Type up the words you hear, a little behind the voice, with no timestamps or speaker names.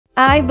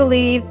I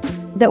believe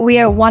that we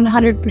are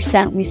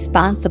 100%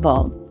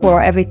 responsible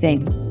for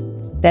everything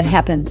that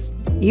happens.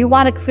 You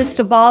want a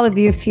crystal ball of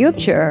your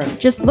future,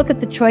 just look at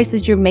the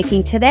choices you're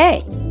making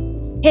today.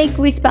 Take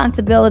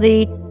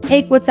responsibility,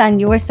 take what's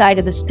on your side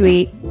of the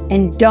street,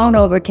 and don't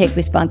overtake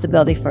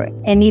responsibility for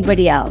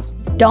anybody else.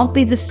 Don't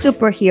be the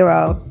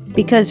superhero,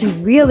 because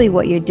really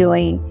what you're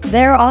doing,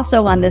 they're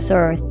also on this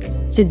earth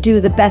to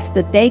do the best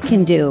that they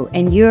can do,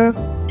 and you're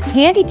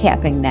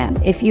handicapping them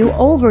if you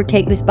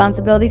overtake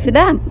responsibility for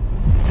them.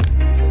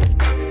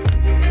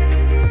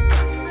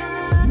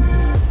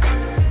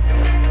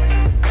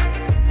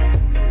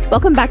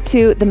 Welcome back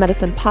to the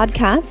Medicine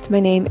Podcast. My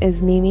name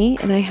is Mimi,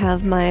 and I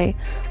have my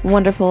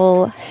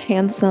wonderful,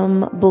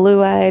 handsome,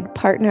 blue-eyed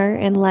partner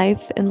in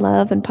life and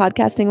love and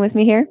podcasting with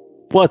me here.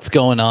 What's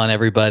going on,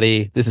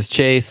 everybody? This is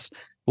Chase.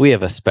 We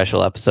have a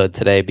special episode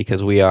today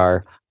because we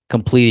are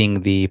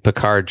completing the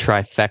Pickard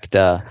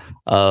trifecta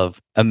of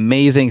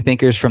amazing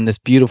thinkers from this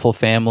beautiful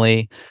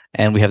family.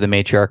 And we have the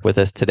matriarch with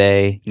us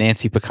today,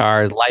 Nancy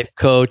Pickard, life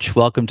coach.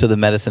 Welcome to the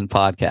Medicine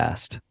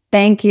Podcast.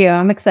 Thank you.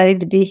 I'm excited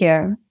to be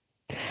here.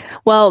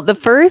 Well, the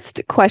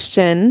first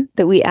question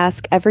that we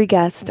ask every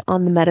guest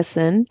on the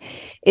Medicine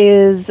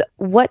is,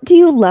 what do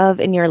you love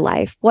in your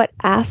life? What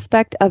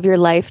aspect of your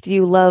life do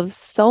you love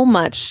so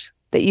much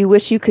that you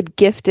wish you could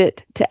gift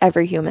it to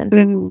every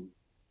human?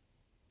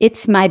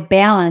 It's my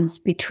balance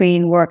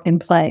between work and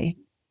play.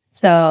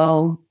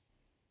 So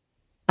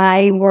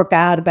I work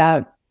out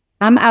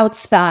I'm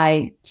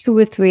outside 2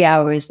 or 3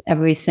 hours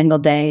every single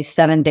day,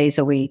 7 days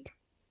a week.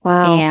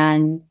 Wow.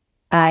 And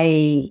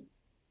I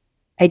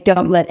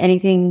don't let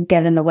anything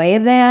get in the way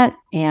of that.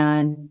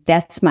 And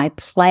that's my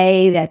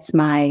play. That's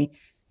my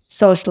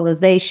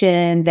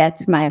socialization.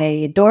 That's my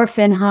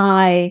endorphin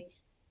high.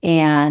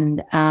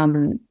 And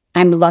I'm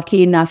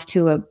lucky enough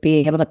to be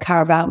able to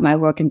carve out my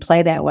work and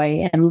play that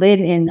way and live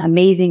in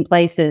amazing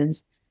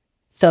places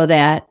so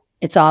that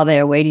it's all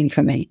there waiting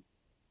for me.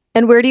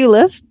 And where do you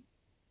live?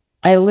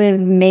 I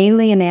live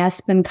mainly in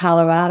Aspen,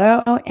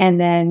 Colorado,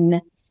 and then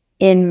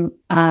in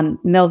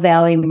Mill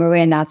Valley,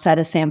 Marin, outside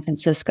of San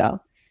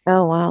Francisco.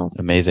 Oh, wow.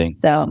 Amazing.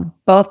 So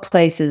both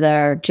places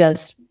are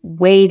just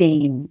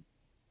waiting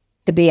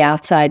to be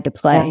outside to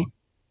play. Yeah.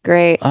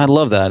 Great. I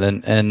love that.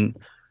 And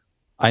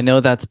I know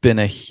that's been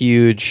a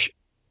huge,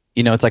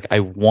 it's like I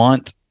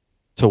want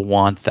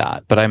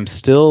that, but I'm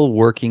still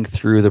working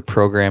through the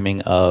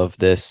programming of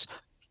this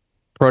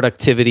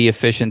productivity,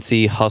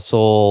 efficiency,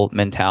 hustle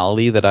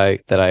mentality that I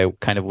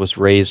kind of was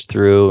raised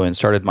through and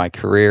started my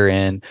career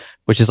in,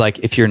 which is like,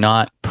 if you're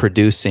not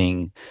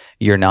producing,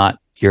 you're not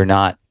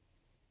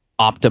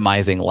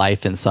optimizing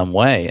life in some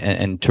way,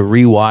 and to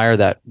rewire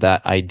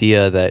that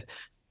idea that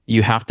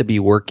you have to be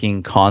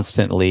working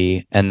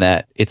constantly and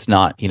that it's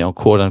not,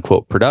 quote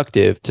unquote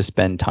productive to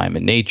spend time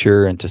in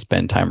nature and to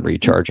spend time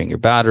recharging your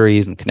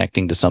batteries and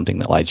connecting to something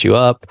that lights you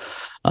up.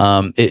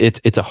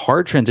 It's a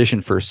hard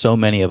transition for so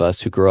many of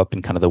us who grew up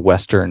in kind of the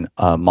Western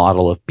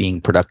model of being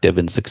productive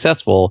and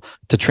successful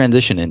to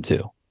transition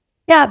into.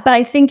 Yeah, but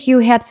I think you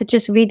have to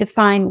just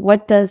redefine,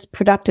 what does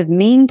productive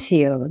mean to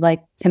you?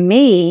 Like, to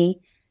me,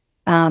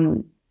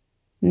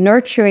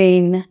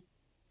 nurturing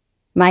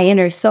my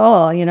inner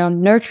soul,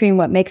 nurturing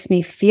what makes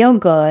me feel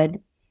good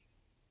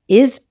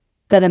is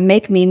going to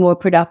make me more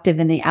productive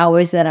in the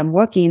hours that I'm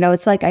working.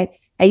 It's like I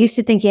used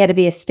to think you had to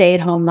be a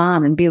stay-at-home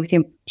mom and be with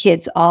your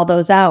kids all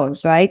those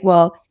hours, right?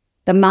 Well,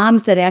 the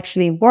moms that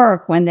actually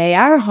work, when they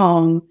are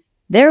home,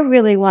 they're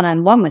really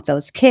one-on-one with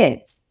those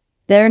kids.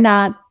 They're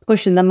not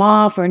pushing them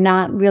off or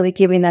not really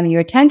giving them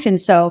your attention.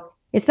 So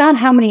it's not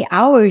how many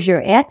hours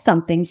you're at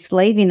something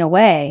slaving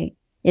away.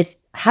 It's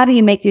how do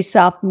you make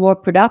yourself more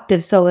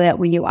productive so that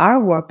when you are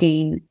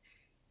working,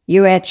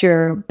 you're at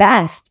your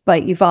best,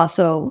 but you've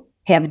also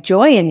have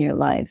joy in your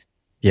life.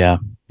 Yeah.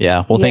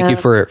 Yeah. Well, thank you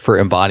for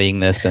embodying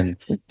this and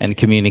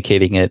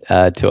communicating it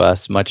to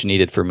us. Much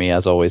needed for me,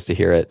 as always, to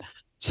hear it.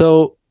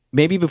 So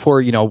maybe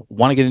before,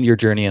 want to get into your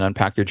journey and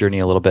unpack your journey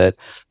a little bit.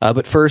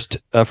 But first,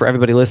 for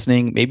everybody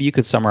listening, maybe you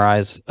could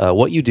summarize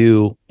what you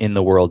do in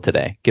the world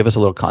today. Give us a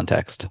little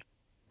context.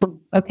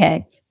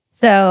 Okay.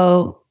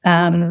 So,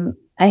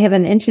 I have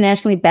an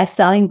internationally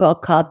best-selling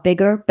book called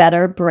Bigger,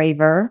 Better,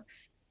 Braver: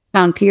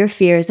 Conquer Your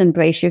Fears,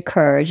 Embrace Your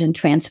Courage, and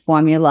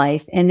Transform Your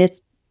Life. And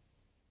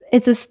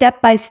it's a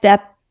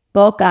step-by-step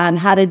book on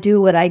how to do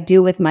what I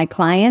do with my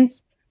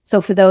clients. So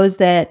for those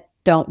that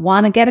don't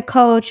want to get a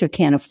coach or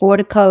can't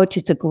afford a coach,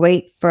 it's a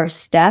great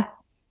first step.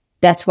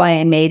 That's why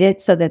I made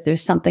it, so that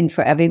there's something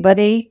for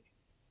everybody.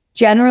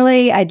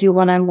 Generally, I do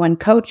one-on-one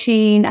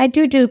coaching. I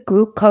do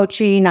group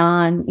coaching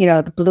on,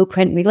 the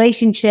blueprint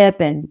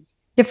relationship and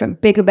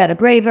different Bigger, Better,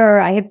 Braver.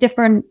 I have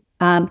different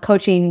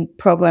coaching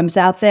programs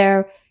out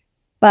there,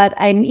 but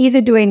I'm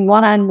either doing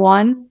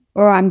one-on-one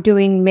or I'm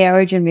doing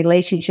marriage and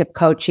relationship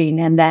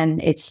coaching, and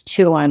then it's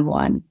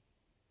 2-on-1.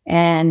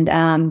 And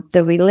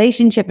the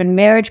relationship and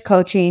marriage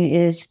coaching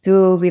is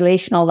through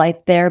relational life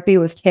therapy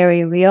with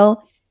Terry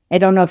Real. I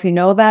don't know if you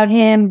know about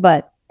him,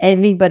 but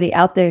everybody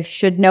out there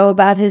should know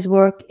about his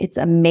work. It's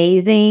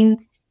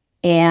amazing.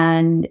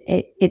 and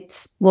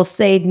it's will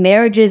save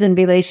marriages and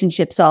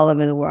relationships all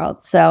over the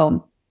world.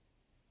 So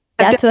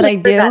that's what I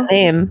do. That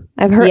name.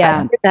 I've heard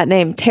that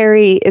name.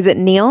 Terry, is it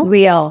Neil?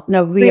 Real,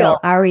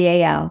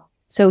 Real.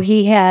 So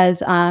he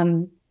has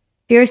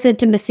Fierce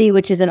Intimacy,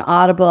 which is an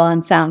Audible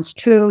on Sounds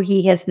True.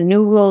 He has the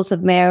New Rules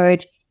of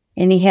Marriage,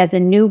 and he has a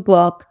new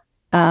book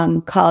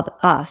called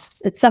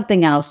Us. It's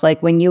something else,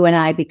 like When You and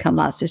I Become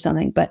Us or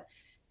something, but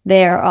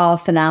they're all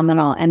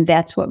phenomenal. And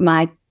that's what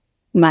my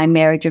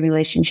marriage and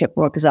relationship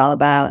work is all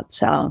about.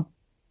 So,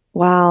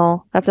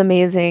 wow, that's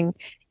amazing.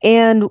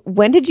 And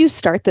when did you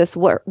start this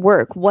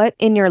work? What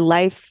in your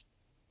life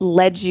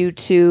led you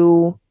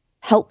to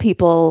help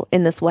people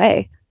in this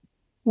way?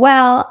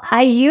 Well,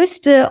 I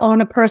used to own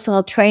a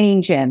personal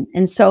training gym.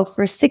 And so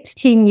for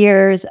 16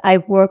 years, I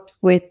worked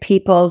with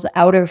people's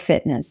outer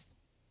fitness.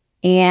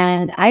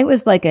 And I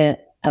was like I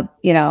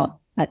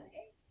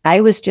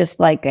was just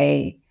like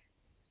a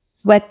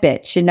sweat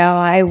bitch.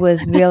 I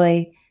was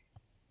really,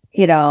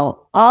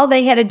 all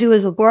they had to do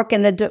was walk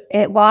in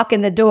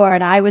the door,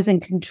 and I was in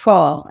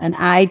control, and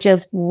I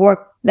just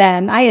worked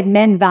them. I had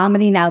men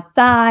vomiting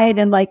outside,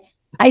 and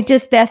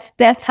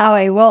that's how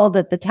I rolled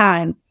at the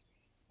time.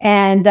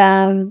 And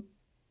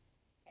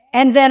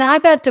then I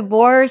got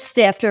divorced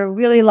after a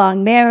really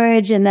long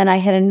marriage, and then I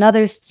had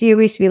another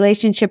serious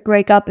relationship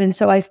breakup. And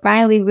so I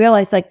finally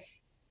realized,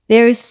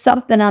 there's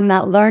something I'm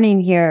not learning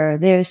here.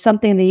 There's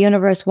something the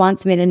universe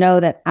wants me to know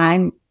that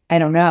I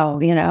don't know,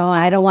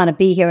 I don't want to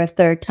be here a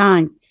third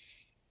time.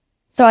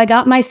 So I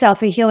got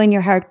myself a Healing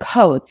Your Heart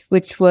coach,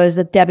 which was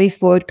a Debbie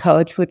Ford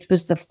coach, which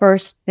was the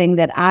first thing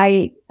that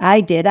I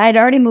did. I'd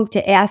already moved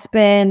to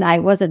Aspen. I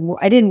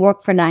didn't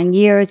work for 9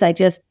 years.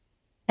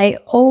 I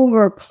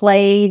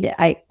overplayed,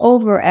 I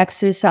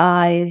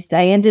overexercised.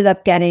 I ended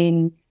up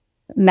getting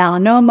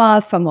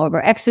melanoma from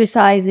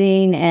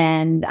overexercising,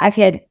 and I've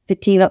had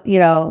fatigue,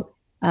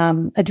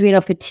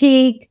 adrenal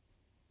fatigue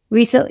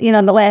recently,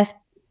 in the last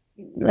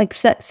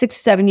 6 or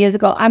 7 years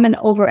ago. I'm an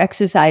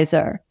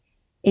overexerciser.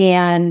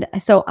 And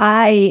so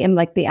I am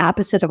like the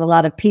opposite of a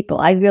lot of people.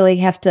 I really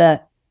have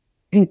to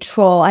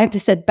control, I have to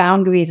set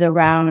boundaries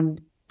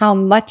around how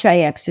much I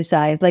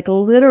exercise,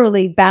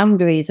 literally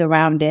boundaries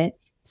around it,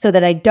 so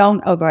that I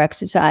don't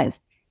overexercise.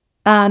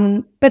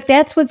 But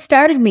that's what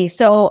started me.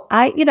 So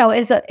I,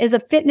 as a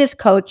fitness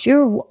coach,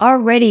 you're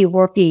already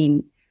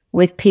working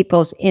with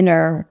people's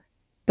inner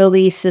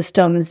belief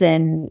systems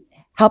and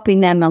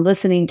helping them and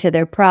listening to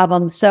their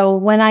problems. So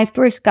when I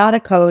first got a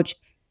coach,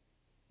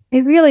 I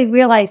really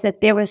realized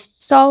that there was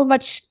so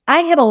much,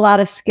 I had a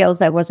lot of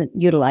skills I wasn't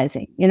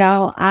utilizing.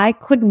 I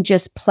couldn't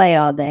just play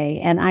all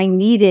day, and I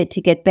needed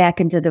to get back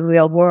into the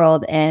real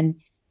world and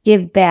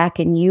give back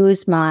and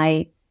use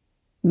my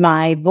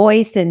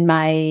voice and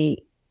my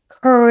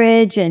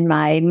courage and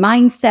my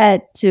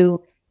mindset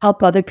to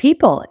help other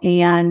people.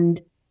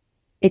 And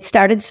it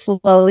started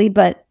slowly,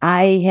 but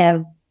I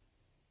have,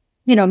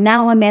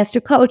 now I'm a master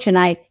coach, and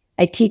I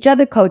teach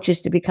other coaches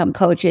to become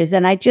coaches.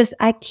 And I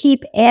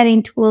keep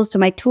adding tools to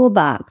my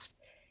toolbox.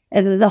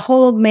 And the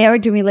whole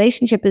marriage and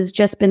relationship has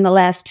just been the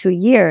last 2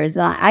 years.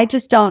 I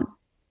just don't,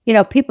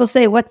 people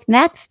say, what's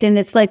next? And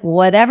it's like,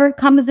 whatever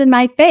comes in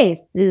my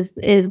face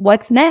is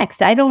what's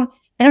next. I don't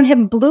have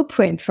a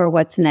blueprint for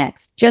what's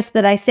next, just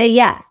that I say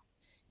yes,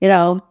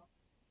 I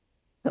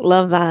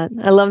love that.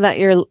 I love that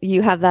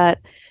you have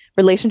that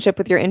relationship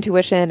with your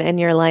intuition, and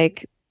you're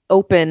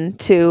open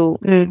to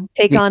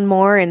take on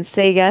more and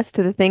say yes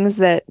to the things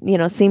that,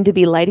 seem to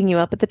be lighting you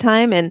up at the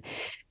time. And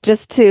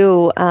just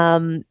to,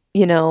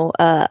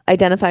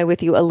 identify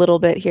with you a little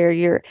bit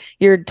here,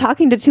 you're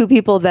talking to two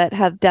people that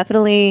have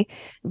definitely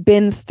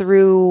been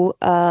through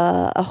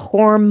a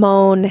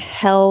hormone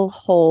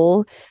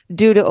hellhole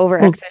due to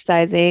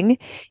overexercising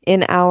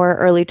in our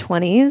early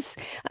 20s.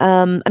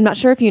 I'm not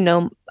sure if you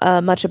know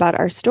much about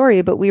our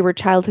story, but we were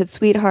childhood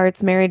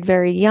sweethearts, married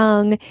very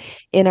young.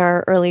 In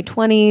our early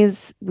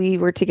 20s, we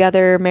were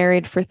together,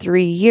 married for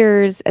 3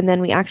 years, and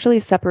then we actually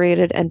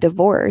separated and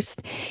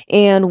divorced.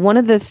 And one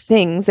of the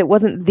things, it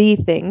wasn't the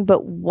thing,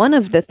 but one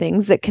of the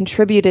things that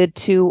contributed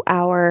to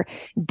our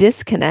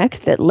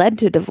disconnect that led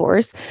to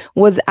divorce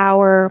was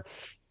our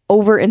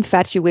over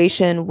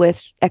infatuation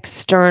with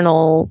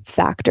external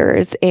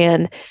factors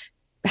and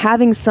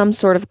having some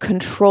sort of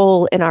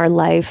control in our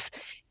life,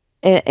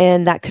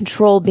 and that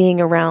control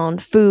being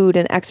around food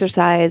and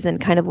exercise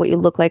and kind of what you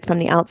look like from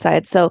the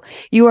outside. So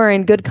you are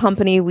in good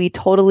company. We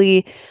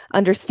totally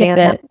understand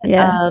that.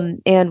 Yeah.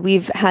 And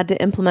we've had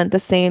to implement the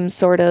same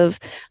sort of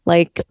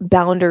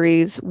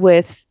boundaries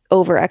with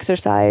over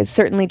exercise.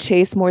 Certainly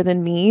Chase more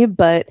than me,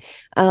 but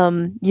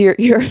you're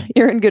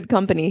in good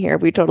company here.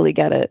 We totally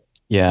get it.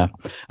 Yeah.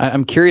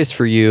 I'm curious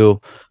for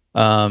you,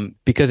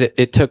 because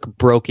it took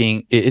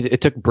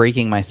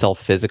breaking myself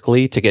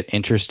physically to get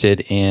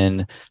interested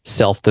in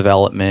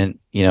self-development,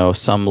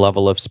 some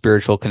level of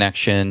spiritual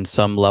connection,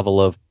 some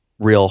level of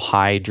real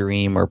high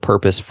dream or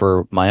purpose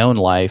for my own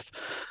life.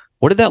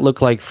 What did that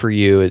look like for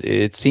you?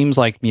 It seems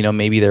like,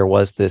 maybe there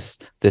was this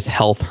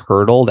health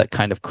hurdle that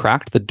kind of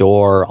cracked the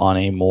door on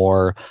a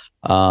more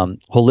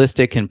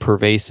holistic and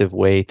pervasive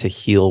way to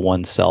heal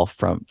oneself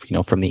from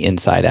the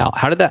inside out.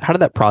 How did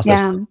that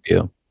process work for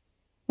you?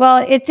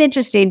 Well, it's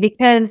interesting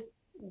because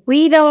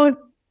we don't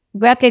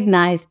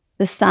recognize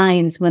the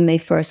signs when they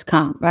first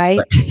come, right?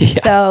 Yeah.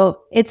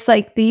 So it's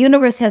like the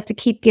universe has to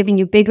keep giving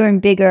you bigger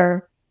and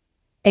bigger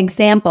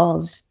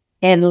examples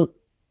and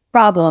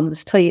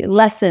problems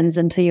lessons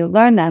until you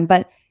learn them.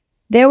 But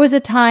there was a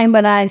time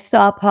when I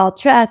saw Paul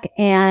Chek,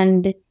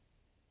 and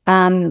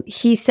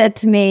he said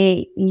to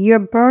me, "You're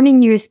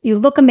burning you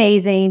look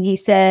amazing." He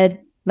said,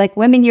 "Like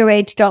women your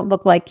age don't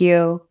look like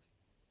you,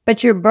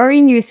 but you're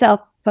burning yourself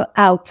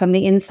out from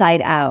the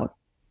inside out."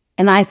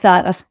 And I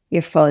thought, oh,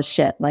 "You're full of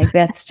shit. Like,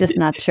 that's just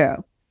not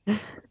true."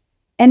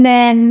 And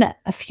then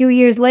a few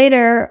years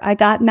later, I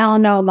got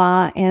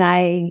melanoma, and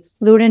I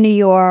flew to New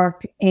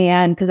York,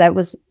 and because I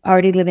was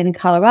already living in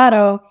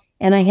Colorado,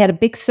 and I had a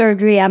big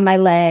surgery on my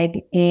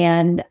leg,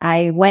 and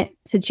I went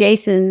to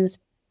Jason's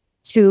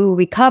to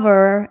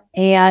recover,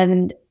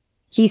 and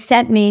he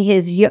sent me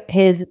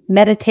his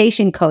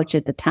meditation coach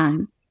at the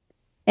time.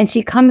 And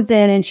she comes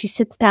in and she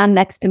sits down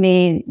next to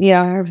me,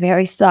 her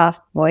very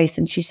soft voice,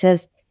 and she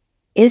says,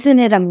 "Isn't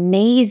it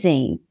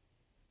amazing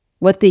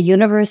what the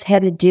universe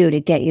had to do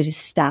to get you to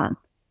stop?"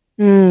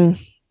 Wow.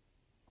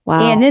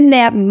 And in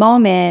that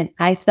moment,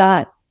 I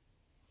thought,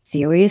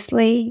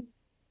 seriously?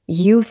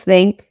 You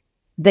think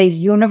the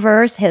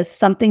universe has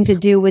something to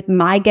do with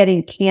my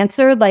getting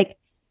cancer? Like,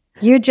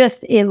 you're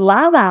just in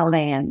la la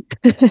land.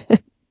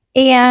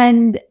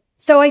 And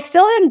so I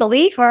still didn't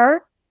believe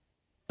her.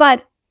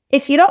 But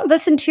if you don't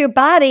listen to your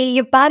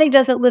body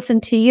doesn't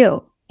listen to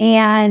you.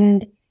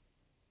 And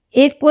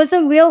it was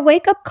a real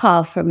wake-up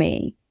call for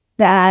me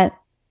that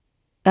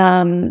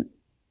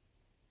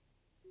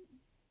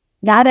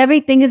not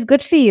everything is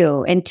good for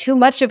you, and too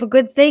much of a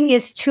good thing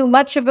is too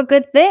much of a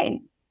good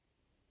thing.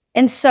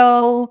 And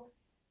so,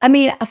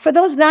 for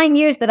those 9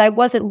 years that I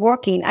wasn't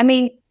working,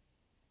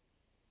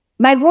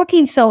 my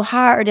working so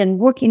hard and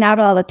working out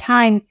all the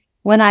time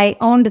when I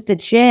owned the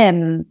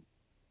gym,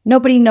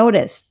 nobody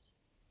noticed,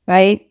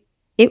 right?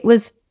 It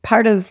was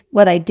part of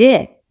what I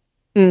did.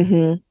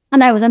 Mm-hmm.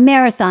 And I was a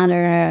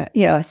marathoner,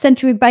 a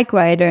century bike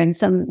rider, and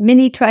some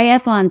mini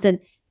triathlons, and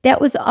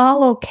that was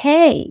all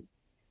okay.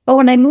 But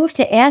when I moved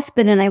to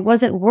Aspen and I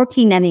wasn't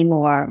working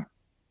anymore,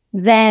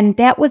 then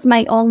that was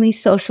my only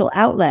social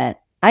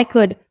outlet. I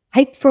could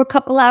hike for a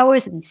couple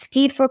hours and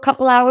ski for a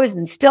couple hours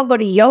and still go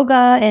to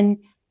yoga. And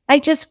I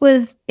just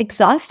was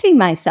exhausting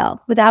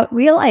myself without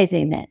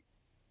realizing it.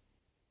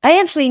 I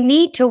actually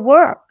need to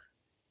work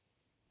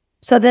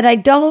so that I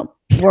don't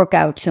work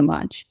out too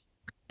much.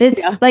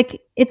 It's like,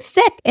 it's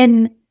sick.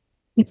 And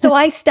so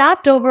I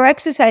stopped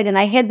overexercising, and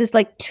I had this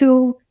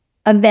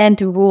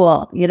 2-event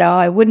rule.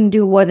 I wouldn't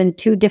do more than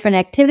 2 different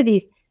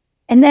activities.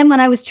 And then when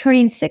I was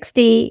turning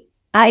 60,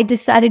 I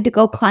decided to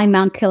go climb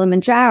Mount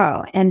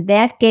Kilimanjaro. And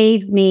that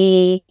gave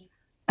me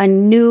a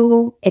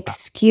new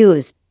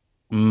excuse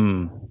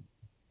to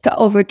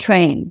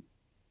overtrain,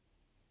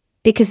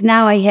 because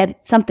now I had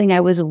something I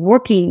was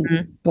working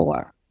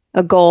for.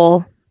 A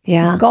goal.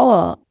 Yeah. A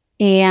goal.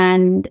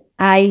 And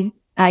I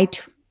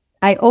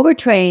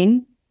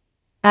overtrained.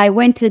 I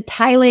went to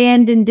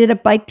Thailand and did a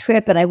bike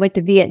trip, and I went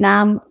to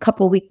Vietnam a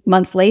couple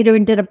months later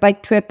and did a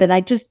bike trip. And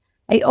I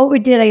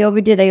overdid.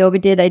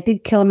 I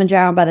did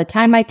Kilimanjaro. And by the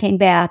time I came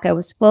back, I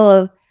was full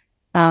of,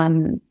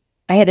 I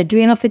had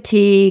adrenal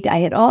fatigue. I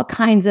had all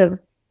kinds of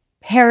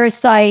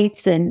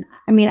parasites. And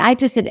I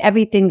just had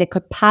everything that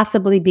could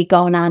possibly be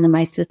going on in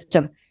my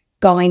system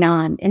going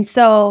on. And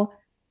so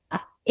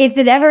if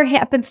it ever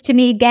happens to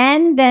me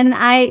again, then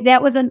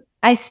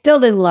I still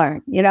didn't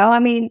learn,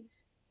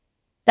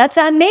 that's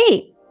on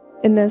me.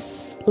 In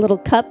this little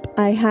cup,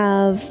 I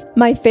have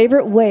my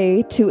favorite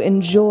way to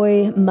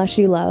enjoy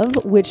mushy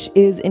love, which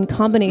is in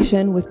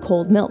combination with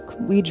cold milk.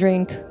 We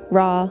drink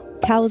raw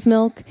cow's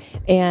milk,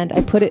 and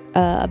I put it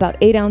about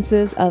 8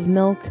 ounces of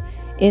milk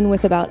in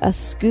with about a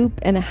scoop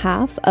and a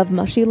half of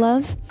mushy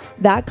love.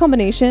 That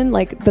combination,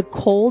 like the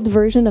cold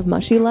version of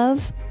mushy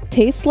love,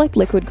 tastes like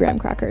liquid graham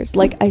crackers.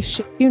 Like, I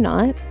shit you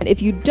not. And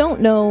if you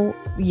don't know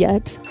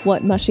yet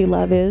what mushy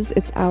love is,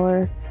 it's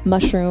our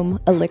mushroom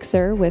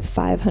elixir with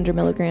 500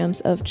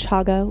 milligrams of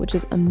chaga, which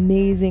is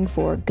amazing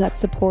for gut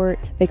support.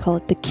 They call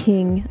it the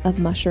king of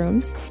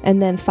mushrooms. And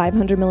then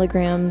 500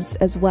 milligrams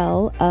as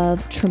well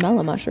of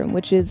tremella mushroom,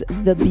 which is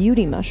the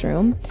beauty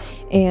mushroom.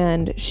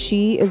 And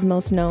she is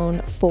most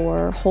known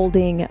for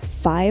holding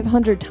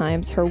 500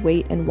 times her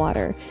weight in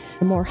water.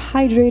 The more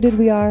hydrated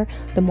we are,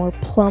 the more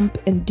plump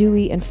and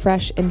dewy and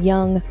fresh and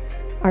young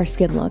our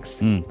skin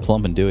looks.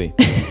 Plump and dewy.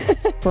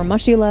 For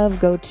Mushy Love,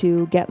 go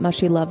to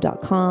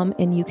getmushylove.com,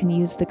 and you can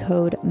use the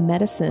code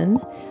MEDICINE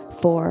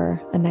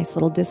for a nice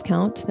little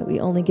discount that we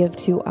only give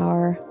to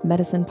our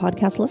medicine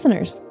podcast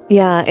listeners.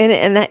 Yeah.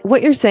 And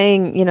what you're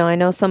saying, I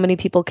know so many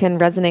people can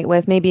resonate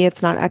with. Maybe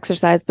it's not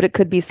exercise, but it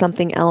could be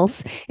something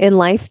else in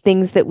life,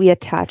 things that we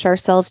attach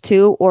ourselves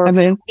to, or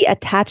we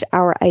attach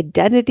our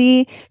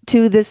identity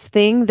to this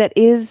thing that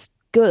is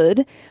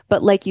good,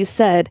 but like you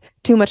said,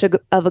 too much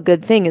of a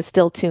good thing is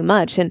still too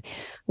much. And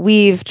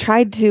we've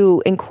tried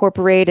to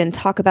incorporate and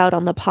talk about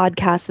on the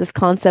podcast this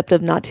concept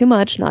of not too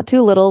much, not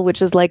too little,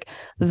 which is like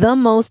the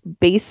most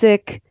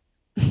basic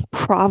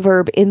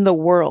proverb in the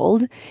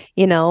world,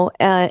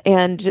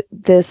 and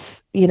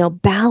this,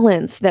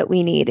 balance that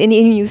we need. And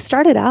you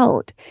started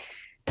out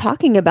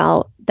talking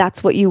about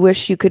that's what you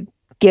wish you could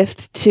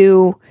gift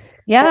to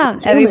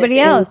everybody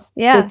else.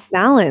 Yeah. This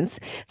balance.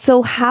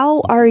 So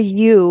how are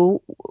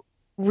you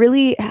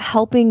really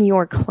helping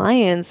your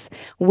clients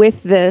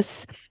with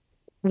this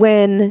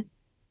when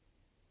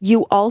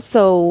you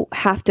also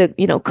have to,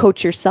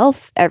 coach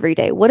yourself every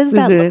day? What does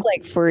that look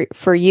like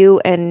for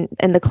you and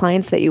the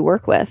clients that you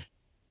work with?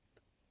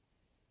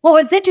 Well,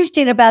 what's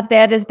interesting about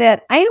that is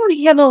that I don't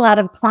have a lot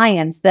of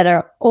clients that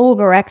are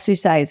over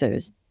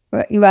exercisers,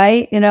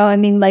 right?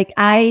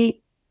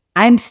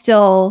 I'm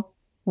still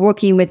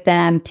working with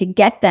them to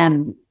get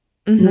them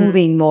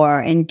moving more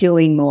and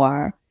doing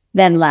more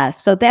than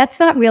less. So that's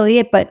not really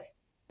it. But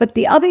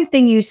the other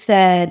thing you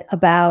said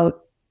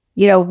about,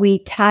 we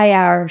tie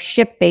our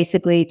ship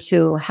basically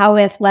to how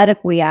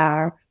athletic we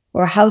are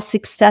or how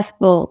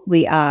successful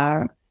we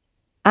are.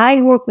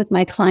 I work with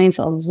my clients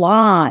a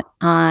lot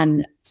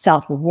on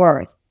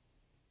self-worth,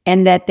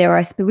 and that there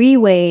are 3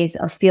 ways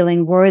of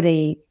feeling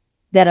worthy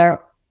that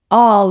are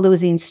all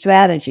losing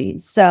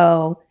strategies.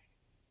 So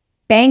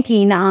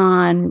banking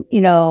on,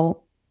 the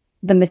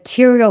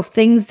material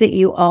things that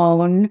you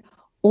own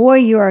or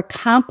your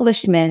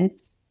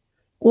accomplishments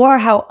or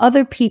how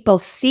other people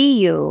see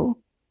you,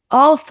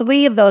 all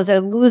 3 of those are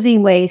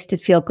losing ways to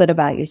feel good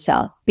about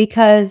yourself,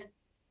 because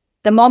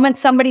the moment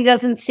somebody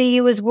doesn't see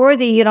you as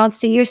worthy, you don't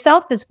see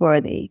yourself as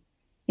worthy.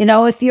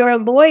 If you're a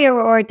lawyer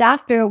or a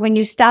doctor, when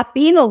you stop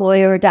being a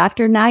lawyer or a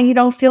doctor, now you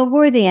don't feel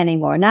worthy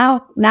anymore.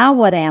 Now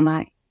what am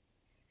I?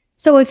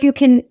 So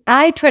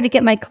I try to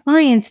get my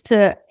clients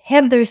to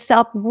have their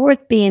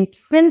self-worth be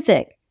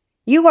intrinsic.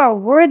 You are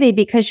worthy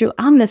because you're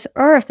on this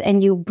earth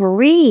and you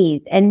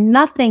breathe and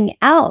nothing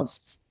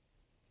else.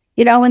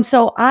 And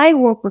so I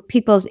work with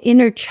people's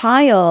inner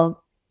child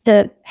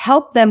to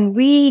help them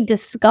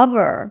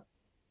rediscover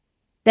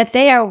that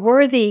they are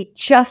worthy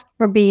just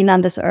for being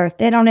on this earth.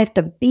 They don't have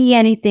to be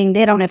anything.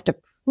 They don't have to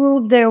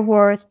prove their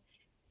worth.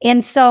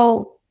 And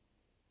so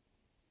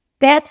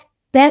that's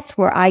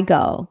where I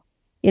go.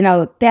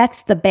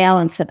 That's the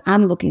balance that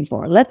I'm looking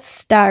for. Let's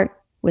start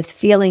with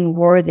feeling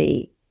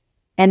worthy.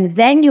 And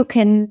then you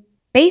can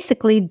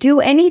basically do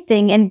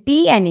anything and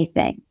be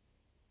anything.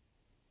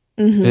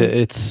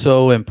 It's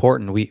so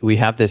important. We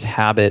have this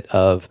habit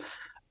of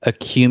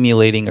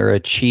accumulating or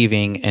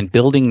achieving and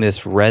building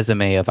this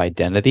resume of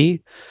identity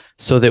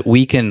so that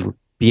we can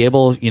be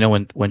able,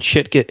 when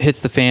shit hits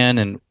the fan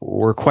and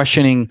we're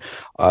questioning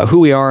who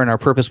we are and our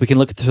purpose, we can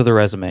look through the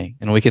resume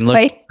and we can look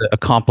at the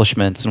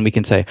accomplishments and we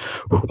can say,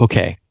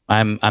 okay,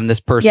 I'm this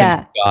person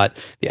who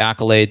got the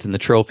accolades and the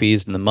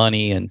trophies and the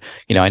money, and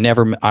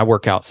I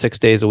work out 6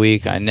 days a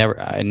week. I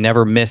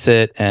never miss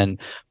it.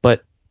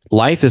 But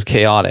life is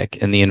chaotic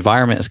and the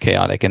environment is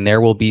chaotic, and there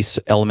will be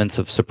elements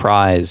of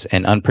surprise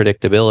and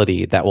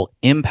unpredictability that will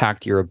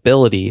impact your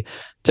ability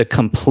to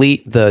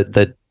complete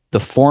the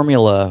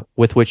formula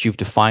with which you've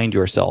defined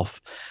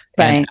yourself.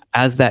 Right. And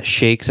as that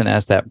shakes and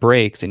as that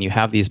breaks, and you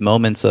have these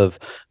moments of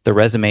the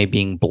resume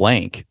being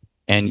blank,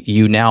 and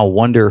you now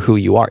wonder who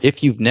you are.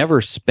 If you've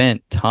never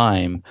spent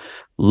time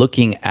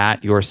looking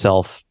at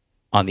yourself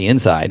on the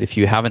inside, if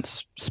you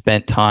haven't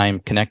spent time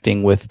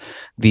connecting with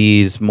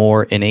these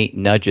more innate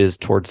nudges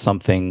towards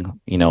something,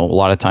 a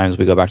lot of times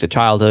we go back to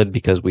childhood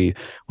because we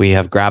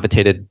have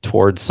gravitated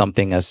towards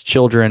something as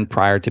children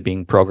prior to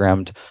being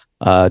programmed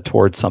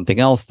towards something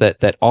else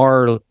that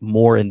are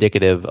more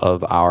indicative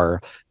of our,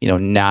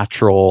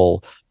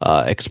 natural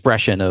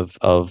expression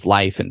of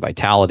life and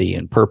vitality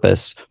and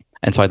purpose.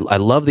 And so I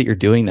love that you're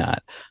doing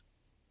that.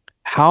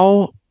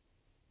 How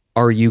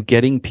are you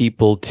getting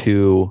people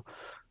to,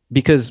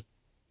 because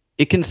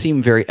it can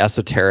seem very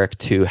esoteric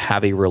to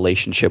have a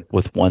relationship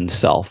with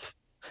oneself.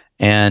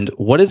 And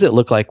what does it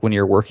look like when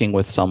you're working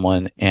with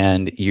someone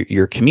and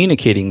you're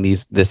communicating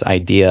this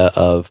idea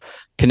of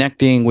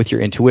connecting with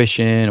your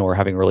intuition or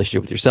having a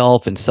relationship with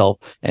yourself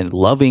and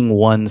loving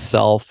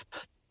oneself?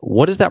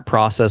 What does that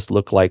process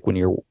look like when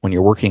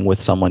you're working with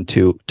someone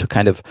to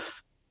kind of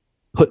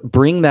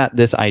bring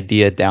this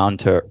idea down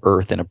to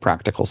earth in a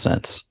practical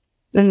sense?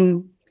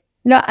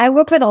 I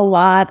work with a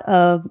lot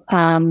of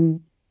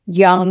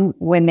young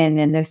women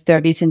in their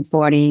 30s and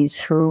 40s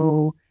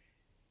who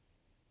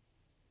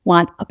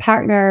want a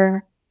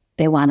partner,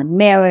 they want a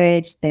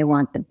marriage, they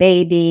want the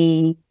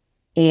baby,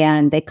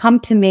 and they come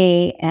to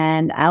me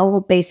and I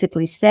will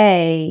basically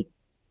say,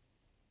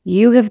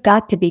 you have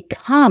got to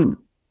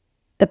become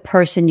the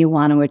person you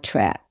want to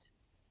attract.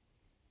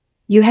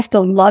 You have to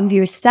love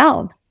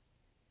yourself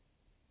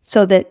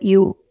so that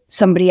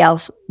somebody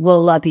else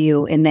will love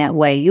you in that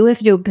way. You have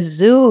to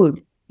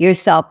exude your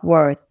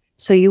self-worth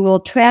so you will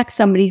attract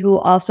somebody who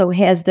also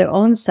has their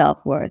own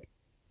self-worth.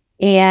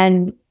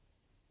 And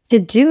to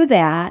do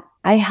that,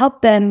 I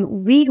help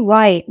them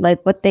rewrite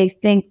like what they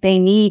think they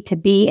need to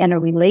be in a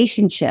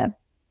relationship.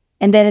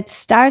 And that it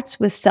starts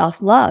with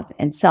self-love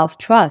and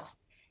self-trust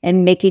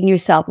and making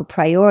yourself a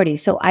priority.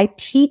 So I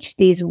teach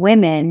these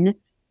women,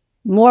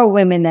 more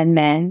women than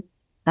men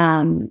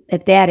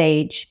at that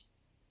age,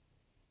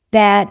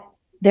 that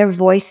their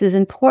voice is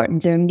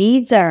important, their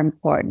needs are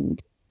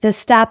important, to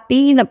stop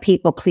being a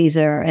people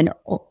pleaser and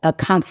a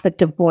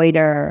conflict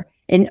avoider,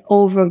 an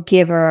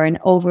overgiver, an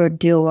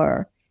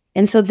overdoer.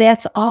 And so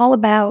that's all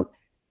about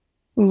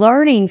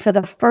learning for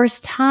the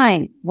first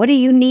time. What do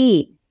you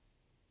need?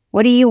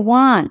 What do you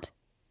want?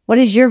 What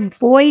is your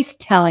voice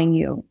telling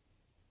you?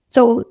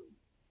 So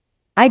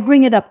I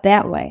bring it up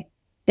that way.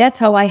 That's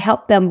how I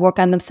help them work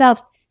on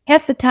themselves.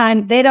 Half the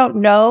time, they don't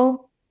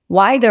know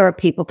why they're a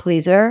people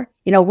pleaser,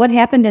 what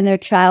happened in their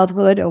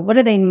childhood, or what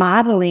are they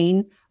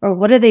modeling, or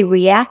what are they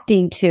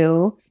reacting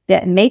to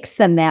that makes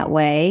them that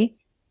way.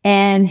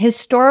 And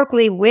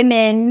historically,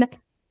 women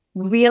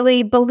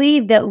really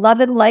believe that love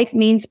and life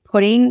means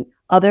putting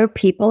other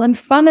people in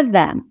front of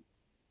them.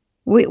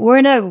 We're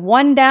in a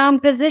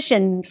one-down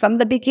position from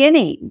the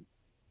beginning.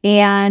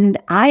 And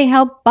I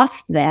help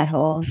bust that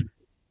whole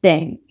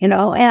thing, and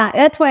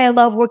that's why I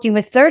love working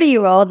with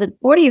 30-year-olds and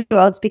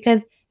 40-year-olds,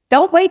 because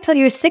don't wait till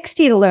you're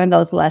 60 to learn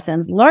those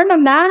lessons. Learn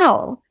them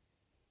now.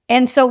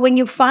 And so when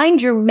you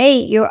find your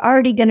mate, you're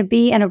already going to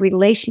be in a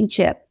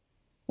relationship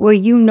where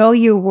you know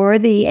you're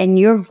worthy and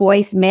your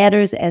voice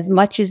matters as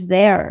much as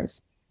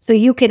theirs. So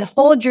you can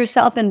hold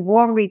yourself in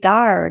warm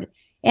regard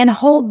and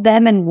hold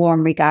them in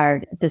warm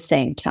regard at the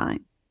same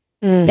time.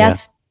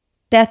 That's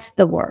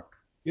the work.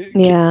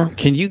 Yeah.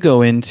 Can you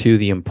go into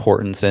the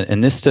importance,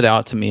 and this stood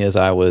out to me as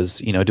I was,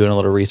 doing a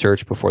little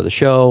research before the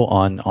show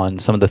on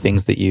some of the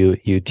things that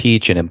you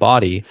teach and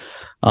embody.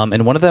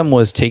 And one of them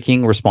was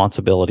taking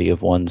responsibility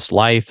of one's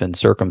life and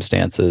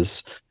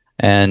circumstances.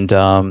 And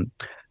can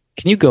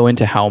you go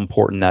into how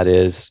important that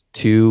is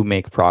to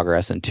make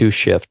progress and to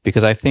shift?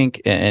 Because I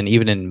think, and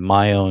even in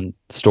my own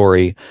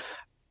story,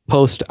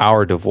 post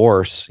our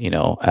divorce,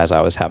 as I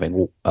was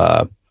having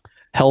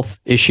health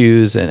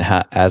issues and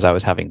as I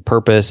was having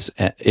purpose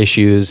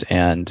issues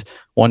and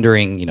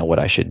wondering, what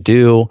I should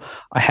do,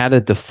 I had a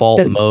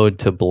default mode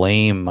to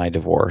blame my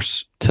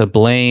divorce, to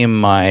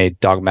blame my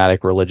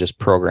dogmatic religious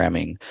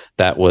programming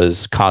that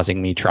was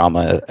causing me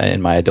trauma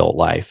in my adult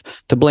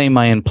life, to blame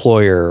my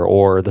employer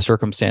or the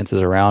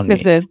circumstances around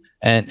me.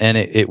 And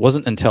it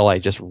wasn't until I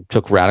just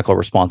took radical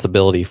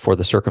responsibility for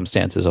the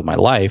circumstances of my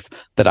life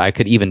that I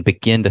could even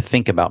begin to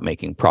think about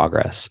making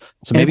progress.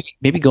 So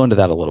maybe go into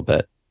that a little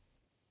bit.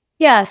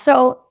 Yeah,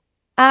 so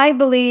I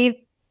believe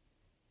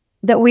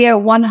that we are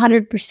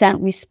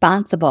 100%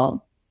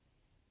 responsible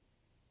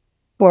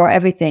for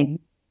everything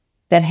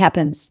that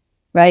happens,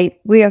 right?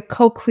 We are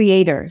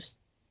co-creators.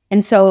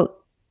 And so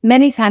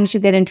many times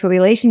you get into a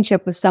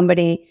relationship with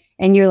somebody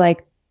and you're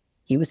like,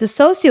 he was a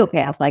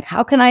sociopath. Like,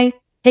 how can I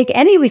take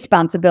any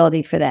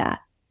responsibility for that?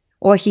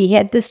 Or he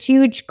had this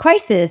huge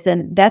crisis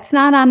and that's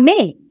not on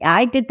me.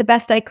 I did the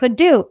best I could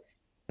do.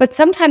 But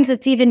sometimes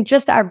it's even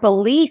just our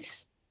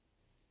beliefs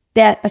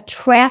that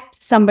attract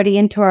somebody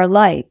into our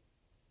life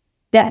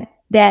that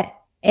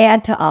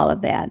add to all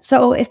of that.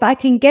 So if I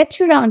can get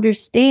you to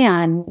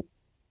understand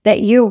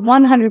that you're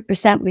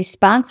 100%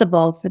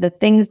 responsible for the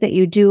things that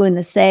you do and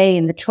the say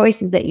and the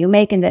choices that you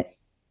make, and that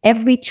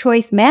every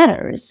choice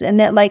matters, and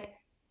that like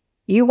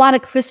you want a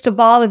crystal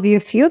ball of your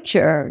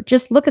future,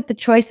 just look at the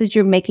choices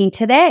you're making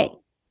today.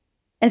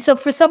 And so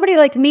for somebody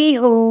like me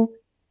who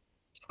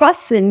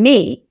trusts in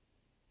me,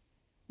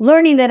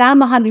 learning that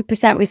I'm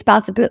 100%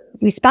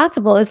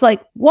 responsible is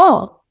like,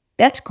 whoa,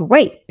 that's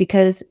great.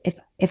 Because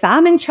if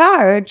I'm in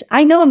charge,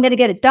 I know I'm going to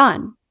get it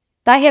done.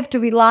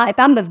 If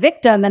I'm the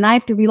victim and I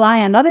have to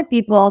rely on other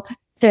people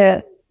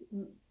to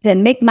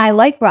make my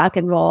life rock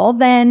and roll,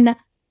 then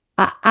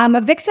I'm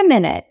a victim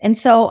in it. And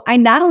so I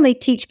not only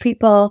teach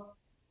people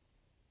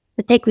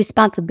to take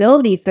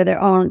responsibility for their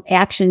own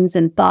actions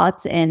and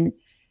thoughts and,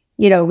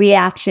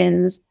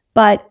 reactions,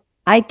 but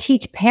I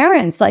teach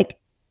parents, like,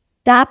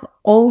 stop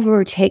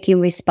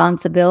overtaking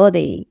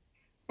responsibility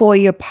for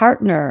your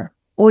partner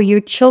or your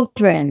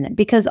children,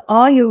 because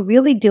all you're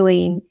really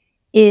doing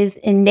is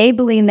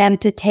enabling them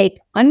to take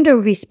under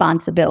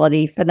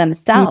responsibility for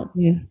themselves.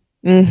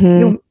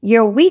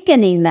 You're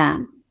weakening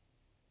them.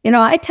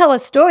 I tell a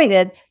story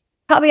that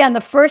probably on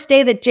the first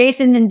day that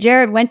Jason and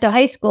Jared went to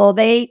high school,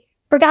 they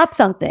forgot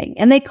something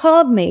and they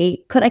called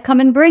me, could I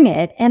come and bring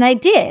it? And I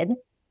did,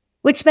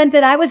 which meant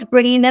that I was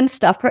bringing them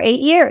stuff for 8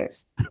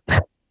 years.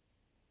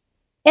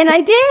 And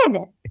I did,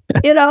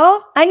 I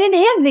didn't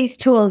have these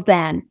tools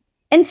then.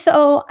 And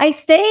so I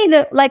say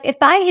that, like, if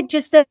I had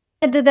just said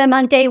to them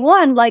on day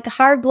one, like,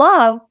 hard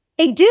love,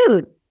 hey,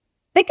 dude,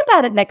 think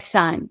about it next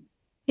time,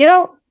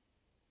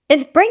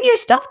 and bring your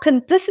stuff,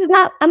 because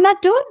I'm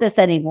not doing this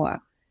anymore.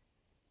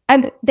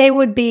 And they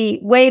would be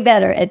way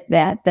better at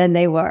that than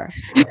they were.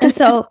 And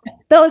so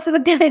those are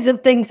the kinds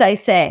of things I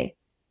say.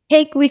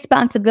 Take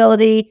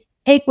responsibility,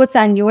 take what's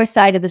on your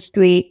side of the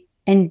street,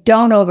 and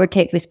don't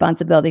overtake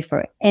responsibility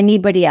for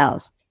anybody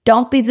else.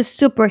 Don't be the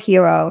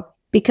superhero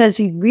because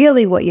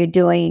really what you're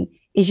doing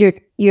is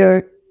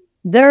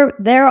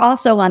they're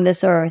also on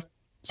this earth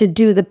to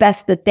do the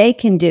best that they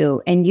can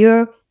do. And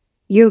you're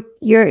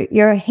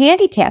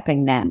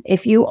handicapping them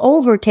if you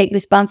overtake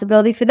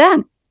responsibility for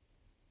them.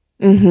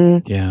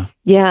 Mm-hmm. Yeah.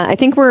 Yeah. I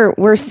think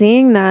we're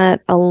seeing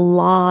that a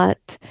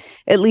lot,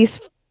 at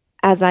least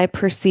as I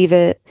perceive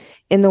it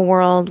in the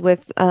world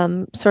with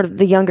sort of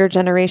the younger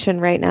generation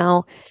right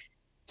now.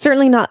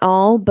 Certainly not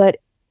all, but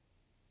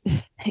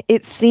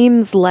it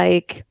seems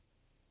like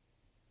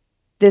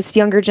this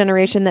younger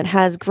generation that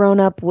has grown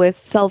up with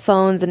cell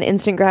phones and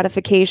instant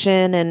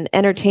gratification and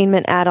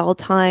entertainment at all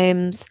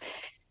times,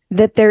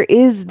 that there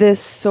is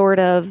this sort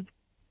of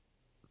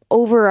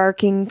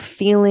overarching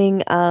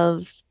feeling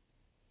of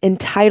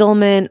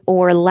entitlement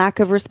or lack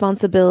of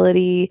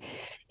responsibility.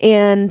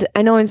 And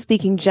I know I'm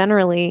speaking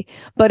generally,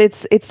 but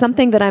it's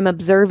something that I'm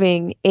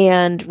observing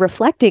and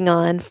reflecting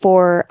on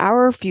for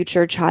our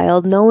future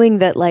child, knowing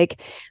that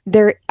like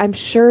I'm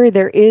sure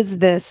there is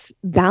this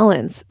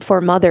balance for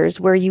mothers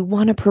where you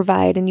want to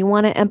provide and you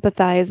want to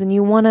empathize and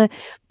you want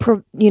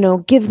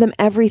to, give them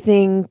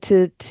everything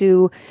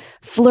to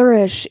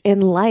flourish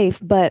in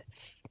life. But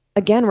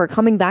again, we're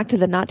coming back to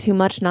the not too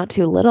much, not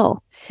too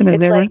little.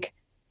 It's like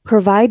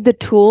provide the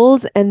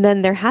tools, and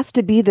then there has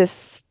to be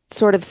this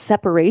sort of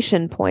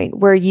separation point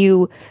where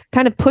you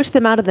kind of push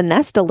them out of the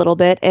nest a little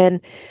bit and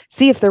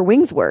see if their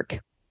wings work.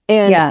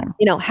 And,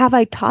 have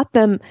I taught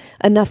them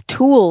enough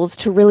tools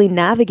to really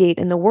navigate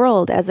in the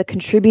world as a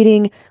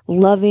contributing,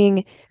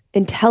 loving,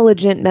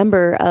 intelligent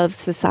member of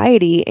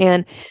society,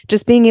 and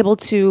just being able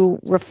to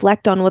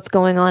reflect on what's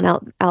going on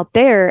out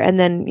there. And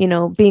then,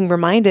 being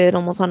reminded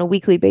almost on a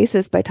weekly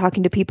basis by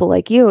talking to people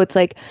like you, it's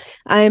like,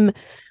 I'm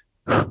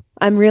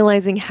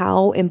realizing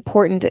how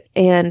important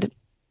and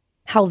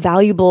how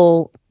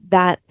valuable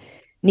that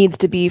needs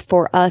to be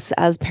for us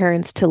as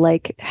parents to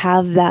like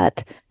have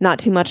that not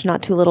too much,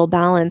 not too little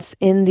balance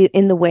in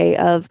the way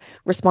of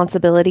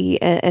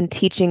responsibility and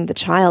teaching the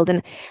child.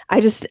 And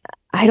I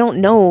don't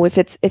know if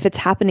it's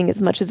happening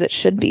as much as it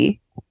should be.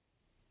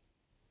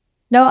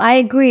 No, I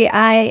agree.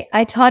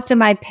 I taught to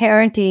my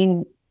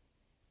parenting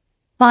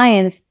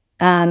clients,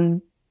 let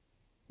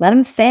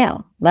them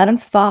fail, let them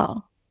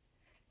fall.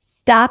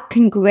 Stop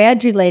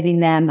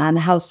congratulating them on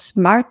how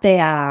smart they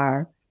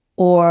are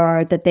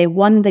or that they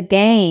won the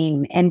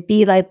game, and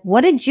be like,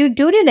 what did you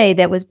do today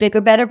that was bigger,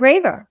 better,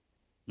 braver?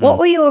 What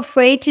were you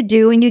afraid to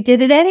do and you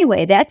did it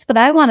anyway? That's what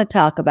I want to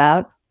talk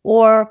about.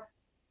 Or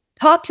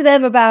talk to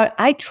them about,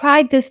 I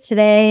tried this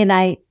today and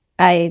I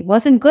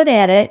wasn't good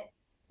at it,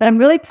 but I'm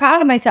really proud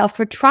of myself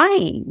for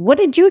trying. What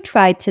did you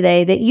try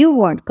today that you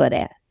weren't good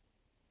at?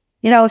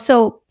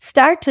 So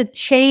start to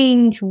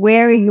change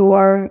where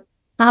you're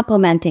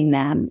complimenting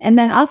them. And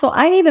then also,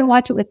 I even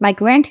watch it with my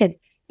grandkids.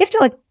 You have to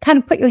like kind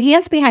of put your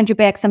hands behind your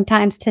back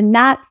sometimes to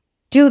not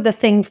do the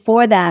thing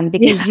for them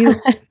because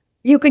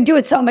you can do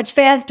it so much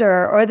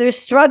faster, or they're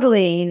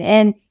struggling,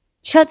 and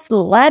just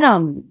let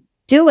them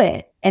do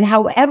it. And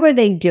however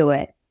they do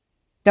it,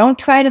 don't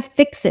try to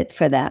fix it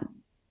for them.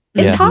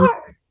 It's hard.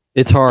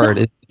 It's hard.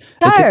 It's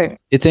hard.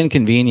 It's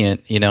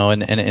inconvenient,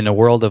 and in a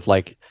world of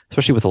like,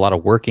 especially with a lot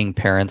of working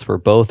parents where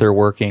both are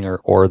working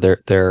or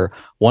they're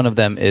one of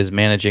them is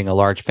managing a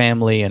large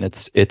family, and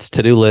it's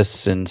to-do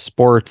lists and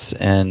sports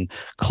and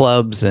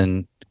clubs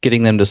and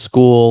getting them to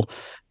school.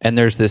 And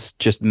there's this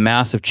just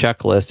massive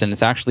checklist, and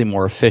it's actually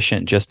more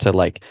efficient just to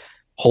like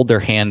hold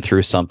their hand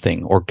through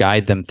something or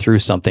guide them through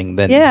something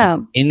than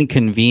the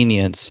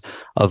inconvenience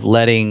of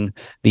letting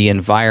the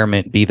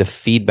environment be the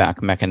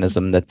feedback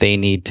mechanism that they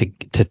need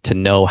to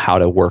know how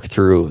to work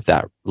through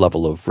that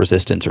level of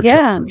resistance or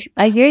challenge.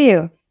 I hear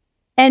you.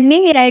 And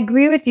Mimi, I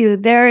agree with you.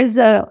 There is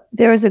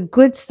a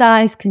good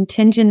sized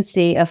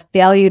contingency of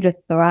failure to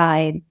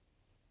thrive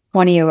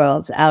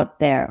 20-year-olds out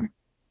there.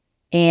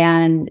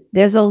 And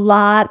there's a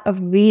lot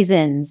of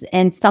reasons.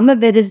 And some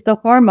of it is the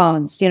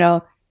hormones,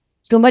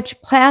 too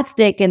much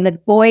plastic, and the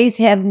boys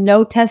have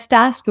no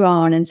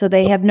testosterone. And so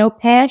they have no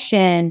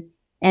passion,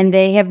 and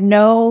they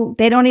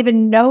don't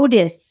even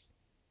notice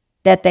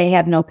that they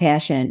have no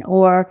passion,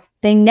 or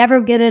they never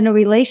get in a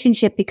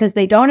relationship because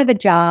they don't have a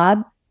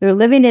job. They're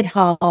living at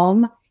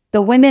home.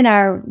 The women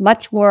are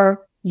much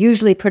more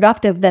usually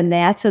productive than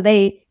that. So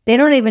they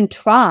don't even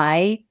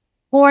try.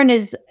 Porn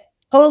is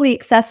totally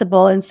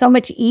accessible and so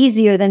much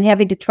easier than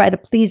having to try to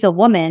please a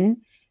woman.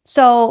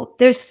 So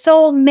there's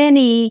so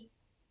many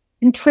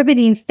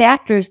contributing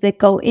factors that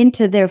go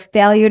into their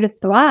failure to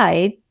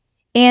thrive.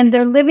 And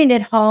they're living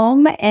at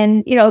home.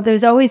 And,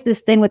 there's always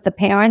this thing with the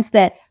parents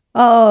that,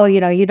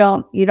 you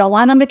don't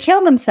want them to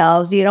kill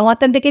themselves. You don't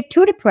want them to get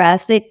too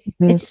depressed.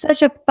 It's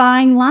such a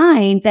fine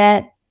line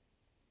that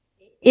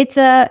it's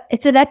an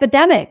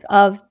epidemic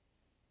of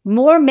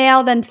more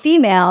male than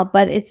female,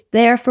 but it's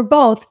there for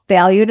both.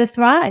 Failure to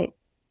thrive.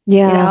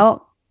 Yeah.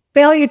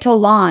 Failure to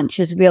launch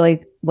is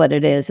really what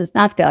it is. It's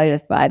not failure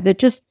to thrive. They're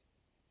just,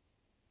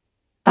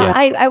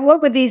 I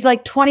work with these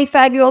like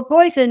 25-year-old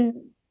boys, and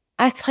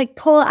it's like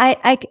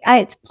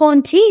it's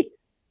pulling teeth.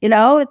 They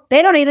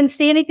don't even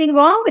see anything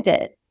wrong with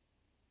it.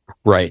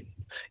 Right.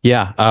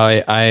 Yeah,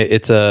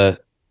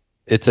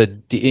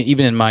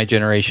 even in my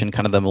generation,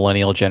 kind of the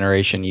millennial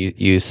generation,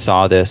 you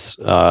saw this.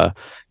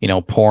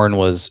 Porn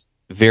was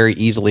very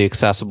easily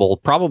accessible.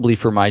 Probably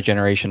for my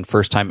generation,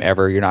 first time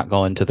ever. You're not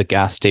going to the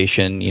gas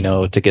station,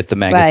 to get the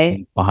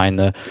magazine behind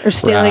the or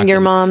stealing rack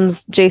your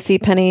mom's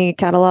JCPenney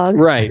catalog.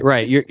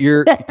 Right.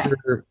 You're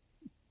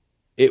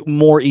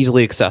more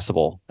easily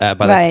accessible by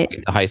the time you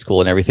get to high school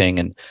and everything,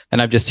 and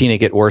I've just seen it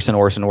get worse and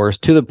worse and worse,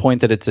 to the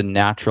point that it's a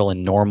natural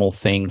and normal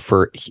thing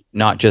for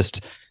not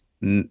just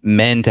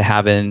men to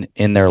have in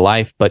their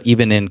life, but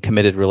even in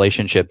committed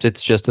relationships.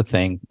 It's just a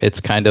thing. It's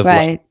kind of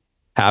like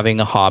having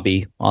a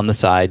hobby on the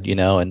side,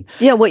 and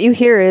what you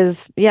hear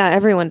is,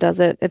 everyone does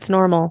it. It's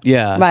normal.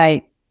 Yeah.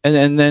 Right.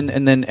 And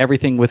then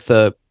everything with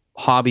the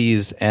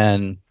hobbies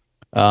and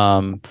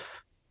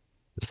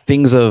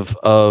things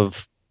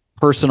of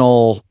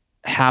personal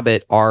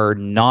habit are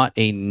not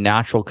a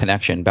natural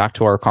connection. Back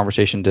to our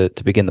conversation to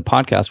begin the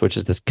podcast, which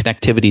is this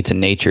connectivity to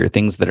nature,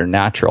 things that are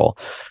natural,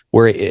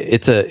 where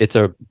it's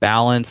a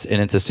balance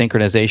and it's a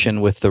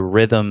synchronization with the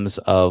rhythms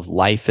of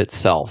life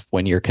itself.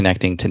 When you're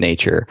connecting to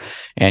nature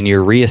and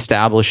you're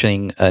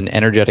reestablishing an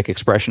energetic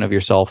expression of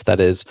yourself that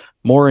is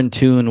more in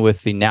tune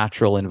with the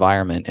natural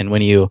environment. And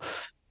when you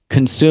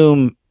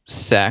consume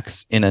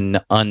sex in an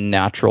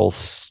unnatural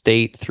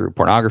state through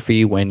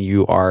pornography, when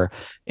you are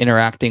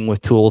interacting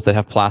with tools that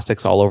have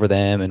plastics all over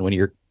them, and when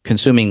you're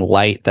consuming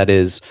light that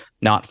is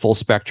not full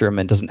spectrum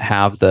and doesn't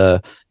have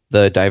the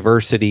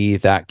diversity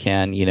that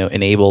can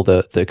enable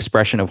the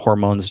expression of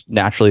hormones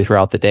naturally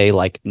throughout the day,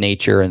 like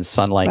nature and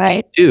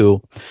sunlight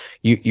do,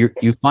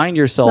 you find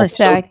yourself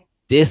so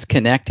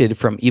disconnected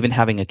from even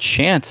having a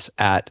chance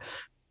at,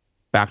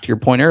 back to your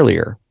point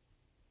earlier,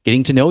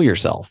 getting to know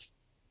yourself,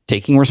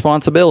 taking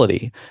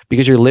responsibility,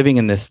 because you're living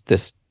in this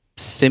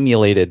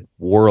simulated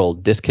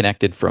world,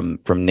 disconnected from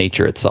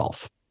nature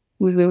itself.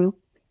 Mm-hmm.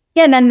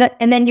 Yeah,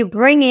 and then you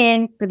bring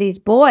in, for these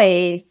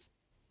boys,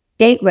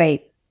 date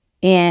rape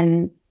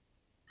and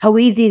how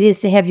easy it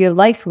is to have your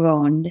life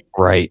ruined.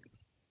 Right.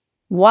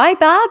 Why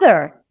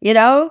bother?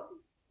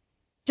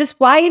 Just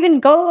why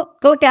even go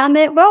down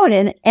that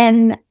road?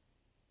 And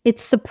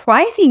it's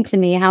surprising to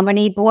me how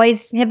many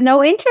boys have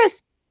no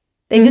interest.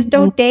 They just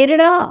don't date at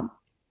all.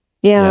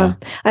 Yeah.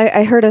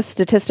 I heard a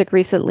statistic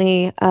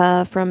recently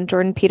from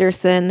Jordan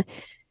Peterson,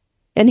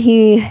 and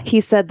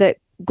he said that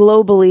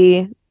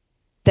globally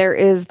there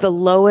is the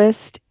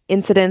lowest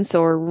incidence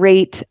or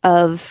rate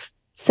of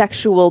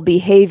sexual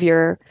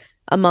behavior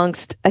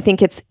amongst, I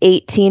think it's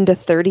 18 to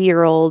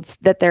 30-year-olds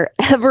that there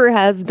ever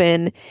has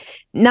been.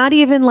 Not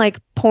even like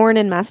porn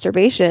and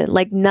masturbation,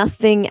 like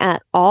nothing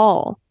at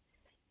all.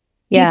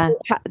 Yeah.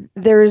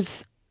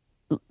 There's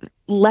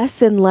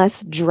less and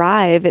less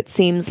drive, it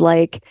seems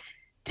like,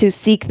 to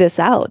seek this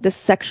out, this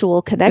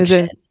sexual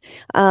connection.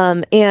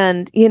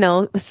 And,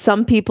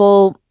 some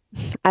people,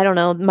 I don't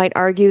know, might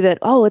argue that,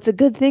 it's a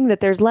good thing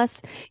that there's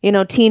less,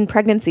 teen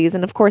pregnancies.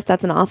 And of course,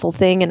 that's an awful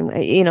thing.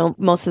 And,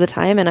 most of the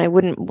time, and I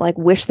wouldn't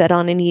wish that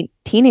on any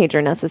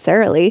teenager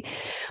necessarily.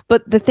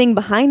 But the thing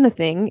behind the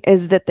thing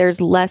is that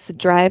there's less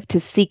drive to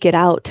seek it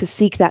out, to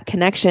seek that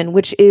connection,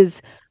 which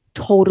is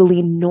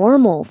totally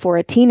normal for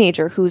a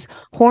teenager whose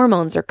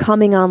hormones are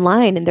coming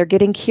online and they're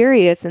getting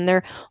curious and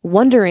they're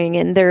wondering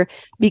and they're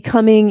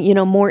becoming,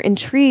 more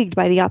intrigued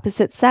by the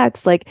opposite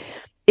sex. Like,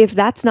 if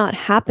that's not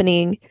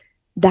happening,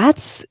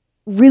 that's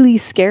really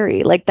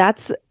scary. Like,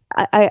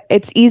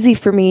 it's easy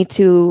for me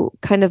to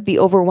kind of be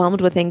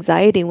overwhelmed with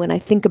anxiety when I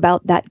think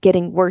about that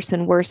getting worse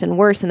and worse and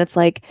worse. And it's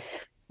like,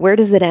 where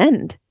does it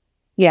end?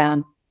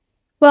 Yeah.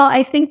 Well,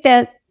 I think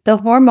that the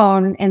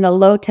hormone and the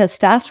low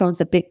testosterone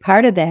is a big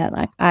part of that.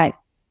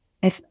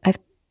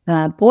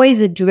 Boys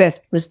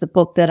Adrift was the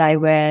book that I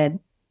read.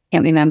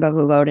 Can't remember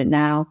who wrote it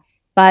now,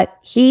 but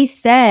he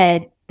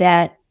said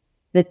that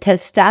the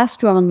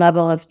testosterone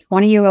level of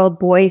 20-year-old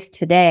boys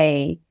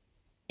today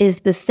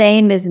is the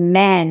same as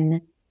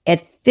men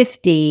at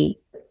 50,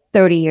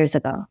 30 years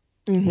ago.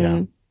 Mm-hmm.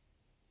 Yeah.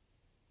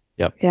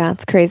 Yep. Yeah,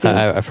 it's crazy.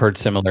 I've heard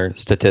similar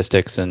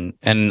statistics, and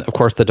of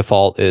course the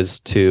default is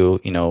to,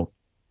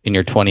 in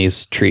your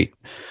 20s, treat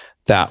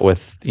that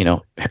with,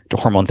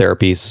 hormone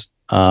therapies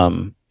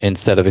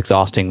instead of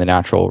exhausting the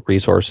natural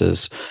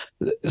resources.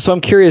 So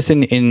I'm curious,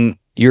 in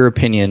your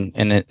opinion,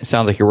 and it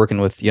sounds like you're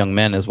working with young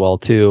men as well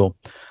too,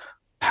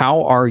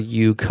 how are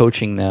you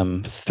coaching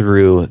them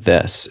through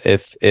this?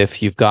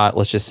 If you've got,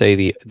 let's just say,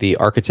 the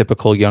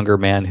archetypical younger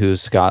man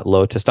who's got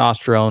low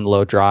testosterone,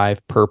 low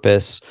drive,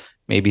 purpose,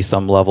 maybe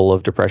some level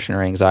of depression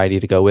or anxiety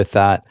to go with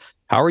that,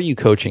 how are you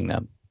coaching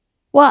them?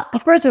 Well,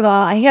 first of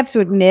all, I have to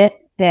admit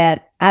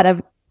that out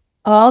of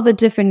all the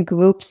different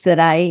groups that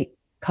I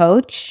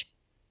coach,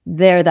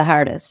 they're the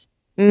hardest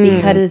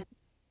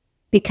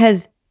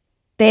because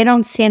they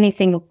don't see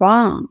anything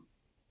wrong.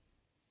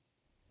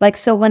 Like,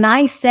 so when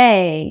I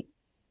say,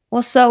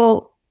 well,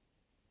 so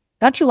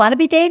don't you want to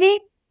be dating?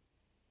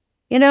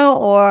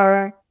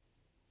 Or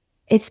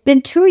it's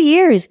been 2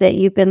 years that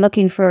you've been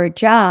looking for a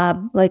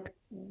job. Like,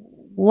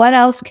 what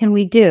else can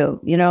we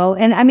do?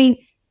 And I mean,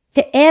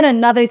 to add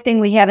another thing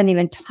we haven't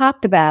even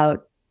talked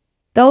about,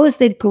 those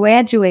that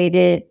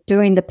graduated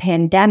during the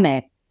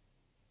pandemic,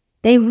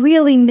 they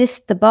really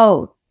missed the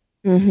boat.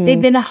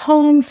 They've been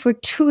home for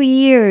 2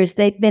 years.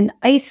 They've been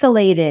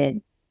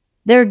isolated.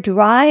 Their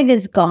drive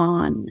is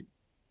gone.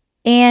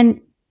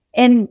 And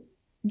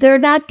they're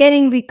not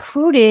getting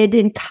recruited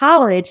in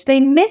college.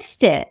 They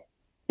missed it.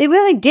 They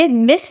really did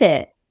miss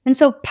it. And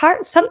so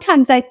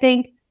sometimes I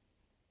think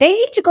they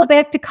need to go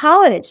back to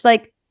college.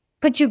 Like,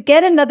 could you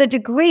get another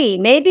degree?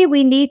 Maybe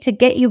we need to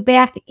get you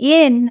back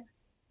in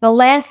the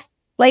last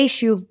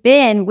place you've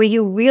been where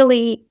you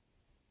really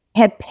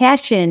had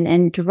passion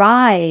and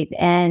drive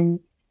and,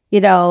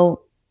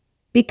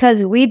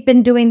 because we've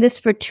been doing this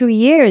for 2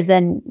 years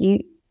and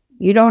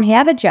you don't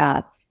have a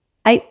job.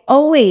 I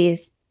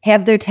always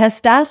have their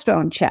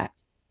testosterone checked.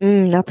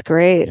 That's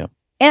great. Yeah.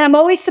 And I'm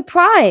always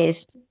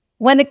surprised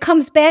when it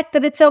comes back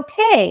that it's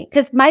okay.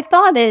 Because my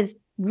thought is,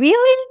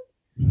 really?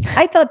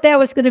 I thought that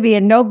was going to be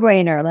a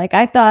no-brainer. Like,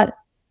 I thought,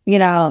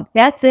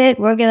 that's it.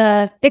 We're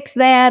going to fix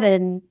that.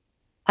 And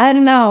I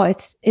don't know.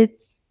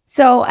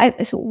 So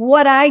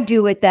what I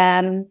do with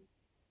them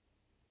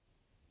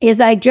is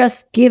I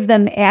just give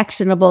them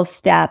actionable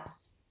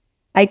steps.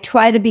 I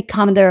try to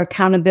become their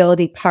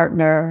accountability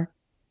partner.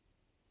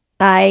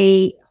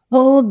 I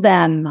hold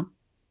them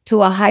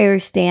to a higher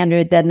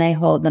standard than they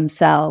hold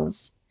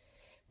themselves.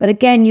 But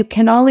again, you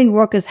can only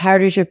work as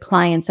hard as your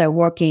clients are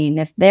working.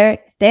 If they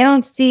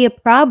don't see a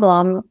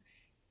problem,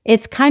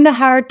 it's kind of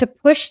hard to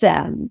push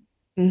them.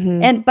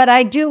 But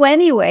I do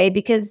anyway,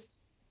 because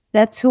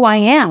that's who I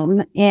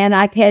am. And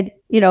I've had,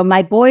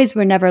 my boys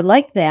were never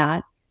like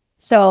that.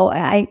 So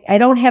I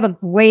don't have a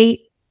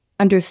great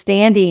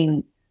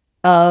understanding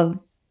of,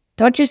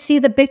 don't you see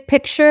the big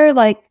picture?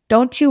 Like,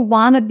 don't you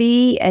want to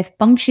be a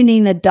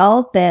functioning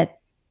adult that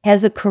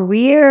has a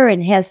career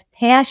and has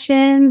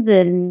passions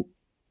and,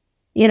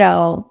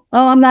 oh,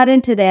 I'm not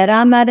into that.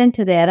 I'm not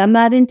into that. I'm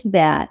not into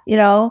that.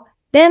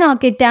 Then I'll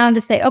get down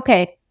to say,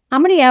 okay, how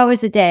many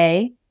hours a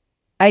day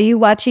are you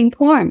watching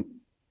porn?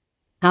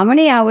 How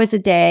many hours a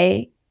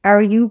day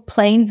are you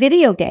playing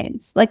video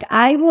games? Like,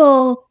 I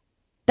will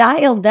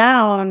dial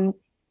down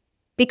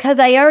because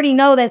I already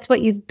know that's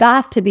what you've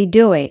got to be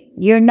doing.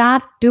 You're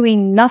not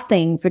doing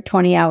nothing for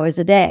 20 hours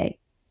a day.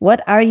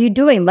 What are you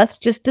doing? Let's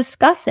just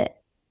discuss it.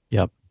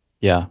 Yep.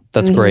 Yeah,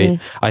 that's great.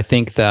 I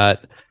think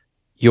that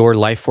your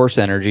life force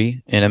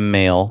energy in a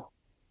male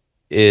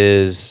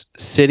is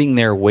sitting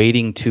there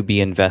waiting to be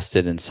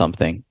invested in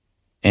something.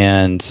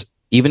 And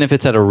even if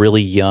it's at a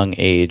really young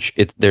age,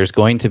 there's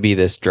going to be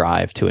this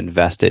drive to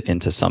invest it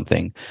into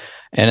something.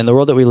 And in the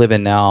world that we live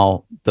in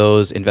now,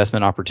 those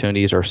investment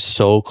opportunities are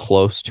so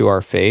close to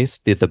our face,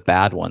 the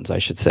bad ones, I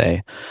should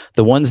say,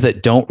 the ones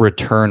that don't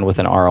return with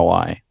an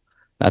ROI.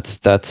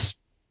 That's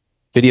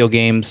video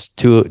games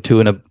to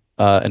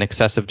an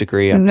excessive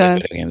degree. I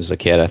played video games as a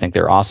kid. I think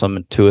they're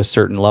awesome to a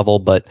certain level,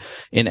 but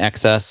in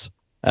excess,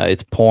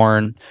 it's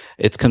porn,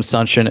 it's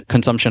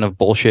consumption of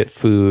bullshit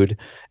food.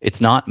 It's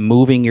not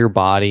moving your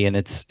body, and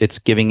it's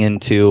giving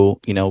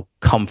into,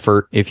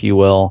 comfort, if you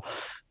will.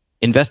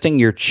 Investing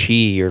your chi,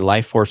 your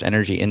life force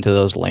energy into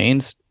those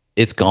lanes,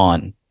 it's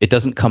gone. It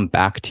doesn't come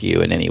back to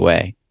you in any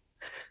way.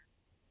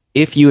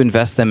 If you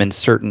invest them in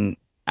certain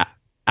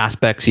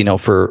aspects,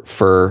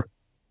 for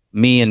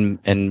me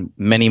and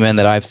many men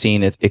that I've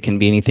seen, it can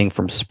be anything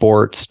from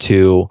sports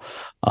to,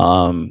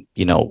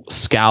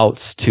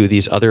 scouts to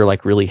these other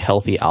like really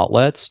healthy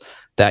outlets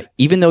that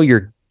even though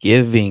you're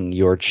giving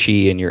your chi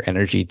and your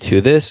energy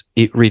to this,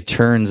 it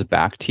returns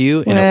back to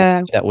you in a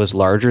way that was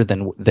larger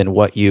than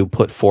what you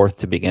put forth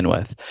to begin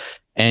with.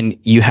 And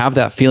you have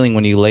that feeling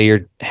when you lay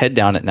your head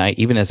down at night,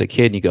 even as a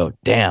kid, you go,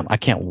 damn, I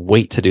can't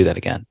wait to do that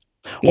again.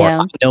 Or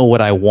I know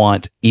what I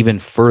want even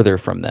further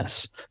from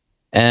this.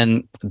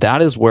 And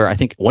that is where I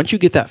think once you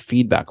get that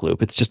feedback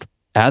loop, it's just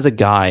as a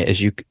guy,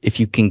 if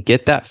you can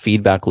get that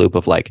feedback loop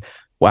of like,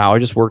 wow, I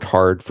just worked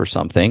hard for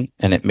something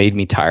and it made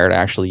me tired. I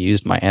actually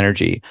used my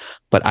energy,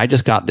 but I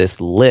just got this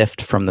lift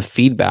from the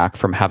feedback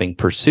from having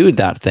pursued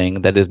that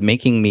thing that is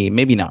making me,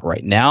 maybe not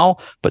right now,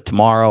 but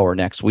tomorrow or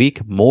next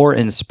week, more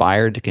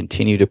inspired to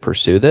continue to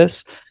pursue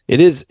this.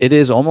 It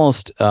is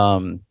almost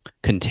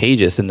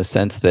contagious in the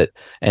sense that,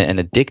 and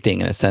addicting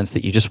in a sense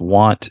that you just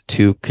want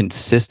to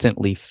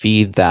consistently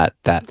feed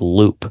that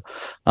loop.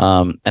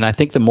 And I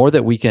think the more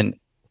that we can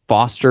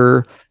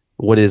foster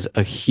what is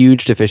a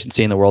huge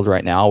deficiency in the world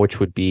right now, which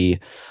would be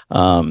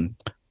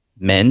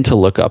men to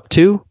look up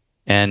to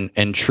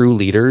and true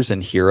leaders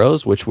and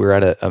heroes, which we're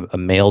at a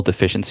male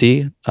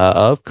deficiency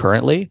of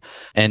currently.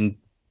 And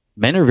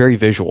men are very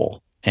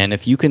visual. And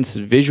if you can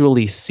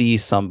visually see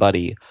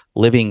somebody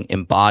living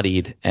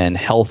embodied and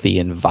healthy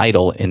and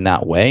vital in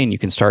that way, and you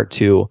can start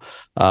to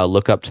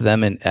look up to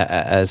them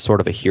as sort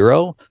of a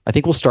hero, I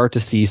think we'll start to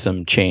see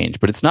some change.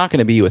 But it's not going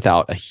to be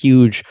without a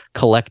huge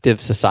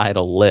collective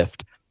societal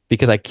lift,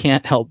 because I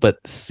can't help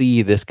but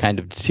see this kind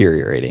of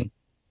deteriorating.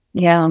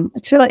 Yeah,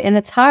 it's really, and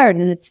it's hard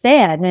and it's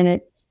sad,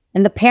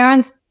 and the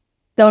parents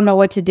don't know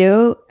what to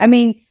do. I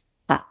mean,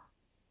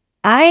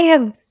 I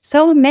have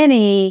so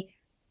many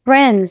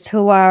friends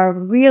who are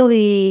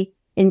really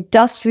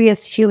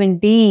industrious human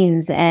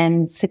beings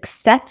and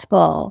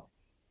successful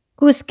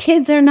whose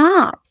kids are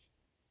not.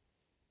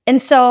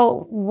 And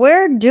so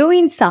we're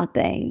doing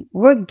something.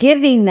 We're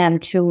giving them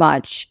too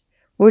much.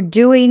 We're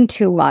doing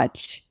too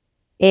much.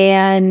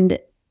 And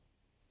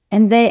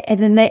they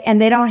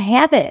don't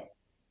have it.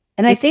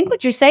 And I think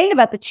what you're saying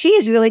about the chi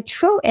is really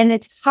true. And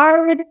it's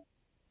hard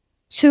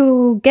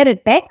to get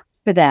it back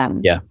for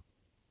them. Yeah.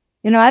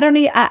 I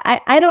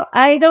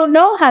don't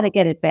know how to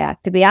get it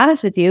back, to be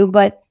honest with you,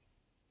 but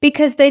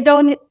because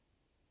it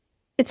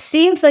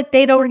seems like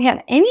they don't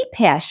have any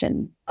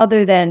passion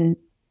other than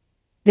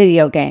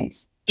video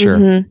games. Sure.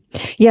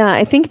 Mm-hmm. Yeah,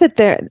 I think this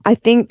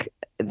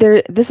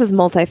is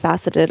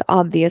multifaceted,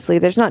 obviously.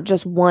 There's not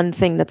just one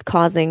thing that's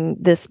causing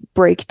this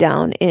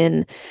breakdown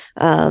in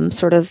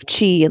sort of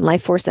chi and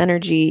life force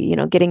energy,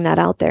 getting that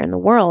out there in the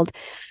world.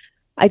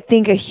 I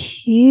think a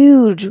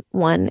huge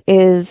one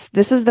is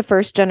this is the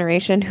first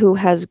generation who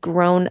has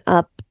grown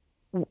up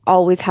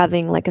always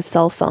having like a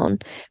cell phone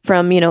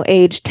from,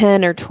 age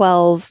 10 or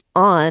 12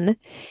 on.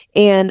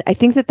 And I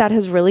think that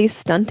has really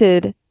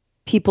stunted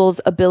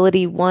people's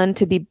ability, one,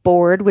 to be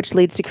bored, which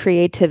leads to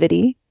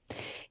creativity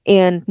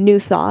and new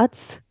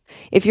thoughts.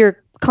 If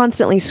you're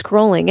constantly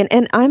scrolling,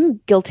 and I'm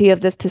guilty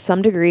of this to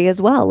some degree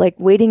as well, like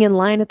waiting in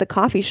line at the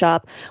coffee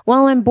shop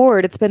while I'm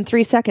bored, it's been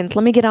 3 seconds.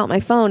 Let me get out my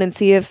phone and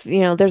see if,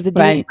 there's a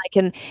DM I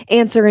can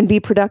answer and be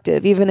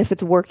productive, even if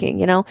it's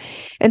working,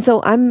 And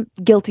so I'm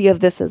guilty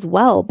of this as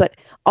well, but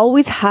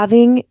always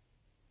having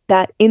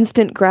that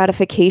instant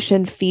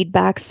gratification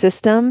feedback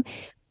system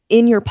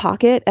in your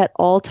pocket at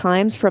all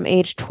times from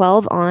age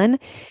 12 on,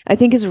 I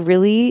think is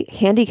really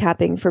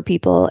handicapping for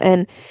people.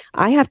 And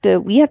we have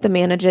to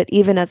manage it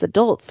even as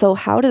adults. So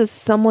how does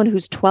someone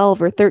who's 12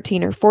 or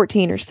 13 or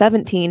 14 or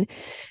 17,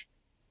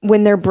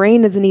 when their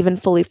brain isn't even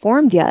fully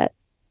formed yet,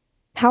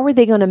 how are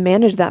they going to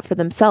manage that for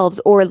themselves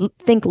or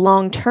think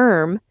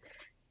long-term,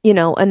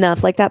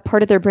 enough? Like that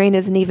part of their brain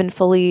isn't even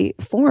fully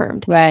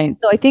formed. Right.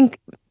 So I think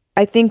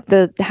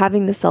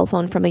having the cell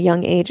phone from a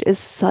young age is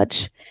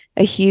such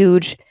a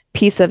huge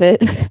piece of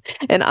it.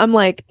 And I'm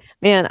like,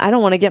 man, I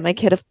don't want to get my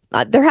kid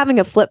they're having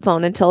a flip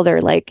phone until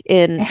they're like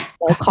in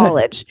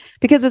college,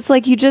 because it's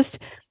like you're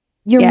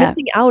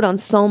missing out on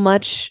so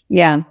much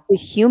the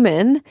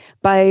human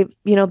by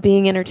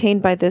being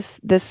entertained by this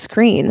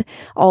screen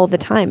all the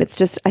time. It's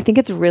just, I think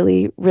it's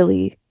really,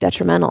 really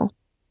detrimental.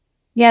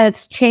 Yeah,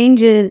 it's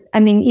changes.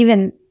 I mean,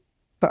 even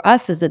for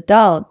us as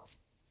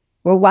adults,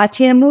 we're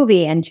watching a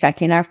movie and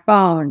checking our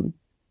phone,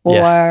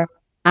 or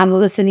I'm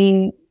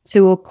listening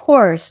to a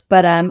course,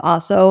 but I'm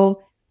also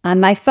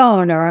on my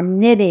phone, or I'm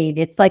knitting.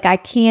 It's like I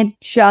can't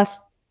just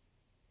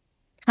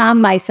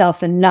calm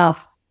myself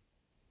enough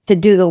to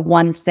do the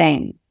one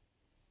thing.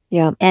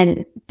 Yeah.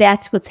 And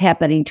that's what's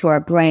happening to our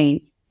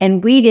brain.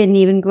 And we didn't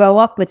even grow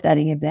up with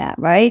any of that,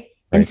 right?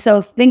 And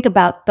so think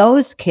about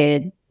those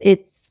kids.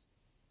 It's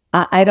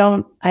I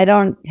don't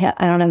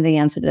have the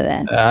answer to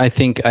that. I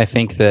think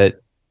that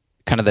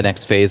kind of the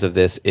next phase of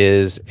this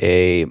is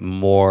a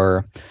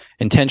more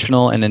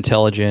intentional and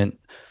intelligent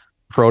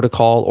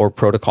protocol or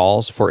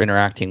protocols for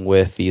interacting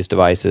with these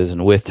devices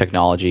and with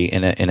technology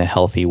in a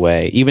healthy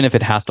way, even if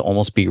it has to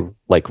almost be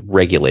like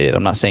regulated.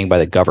 I'm not saying by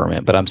the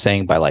government, but I'm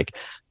saying by like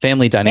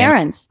family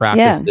dynamic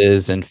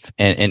practices and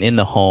in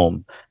the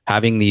home,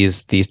 having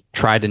these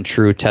tried and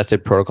true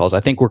tested protocols. I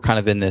think we're kind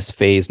of in this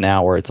phase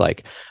now where it's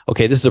like,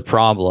 okay, this is a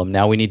problem.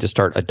 Now we need to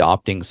start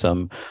adopting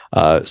some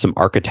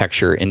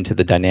architecture into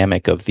the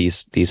dynamic of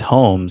these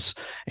homes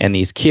and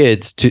these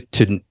kids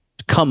to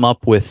come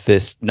up with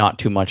this not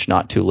too much,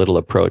 not too little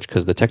approach,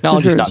 because the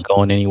technology is not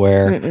going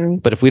anywhere.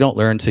 But if we don't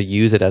learn to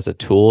use it as a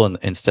tool and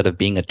instead of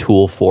being a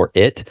tool for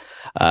it,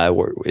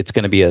 it's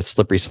going to be a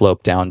slippery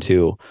slope down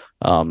to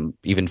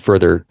even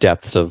further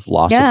depths of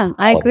loss. Yeah,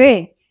 I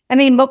agree. I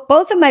mean,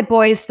 both of my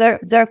boys,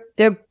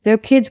 their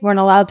kids weren't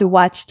allowed to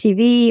watch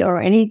TV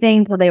or anything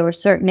until they were a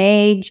certain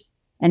age,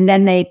 and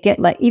then they get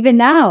like, even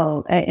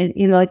now,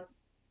 like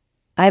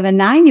I have a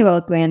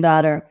 9-year-old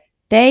granddaughter.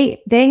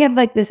 They have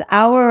like this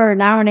hour or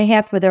an hour and a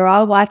half where they're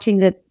all watching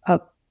the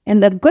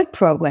good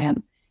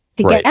program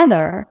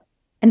together,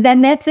 and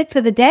then that's it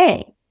for the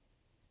day.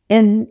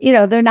 And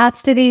they're not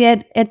sitting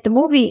at the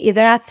movie.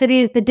 They're not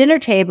sitting at the dinner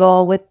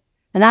table with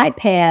an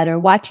iPad or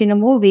watching a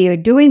movie or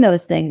doing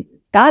those things.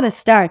 It's got to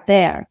start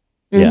there.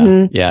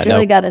 Yeah,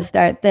 Really got to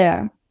start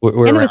there.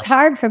 And it was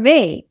hard for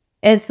me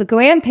as the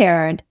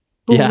grandparent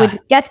who would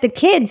get the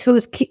kids who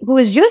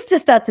was used to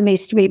Sesame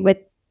Street with.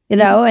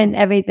 And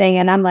everything.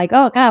 And I'm like,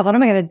 oh God, what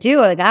am I going to do?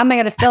 Like, how am I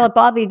going to fill up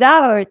all these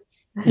hours?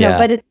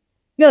 But it's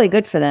really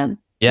good for them.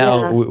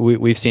 Yeah.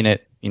 We've seen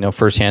it,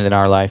 firsthand in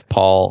our life.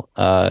 Paul,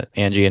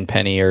 Angie and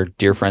Penny are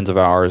dear friends of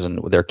ours, and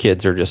their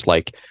kids are just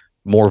like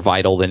more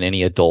vital than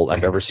any adult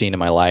I've ever seen in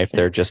my life.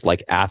 They're just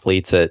like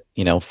athletes at,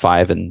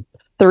 5 and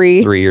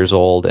 3 years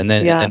old. And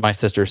then and my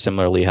sister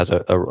similarly has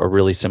a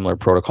really similar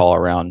protocol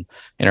around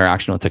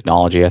interaction with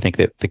technology. I think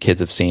that the kids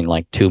have seen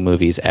like 2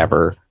 movies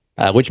ever.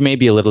 Which may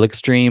be a little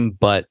extreme,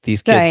 but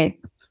these kids,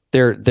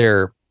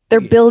 they're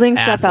They're building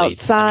stuff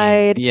athletes.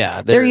 outside. I mean,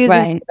 yeah, they're using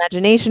Right.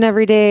 imagination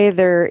every day.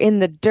 They're in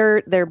the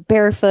dirt. They're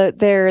barefoot.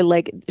 They're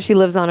like, she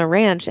lives on a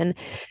ranch, and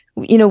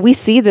we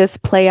see this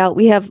play out.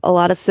 We have a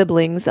lot of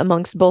siblings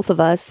amongst both of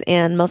us,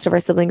 and most of our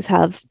siblings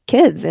have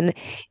kids, and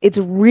it's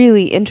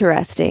really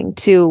interesting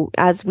to,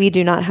 as we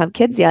do not have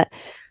kids yet,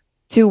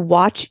 to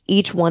watch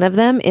each one of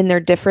them in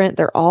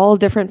they're all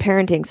different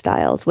parenting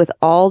styles with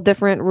all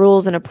different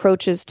rules and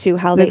approaches to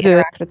how they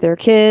interact with their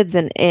kids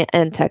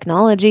and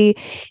technology.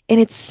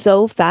 And it's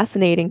so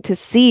fascinating to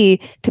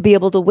see, to be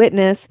able to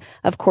witness.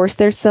 Of course,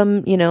 there's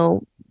some,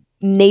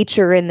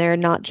 nature in there,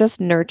 not just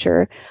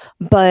nurture,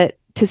 but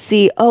to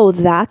see, oh,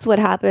 that's what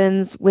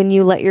happens when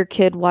you let your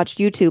kid watch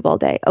YouTube all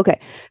day.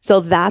 Okay. So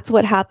that's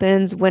what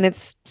happens when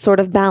it's sort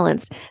of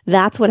balanced.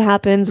 That's what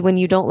happens when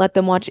you don't let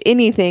them watch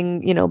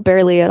anything,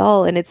 barely at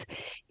all. And it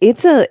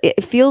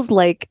feels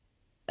like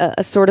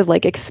a sort of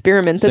like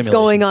experiment that's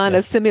going on,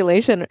 a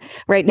simulation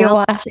right now.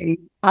 You're watching.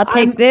 I'll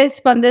take this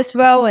from this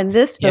row and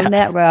this from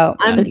that row.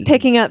 I'm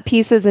picking up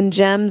pieces and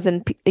gems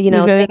and,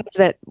 things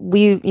that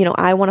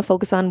I want to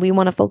focus on, we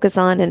want to focus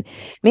on. And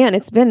man,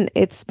 it's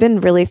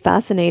been really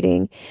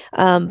fascinating.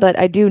 But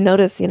I do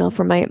notice,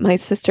 for my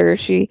sister,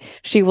 she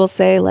will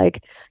say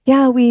like,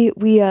 yeah, we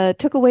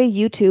took away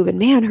YouTube, and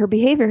man, her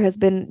behavior has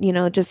been,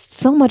 just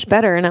so much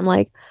better. And I'm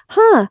like,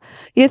 huh,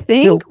 you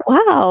think?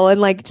 Wow. And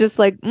like, just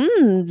like,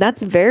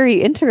 that's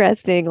very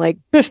interesting. Like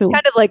kind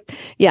of like,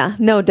 yeah,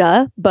 no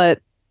duh.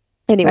 But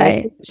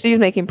anyway, she's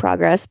making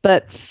progress.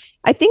 But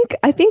I think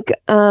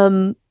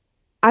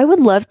I would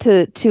love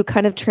to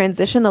kind of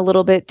transition a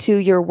little bit to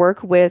your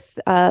work with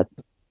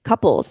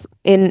couples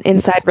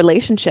inside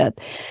relationship.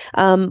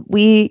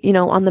 We,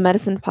 on the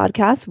Medicine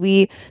podcast,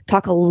 we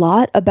talk a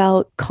lot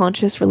about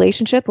conscious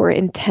relationship or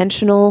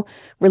intentional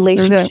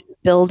relationship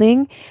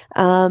building,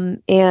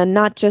 and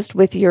not just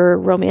with your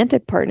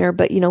romantic partner,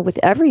 but, with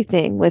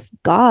everything, with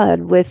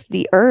God, with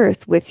the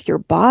earth, with your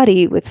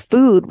body, with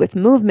food, with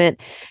movement.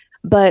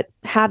 But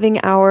having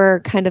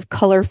our kind of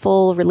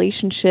colorful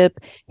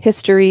relationship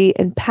history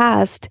and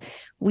past,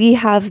 we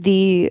have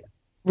the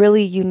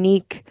really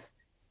unique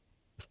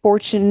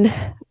fortune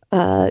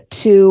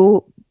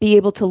to be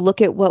able to look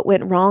at what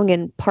went wrong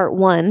in part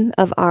one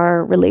of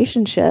our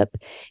relationship,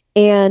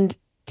 and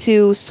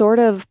to sort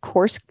of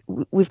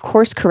we've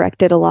course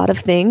corrected a lot of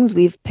things.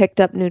 We've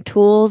picked up new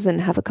tools and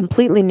have a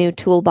completely new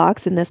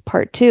toolbox in this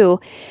part two.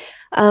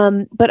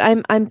 But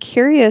I'm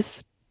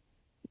curious,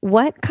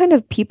 what kind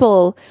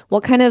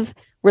of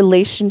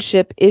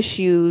relationship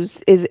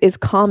issues is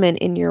common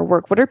in your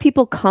work? What are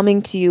people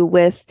coming to you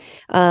with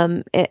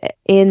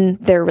in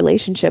their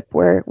relationship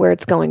where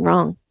it's going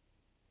wrong?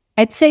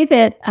 I'd say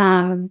that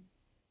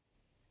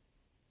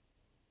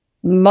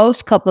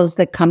most couples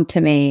that come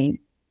to me,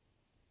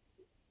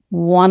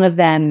 one of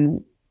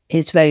them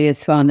is ready to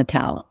throw in the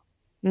towel.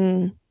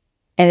 And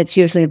it's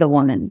usually the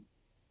woman.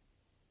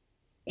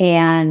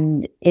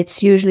 And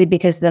it's usually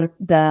because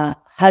the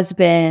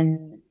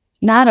husband,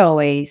 not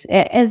always,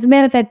 as a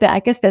matter of fact,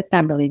 I guess that's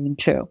not really even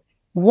true.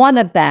 One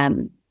of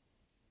them,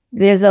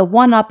 there's a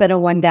one up and a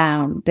one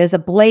down. There's a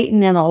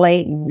blatant and a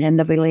latent in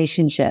the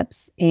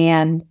relationships.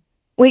 And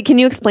wait, can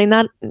you explain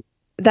that?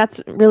 That's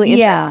really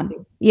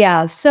interesting.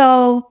 Yeah.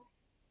 So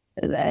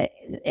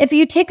if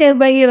you take a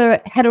regular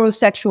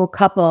heterosexual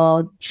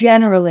couple,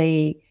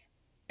 generally,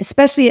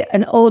 especially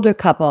an older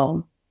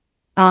couple,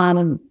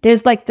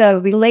 there's like the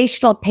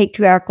relational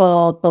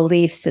patriarchal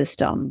belief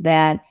system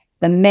that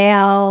the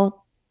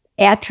male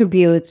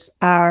attributes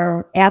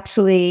are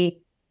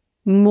absolutely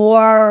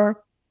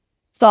more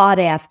sought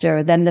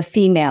after than the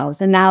females.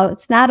 And now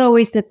it's not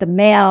always that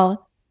the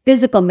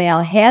physical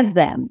male has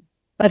them,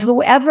 but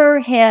whoever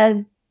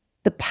has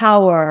the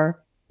power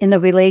in the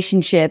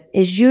relationship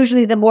is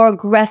usually the more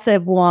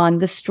aggressive one,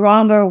 the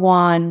stronger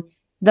one,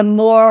 the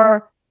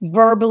more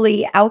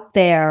verbally out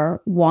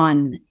there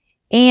one.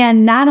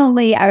 And not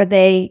only are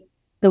they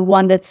the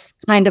one that's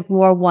kind of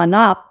more one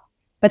up,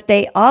 but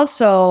they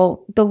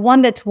also, the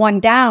one that's one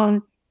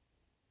down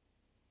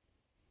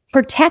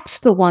protects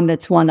the one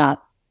that's one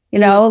up.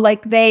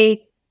 Like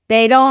they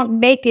don't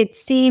make it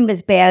seem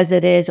as bad as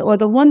it is. Or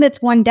the one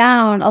that's one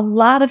down, a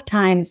lot of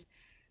times,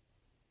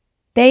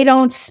 they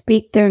don't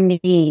speak their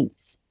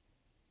needs.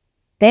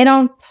 They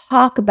don't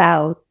talk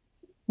about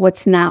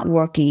what's not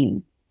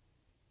working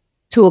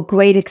to a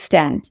great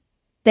extent.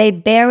 They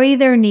bury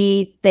their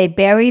needs, they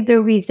bury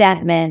their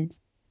resentment,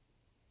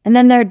 and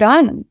then they're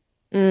done.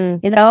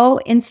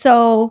 And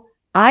so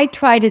I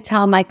try to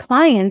tell my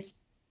clients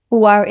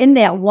who are in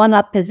that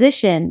one-up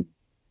position,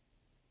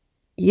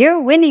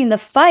 you're winning the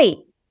fight,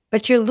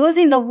 but you're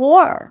losing the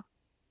war.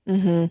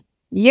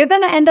 You're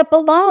going to end up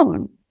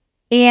alone.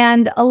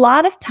 And a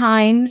lot of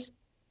times,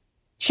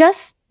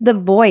 just the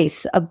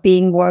voice of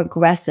being more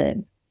aggressive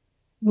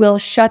will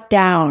shut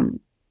down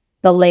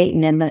the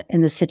latent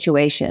in the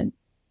situation.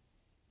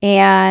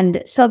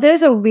 And so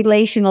there's a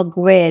relational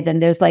grid, and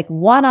there's like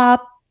one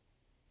up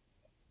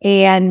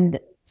and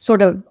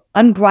sort of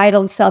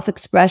unbridled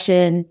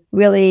self-expression,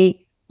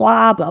 really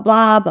blah, blah,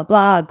 blah, blah,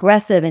 blah,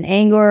 aggressive and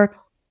anger.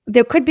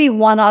 There could be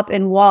one up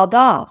and walled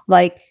off.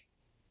 Like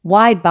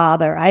why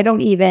bother?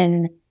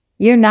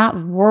 You're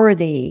not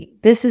worthy.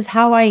 This is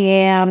how I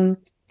am.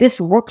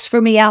 This works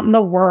for me out in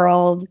the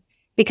world.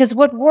 Because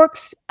what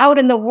works out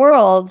in the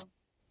world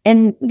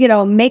and,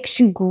 makes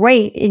you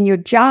great in your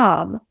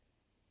job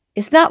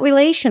is not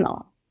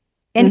relational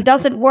and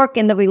doesn't work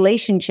in the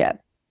relationship.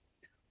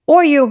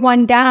 Or you're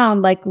one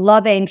down, like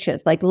love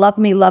anxious, like love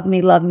me, love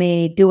me, love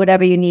me, do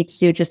whatever you need to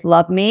do, just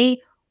love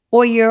me.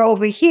 Or you're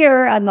over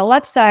here on the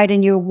left side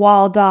and you're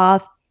walled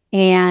off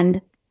and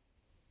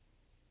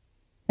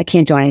I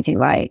can't do anything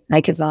right.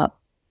 I give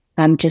up.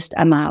 I'm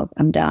out.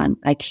 I'm done.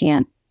 I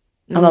can't.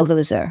 I'm a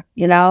loser.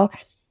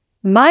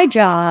 My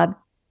job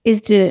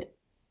is to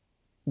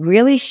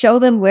really show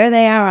them where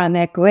they are on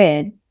that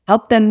grid,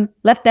 help them,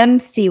 let them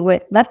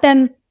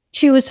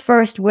choose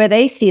first where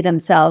they see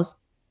themselves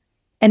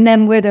and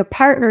then where their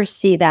partners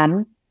see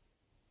them,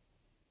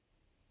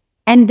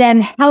 and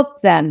then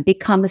help them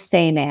become the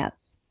same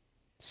as.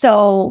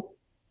 So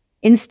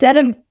instead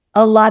of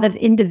a lot of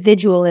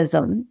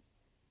individualism,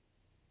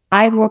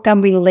 I work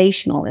on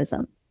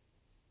relationalism.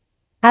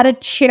 How to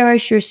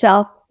cherish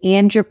yourself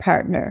and your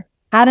partner,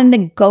 how to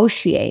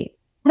negotiate,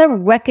 how to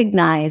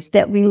recognize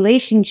that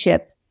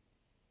relationships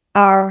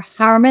are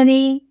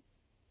harmony,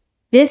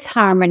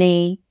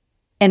 disharmony,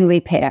 and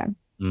repair.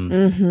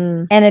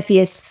 And if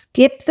you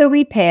skip the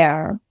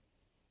repair,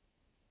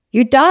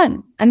 you're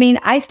done. I mean,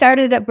 I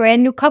started a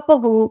brand new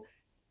couple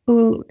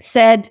who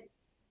said,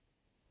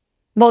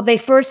 well, they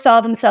first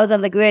saw themselves on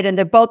the grid and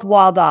they're both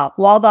walled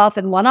off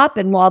and one up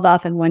and walled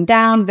off and one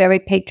down, very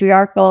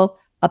patriarchal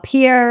up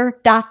here,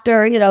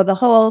 doctor, the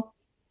whole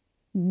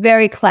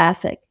very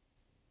classic.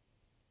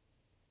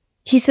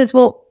 He says,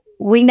 well,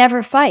 we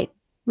never fight.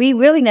 We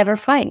really never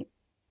fight.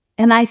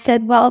 And I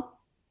said, well,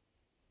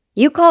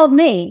 you called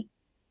me.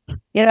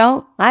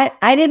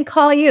 I didn't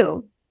call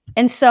you.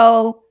 And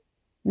so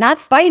not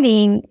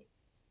fighting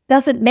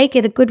doesn't make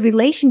it a good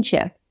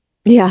relationship.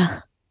 Yeah.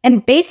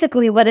 And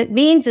basically what it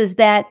means is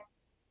that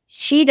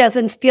she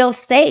doesn't feel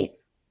safe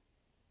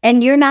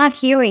and you're not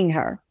hearing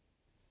her.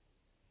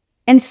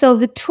 And so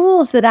the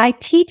tools that I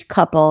teach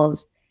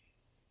couples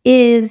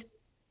is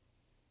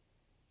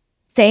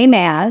same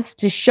as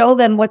to show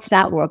them what's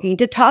not working,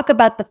 to talk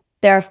about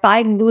there are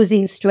 5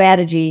 losing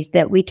strategies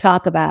that we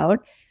talk about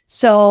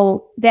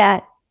so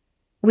that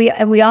we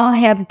all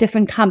have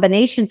different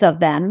combinations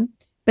of them,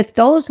 but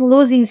those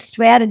losing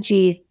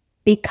strategies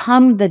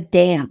become the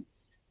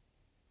dance.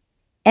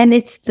 And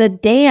it's the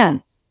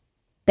dance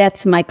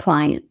that's my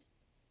client.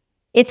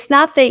 It's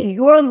not that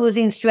your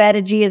losing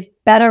strategy is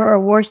better or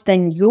worse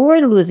than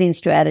your losing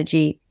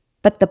strategy,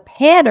 but the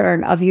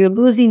pattern of your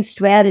losing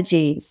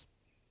strategies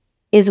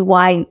is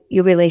why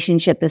your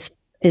relationship is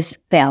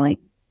failing.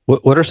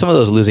 What are some of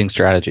those losing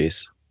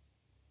strategies?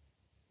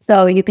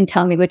 So you can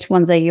tell me which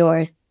ones are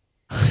yours.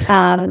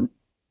 A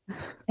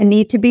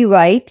need to be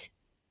right,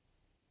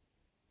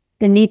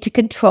 the need to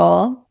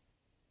control,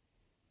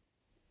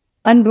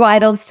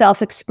 unbridled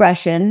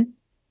self-expression,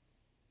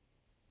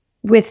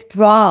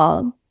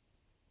 withdrawal,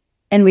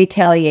 and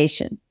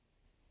retaliation.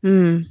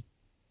 I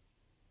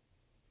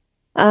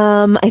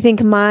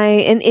think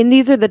and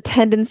these are the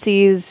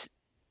tendencies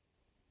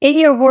in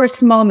your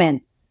worst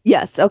moments.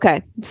 Yes.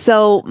 Okay.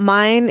 So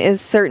mine is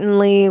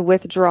certainly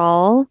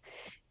withdrawal.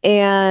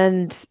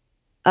 And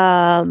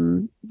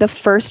the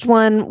first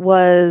one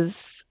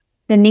was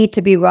the need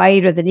to be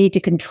right or the need to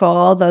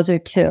control. Those are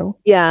 2.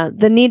 Yeah.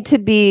 The need to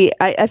be,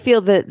 I feel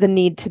that the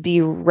need to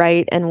be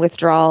right and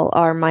withdrawal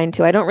are mine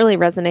too. I don't really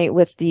resonate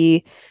with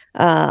the,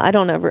 I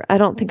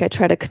don't think I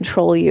try to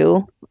control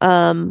you,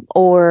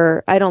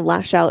 or I don't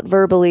lash out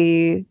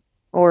verbally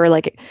or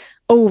like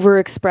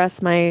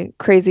overexpress my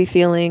crazy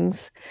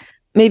feelings.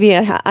 Maybe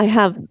I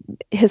have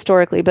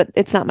historically, but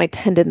it's not my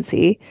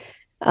tendency.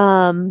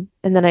 And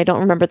then I don't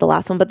remember the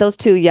last one, but those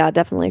 2, yeah,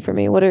 definitely for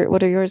me. What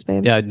are yours,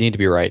 babe? Yeah, I'd need to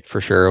be right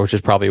for sure, which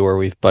is probably where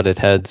we've butted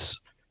heads,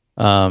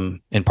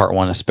 in part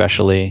 1,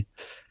 especially.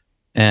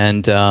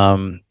 And,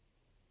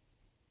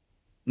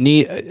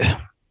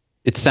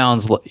 it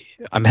sounds like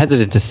I'm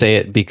hesitant to say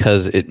it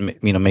because it,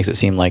 makes it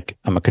seem like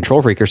I'm a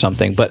control freak or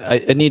something, but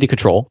I need to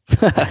control.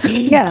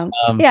 Yeah.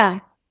 Yeah.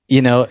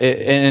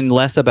 And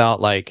less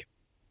about like,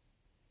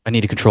 I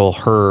need to control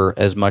her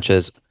as much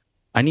as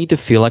I need to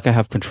feel like I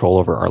have control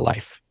over our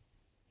life.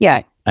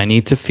 Yeah. I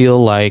need to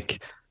feel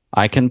like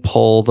I can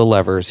pull the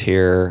levers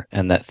here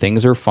and that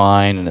things are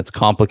fine and it's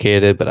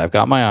complicated, but I've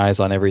got my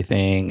eyes on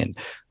everything and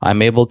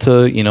I'm able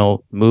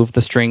to, move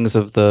the strings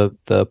of the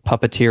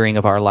puppeteering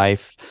of our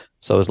life.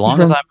 So as long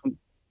as I'm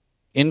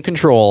in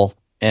control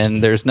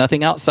and there's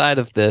nothing outside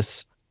of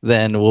this,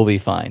 then we'll be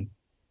fine.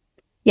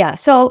 Yeah.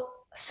 So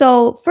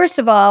first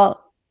of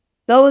all,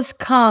 those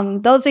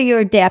are your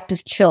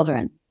adaptive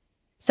children.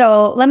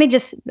 So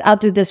I'll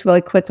do this really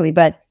quickly,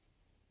 but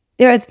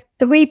there are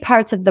 3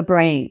 parts of the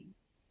brain.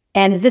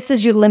 And this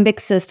is your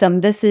limbic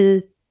system. This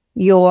is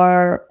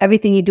your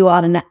everything you do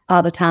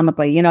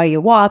autonomically.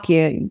 You walk,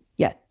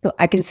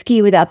 I can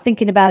ski without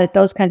thinking about it,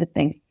 those kinds of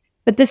things.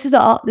 But this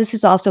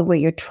is also where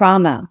your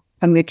trauma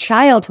from your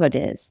childhood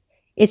is.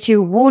 It's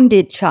your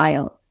wounded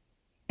child.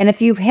 And if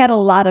you've had a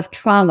lot of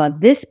trauma,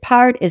 this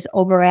part is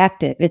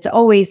overactive. It's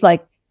always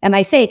like, am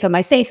I safe? Am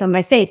I safe? Am I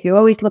safe? You're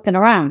always looking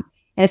around.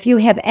 And if you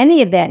have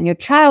any of that in your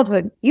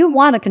childhood, you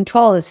want to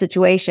control the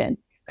situation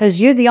because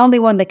you're the only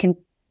one that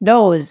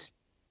knows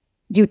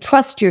you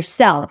trust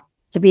yourself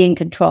to be in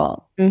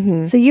control.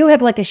 Mm-hmm. So you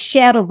have like a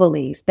shadow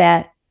belief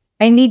that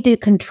I need to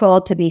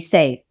control to be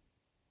safe.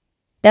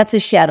 That's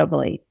a shadow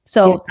belief.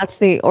 So that's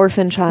the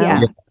orphan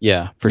child.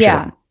 Yeah, for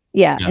sure.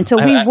 Yeah. And so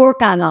we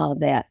work on all of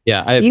that.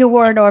 Yeah. You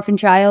were an orphan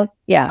child?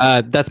 Yeah.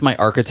 That's my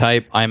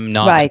archetype. I'm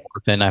not an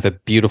orphan. I have a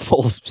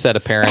beautiful set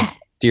of parents,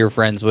 dear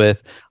friends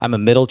with. I'm a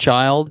middle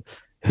child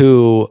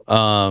who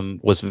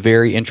was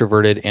very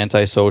introverted,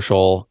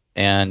 antisocial,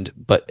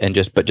 but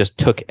just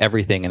took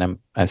everything. And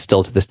I'm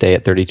still to this day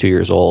at 32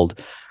 years old,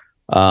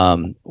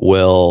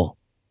 will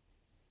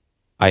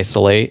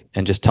isolate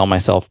and just tell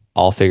myself,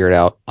 I'll figure it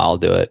out. I'll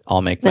do it.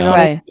 I'll make my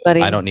own.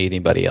 I don't need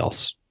anybody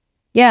else.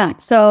 Yeah.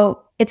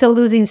 So it's a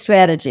losing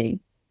strategy.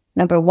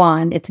 Number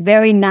one, it's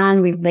very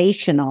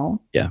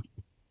non-relational. Yeah.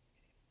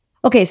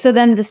 Okay. So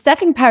then the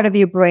second part of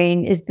your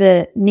brain is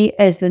the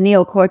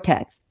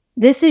neocortex.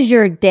 This is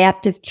your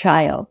adaptive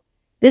child.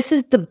 This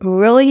is the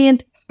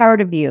brilliant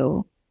part of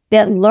you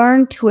that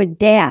learned to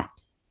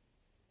adapt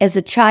as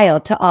a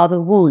child to all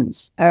the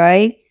wounds. All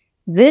right.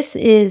 This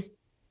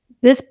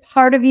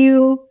part of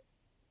you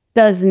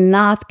does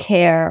not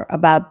care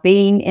about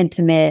being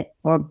intimate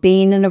or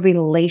being in a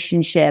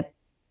relationship.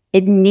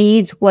 It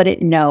needs what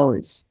it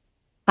knows.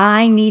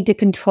 I need to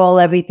control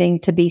everything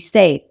to be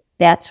safe.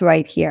 That's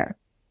right here.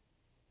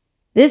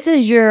 This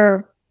is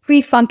your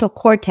prefrontal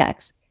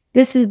cortex.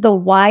 This is the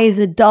wise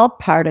adult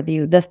part of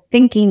you, the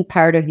thinking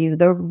part of you,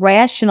 the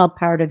rational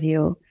part of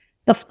you,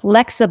 the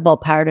flexible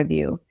part of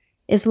you.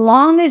 As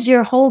long as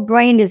your whole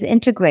brain is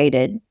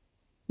integrated,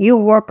 you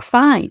work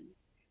fine.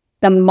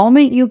 The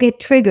moment you get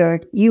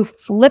triggered, you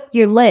flip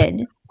your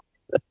lid.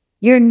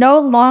 You're no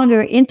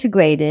longer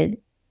integrated,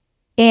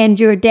 and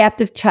your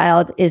adaptive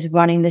child is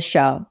running the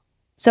show.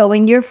 So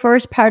in your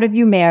first part of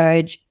your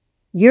marriage,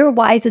 your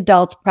wise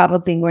adults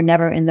probably were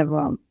never in the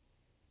room.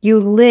 You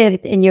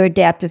lived in your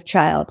adaptive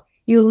child.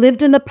 You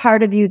lived in the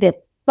part of you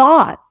that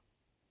thought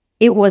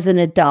it was an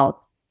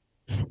adult,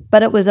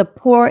 but it was a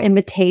poor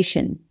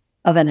imitation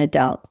of an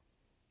adult.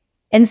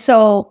 And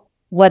so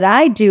what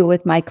I do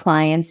with my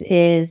clients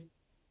is,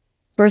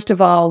 first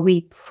of all,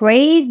 we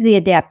praise the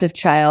adaptive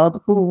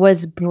child who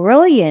was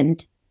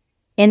brilliant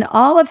in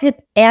all of his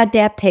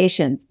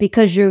adaptations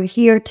because you're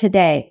here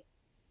today.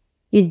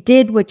 You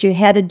did what you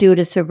had to do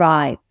to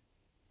survive,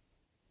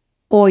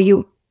 or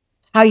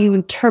how you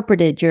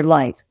interpreted your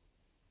life.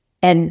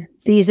 And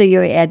these are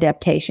your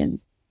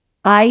adaptations.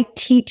 I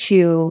teach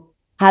you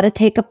how to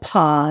take a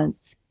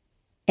pause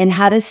and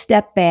how to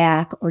step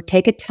back or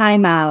take a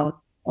time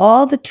out.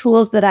 All the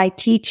tools that I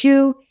teach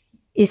you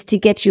is to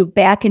get you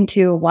back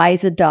into a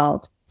wise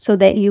adult so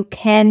that you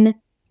can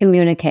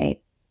communicate.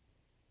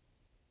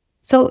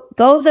 So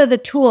those are the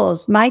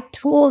tools. My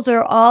tools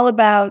are all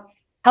about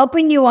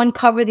helping you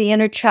uncover the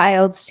inner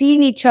child,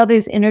 seeing each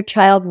other's inner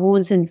child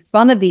wounds in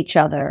front of each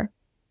other,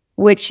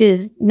 which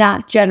is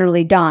not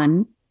generally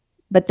done,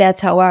 but that's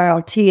how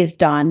RLT is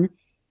done.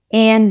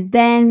 And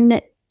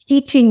then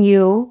teaching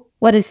you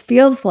what it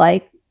feels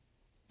like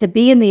to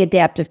be in the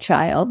adaptive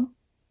child,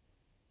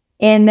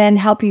 and then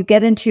help you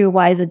get into your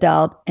wise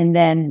adult, and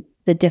then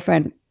the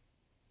different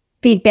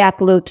feedback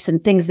loops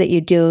and things that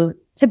you do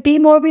to be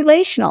more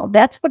relational.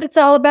 That's what it's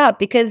all about.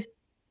 Because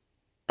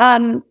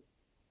the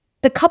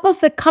couples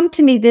that come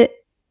to me that,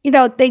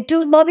 they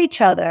do love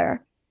each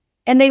other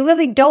and they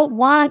really don't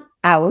want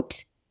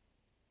out.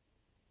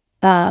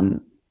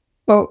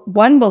 Or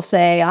one will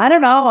say, I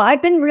don't know,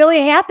 I've been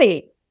really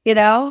happy.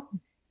 I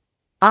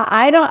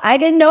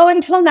didn't know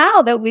until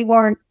now that we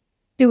weren't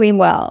doing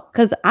well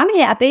because I'm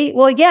happy.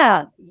 Well,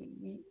 yeah,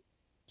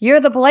 you're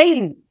the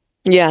blame.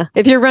 Yeah.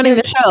 If you're running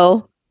the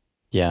show.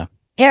 Yeah.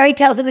 Harry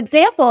tells an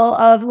example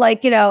of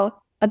a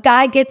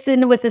guy gets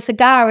in with a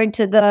cigar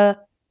into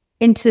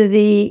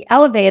the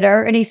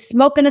elevator and he's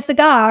smoking a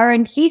cigar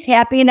and he's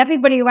happy and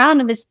everybody around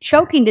him is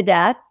choking to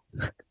death,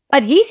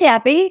 but he's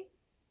happy.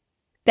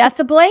 That's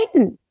a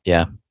blatant.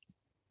 Yeah.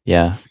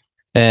 Yeah.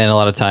 And a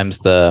lot of times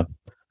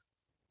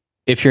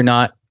if you're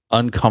not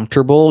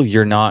uncomfortable,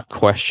 you're not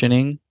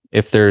questioning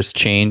if there's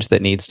change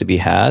that needs to be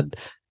had.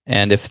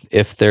 And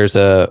if there's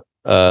a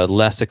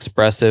less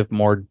expressive,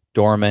 more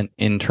dormant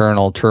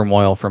internal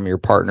turmoil from your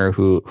partner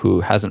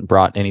who hasn't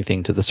brought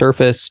anything to the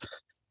surface,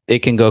 it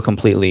can go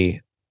completely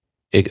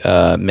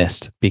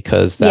missed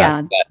because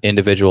that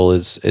individual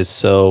is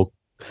so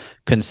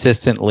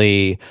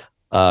consistently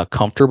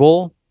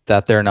comfortable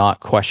that they're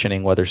not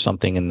questioning whether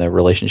something in the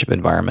relationship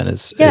environment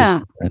is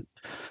different.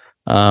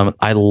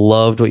 I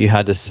loved what you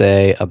had to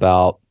say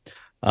about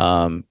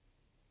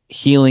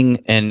healing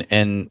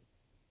and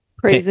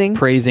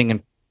praising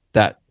and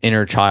that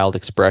inner child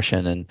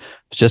expression. And I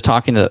was just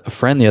talking to a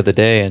friend the other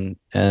day,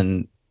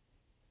 and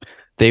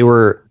they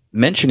were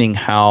mentioning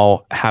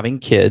how having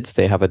kids,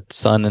 they have a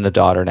son and a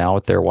daughter now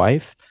with their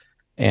wife,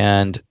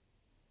 and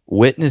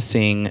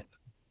witnessing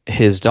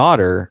his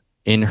daughter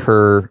in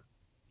her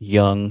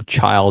young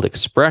child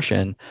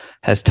expression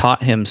has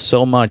taught him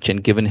so much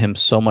and given him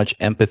so much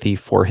empathy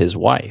for his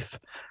wife.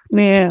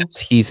 Yeah.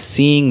 He's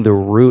seeing the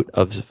root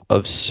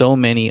of so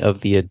many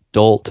of the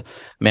adult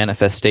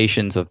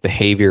manifestations of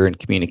behavior and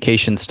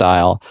communication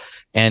style,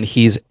 and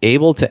he's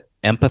able to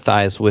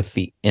empathize with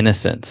the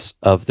innocence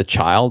of the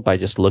child by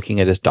just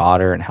looking at his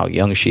daughter and how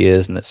young she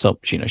is, and that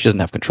she doesn't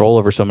have control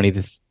over so many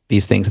of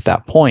these things at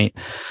that point,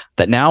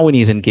 that now when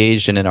he's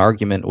engaged in an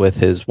argument with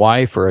his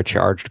wife or a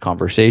charged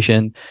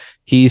conversation,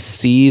 he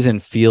sees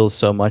and feels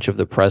so much of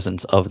the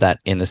presence of that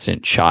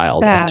innocent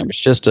child. And there's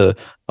just a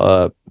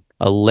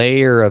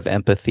layer of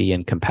empathy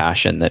and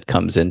compassion that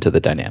comes into the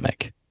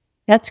dynamic.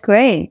 That's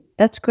great.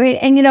 That's great.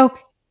 And,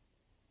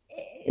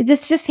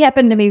 this just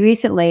happened to me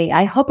recently.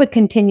 I hope it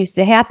continues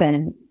to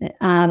happen.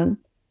 But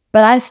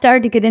I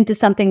started to get into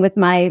something with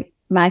my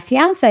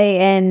fiance,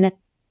 and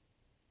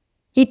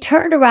he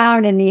turned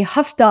around and he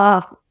huffed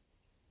off,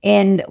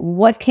 and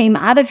what came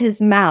out of his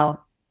mouth,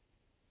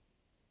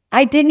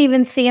 I didn't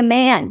even see a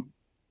man.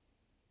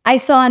 I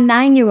saw a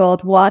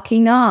 9-year-old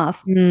walking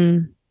off,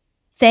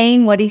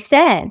 saying what he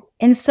said.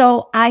 And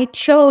so I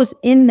chose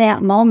in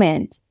that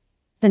moment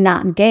to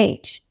not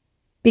engage,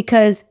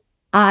 because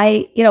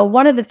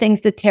one of the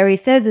things that Terry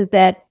says is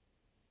that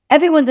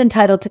everyone's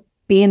entitled to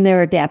be in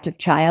their adaptive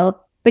child,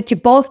 but you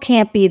both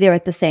can't be there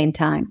at the same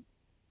time.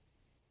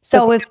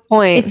 So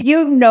if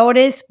you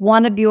notice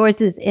one of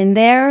yours is in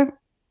there,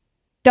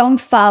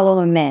 don't follow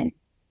him in.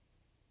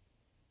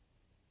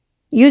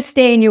 You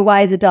stay in your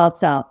wise adult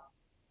self.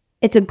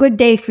 It's a good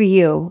day for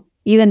you,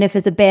 even if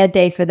it's a bad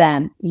day for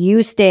them.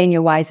 You stay in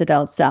your wise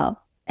adult self.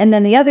 And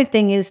then the other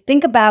thing is,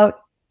 think about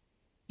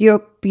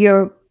your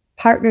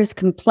partner's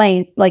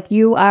complaints. Like,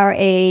 you are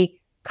a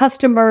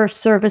customer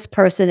service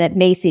person at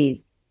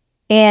Macy's,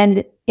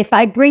 and if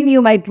I bring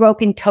you my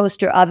broken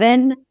toaster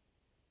oven,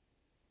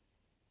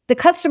 the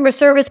customer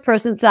service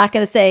person's not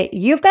going to say,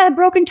 "You've got a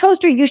broken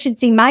toaster, you should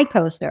see my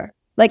toaster."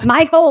 Like,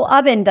 my whole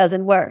oven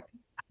doesn't work.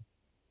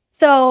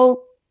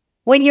 So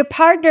when your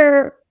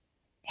partner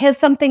has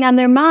something on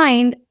their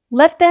mind,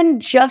 let them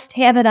just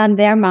have it on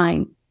their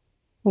mind.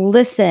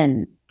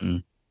 Listen.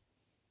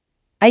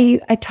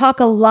 I talk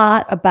a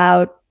lot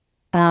about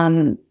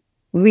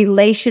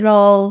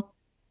relational,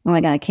 oh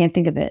my God, I can't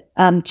think of it,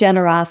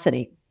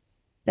 generosity.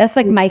 That's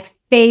like my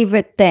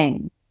favorite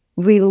thing.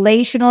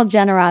 Relational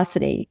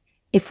generosity.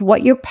 If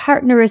what your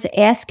partner is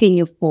asking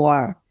you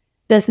for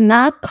does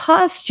not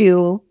cost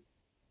you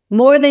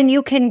more than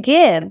you can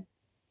give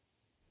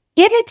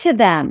it to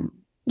them.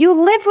 You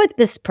live with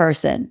this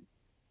person.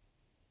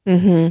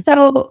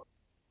 So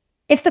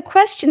if the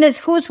question is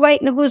who's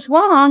right and who's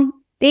wrong,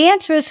 the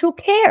answer is who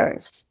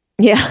cares?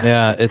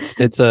 Yeah.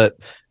 It's a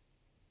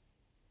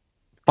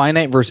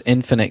finite versus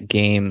infinite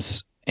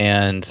games,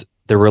 and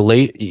the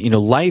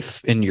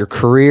life in your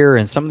career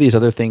and some of these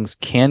other things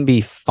can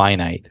be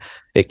finite.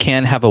 It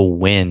can have a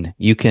win.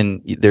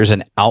 There's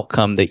an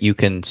outcome that you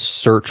can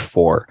search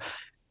for.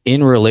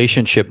 In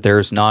relationship,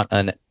 there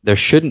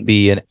shouldn't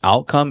be an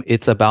outcome.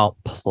 It's about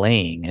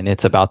playing, and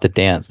it's about the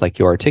dance, like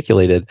you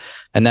articulated.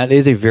 And that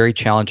is a very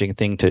challenging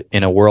thing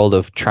in a world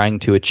of trying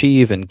to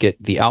achieve and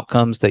get the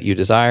outcomes that you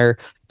desire,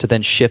 to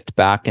then shift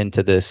back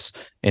into this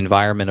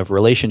environment of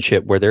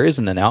relationship where there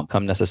isn't an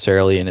outcome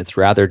necessarily, and it's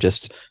rather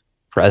just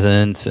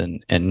presence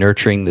and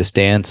nurturing this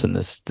dance and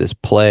this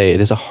play.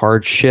 It is a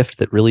hard shift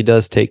that really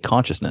does take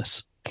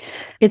consciousness.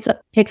 It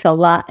takes a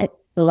lot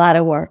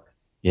of work.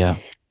 Yeah.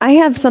 I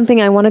have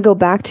something I want to go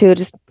back to.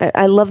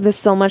 I love this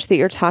so much that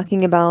you're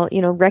talking about,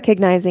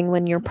 recognizing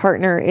when your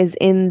partner is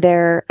in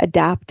their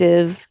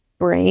adaptive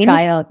brain.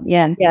 Child.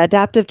 Yeah. Yeah.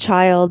 Adaptive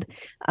child.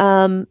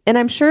 And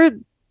I'm sure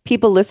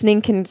people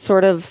listening can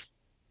sort of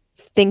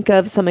think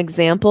of some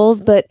examples,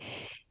 but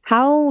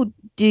how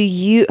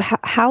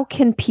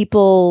can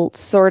people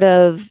sort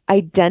of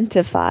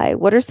identify,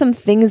 what are some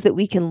things that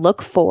we can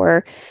look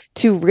for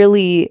to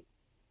really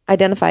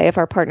identify if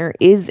our partner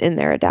is in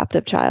their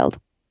adaptive child?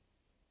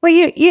 Well,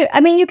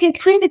 you can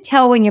kind of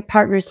tell when your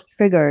partner's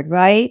triggered,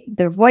 right?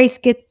 Their voice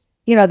gets,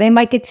 they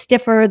might get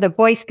stiffer. The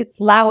voice gets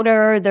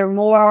louder. They're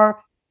more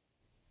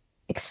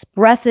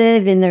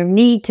expressive in their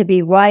need to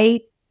be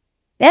right.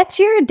 That's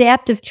your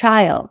adaptive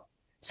child.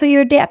 So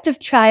your adaptive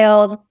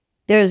child,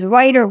 there's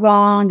right or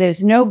wrong.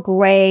 There's no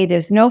gray.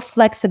 There's no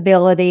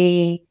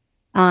flexibility.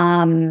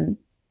 They're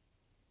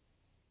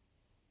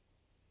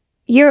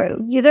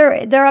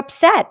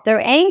upset.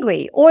 They're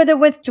angry, or they're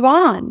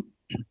withdrawn.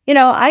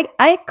 I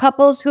have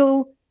couples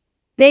who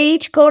they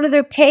each go to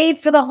their cave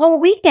for the whole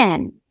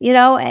weekend,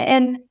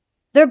 and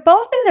they're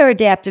both in their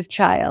adaptive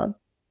child.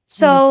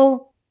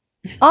 So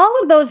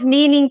all of those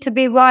needing to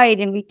be right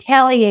and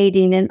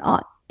retaliating and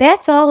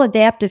that's all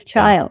adaptive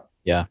child.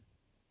 Yeah.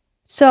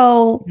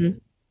 So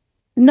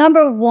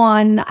number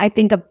one, I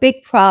think a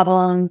big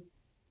problem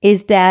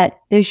is that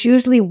there's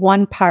usually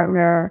one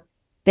partner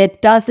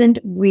that doesn't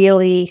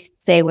really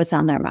say what's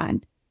on their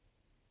mind.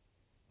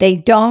 They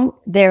grew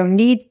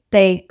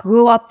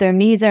up, their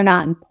needs are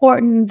not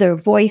important, their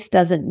voice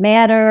doesn't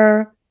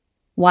matter,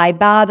 why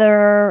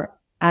bother?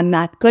 I'm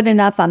not good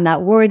enough. I'm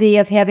not worthy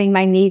of having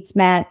my needs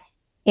met.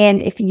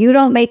 And if you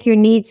don't make your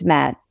needs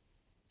met,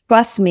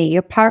 trust me,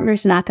 your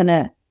partner's not going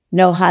to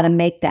know how to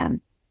make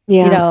them.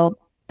 Yeah. You know,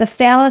 the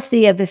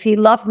fallacy of if he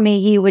loved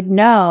me, he would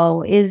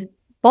know is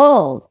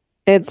bull.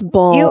 It's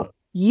bull.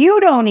 You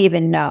don't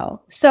even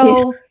know.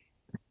 So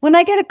when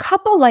I get a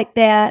couple like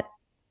that,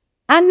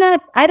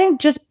 I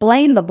don't just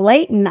blame the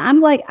blatant.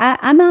 I'm like,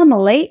 I'm on the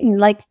latent.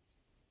 Like,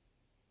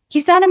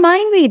 he's not a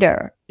mind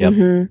reader. Yep.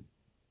 Mm-hmm.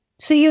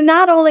 So you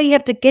not only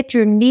have to get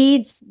your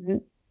needs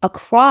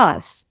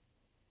across,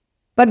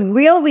 but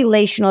real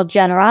relational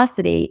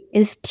generosity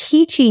is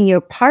teaching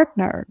your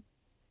partner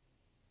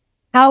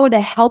how to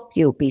help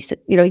you be,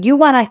 you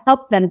want to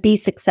help them be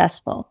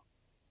successful.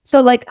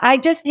 So like I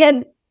just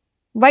had,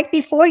 right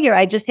before here,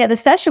 I just had a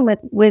session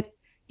with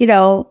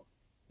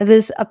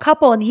there's a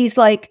couple, and he's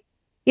like,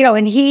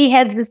 and he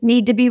has this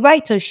need to be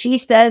right. So she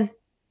says,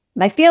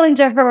 my feelings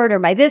are hurt, or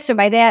my this or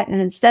my that.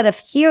 And instead of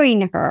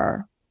hearing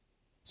her,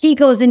 he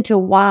goes into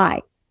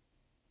why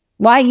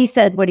he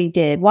said what he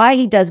did, why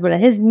he does what,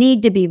 his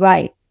need to be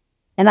right.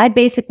 And I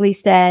basically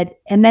said,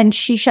 and then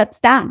she shuts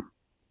down.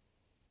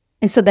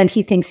 And so then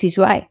he thinks he's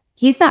right.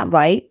 He's not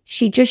right.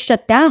 She just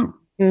shut down.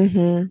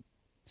 Mm-hmm.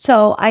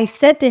 So I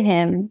said to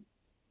him,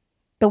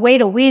 the way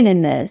to win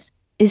in this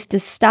is to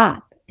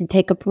stop and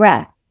take a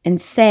breath and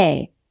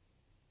say,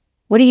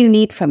 what do you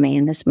need from me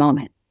in this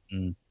moment?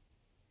 Mm.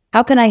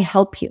 How can I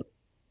help you?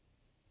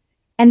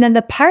 And then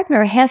the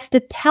partner has to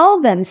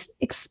tell them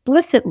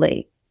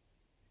explicitly,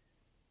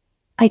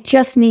 I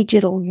just need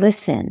you to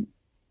listen.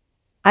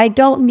 I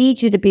don't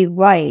need you to be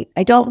right.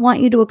 I don't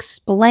want you to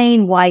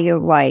explain why you're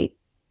right.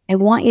 I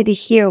want you to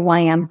hear why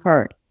I'm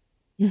hurt.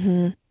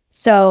 Mm-hmm.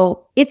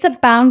 So it's a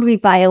boundary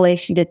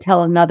violation to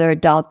tell another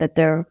adult that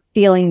their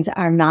feelings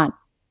are not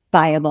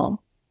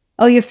viable.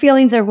 Oh, your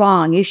feelings are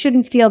wrong. You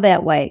shouldn't feel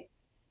that way.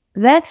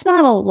 That's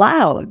not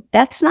allowed.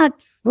 That's not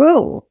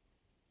true.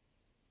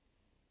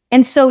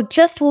 And so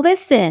just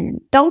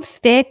listen. Don't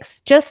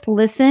fix. Just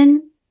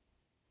listen.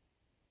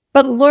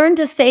 But learn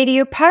to say to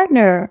your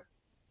partner,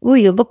 ooh,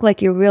 you look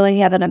like you're really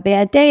having a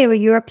bad day, or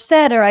you're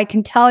upset, or I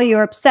can tell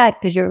you're upset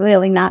because you're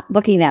really not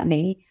looking at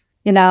me.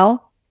 How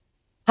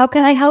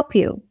can I help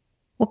you?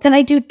 What can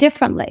I do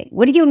differently?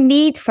 What do you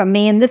need from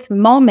me in this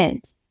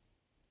moment?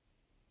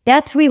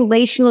 That's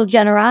relational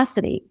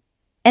generosity.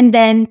 And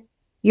then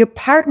your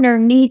partner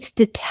needs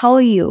to tell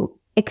you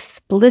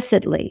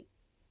explicitly,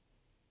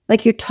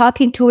 like you're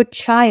talking to a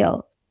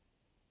child,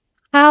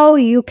 how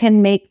you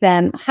can make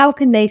them, how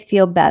can they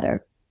feel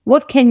better?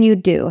 What can you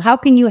do? How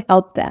can you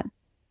help them?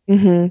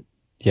 Mm-hmm.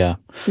 Yeah.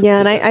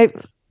 Yeah. And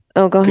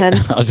oh, go ahead.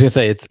 I was gonna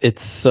say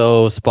it's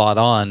so spot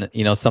on.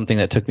 Something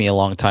that took me a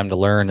long time to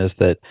learn is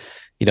that,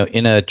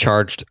 in a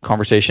charged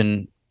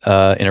conversation,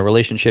 in a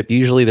relationship,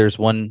 usually there's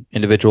one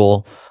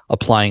individual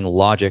applying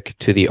logic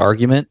to the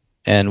argument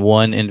and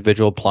one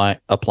individual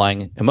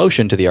applying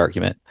emotion to the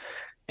argument.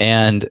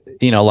 And,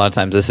 a lot of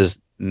times this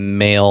is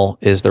male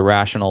is the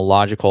rational,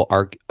 logical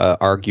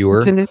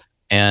arguer,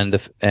 and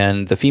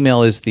the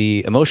female is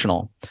the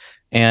emotional.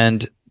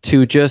 And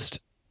to just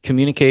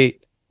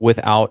communicate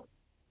without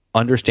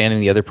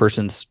understanding the other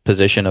person's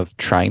position of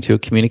trying to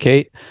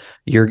communicate,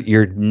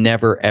 you're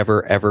never,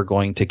 ever, ever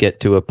going to get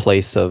to a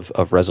place of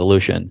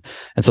resolution.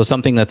 And so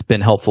something that's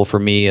been helpful for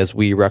me as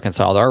we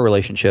reconciled our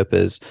relationship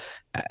is,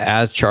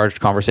 as charged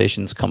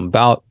conversations come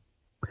about,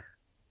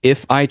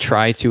 if I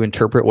try to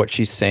interpret what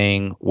she's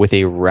saying with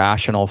a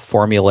rational,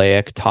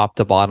 formulaic, top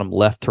to bottom,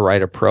 left to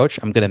right approach,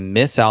 I'm going to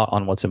miss out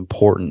on what's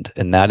important.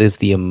 And that is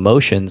the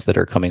emotions that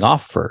are coming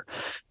off of her.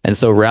 And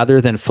so rather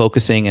than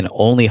focusing and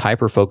only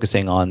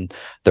hyper-focusing on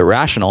the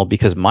rational,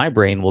 because my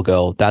brain will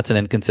go, that's an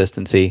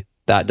inconsistency.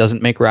 That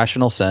doesn't make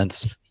rational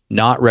sense.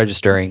 Not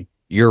registering.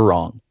 You're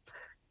wrong.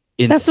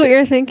 That's what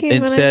you're thinking?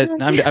 Instead,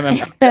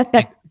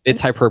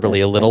 it's hyperbole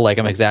a little, like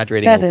I'm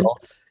exaggerating a little.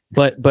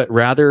 But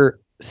rather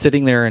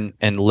sitting there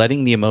and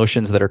letting the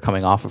emotions that are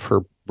coming off of her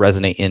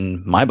resonate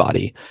in my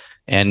body,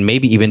 and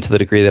maybe even to the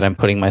degree that I'm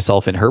putting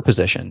myself in her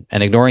position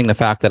and ignoring the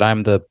fact that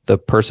I'm the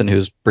person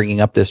who's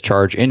bringing up this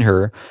charge in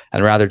her,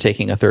 and rather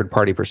taking a third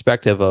party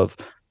perspective of,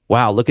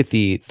 wow, look at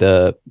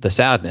the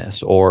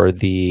sadness or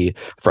the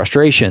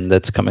frustration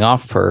that's coming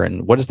off of her,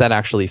 and what does that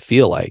actually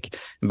feel like?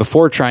 And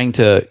before trying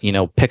to,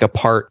 pick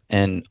apart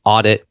and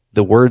audit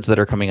the words that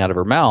are coming out of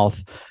her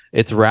mouth,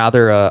 it's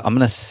rather I'm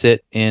going to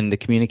sit in the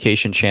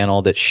communication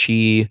channel that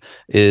she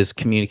is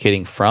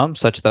communicating from,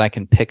 such that I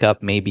can pick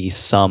up maybe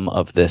some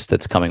of this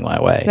that's coming my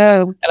way.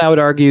 And I would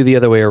argue the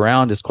other way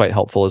around is quite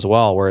helpful as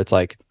well, where it's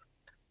like,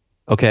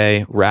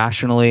 okay,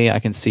 rationally, I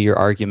can see your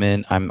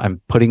argument. I'm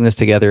putting this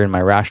together in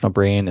my rational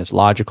brain. It's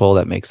logical.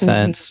 That makes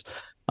sense.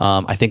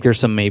 I think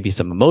there's maybe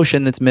some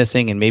emotion that's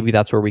missing, and maybe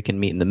that's where we can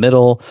meet in the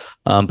middle.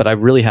 But I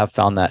really have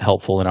found that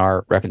helpful in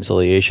our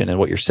reconciliation. And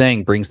what you're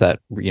saying brings that,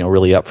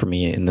 really up for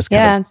me in this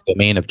kind of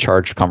domain of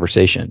charged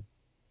conversation.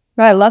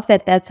 Right. I love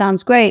that. That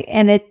sounds great.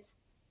 And it's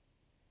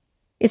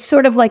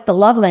sort of like the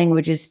love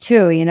languages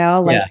too,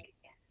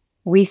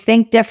 we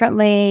think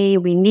differently.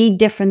 We need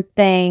different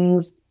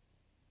things.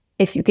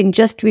 if you can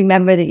just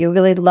remember that you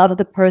really love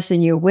the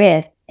person you're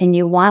with and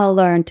you want to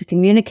learn to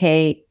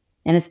communicate,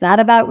 and it's not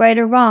about right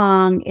or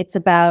wrong, it's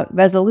about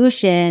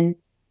resolution.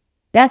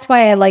 That's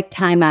why I like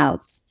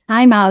timeouts.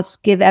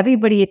 Timeouts give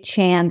everybody a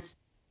chance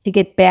to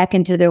get back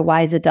into their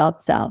wise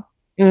adult self.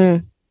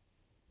 And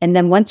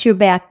then once you're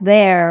back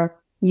there,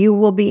 you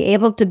will be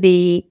able to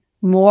be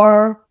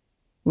more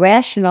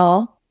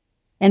rational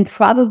and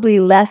probably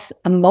less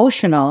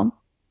emotional,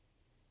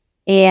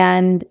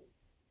 and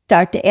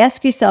start to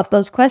ask yourself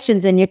those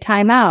questions in your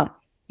timeout.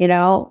 You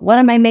know, what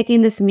am I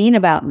making this mean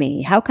about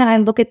me? How can I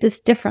look at this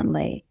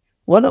differently?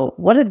 What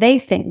do they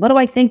think? What do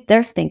I think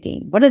they're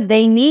thinking? What do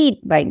they need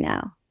right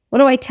now? What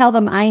do I tell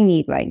them I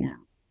need right now?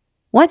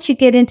 Once you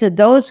get into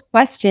those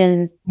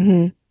questions,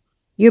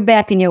 you're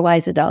back in your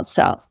wise adult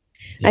self.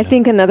 Yeah. I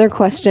think another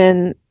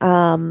question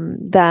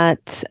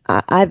that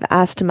I've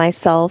asked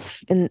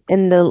myself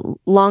in the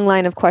long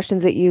line of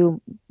questions that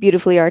you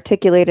beautifully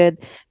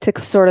articulated to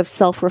sort of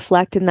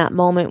self-reflect in that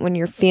moment when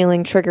you're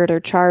feeling triggered or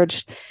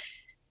charged.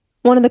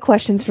 One of the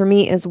questions for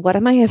me is, what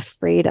am I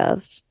afraid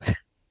of?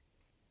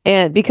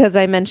 And because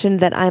I mentioned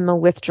that I'm a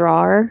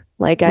withdrawer,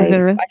 like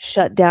I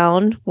shut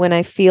down when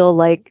I feel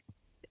like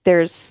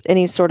there's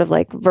any sort of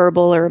like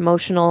verbal or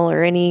emotional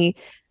or any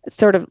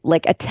sort of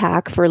like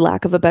attack, for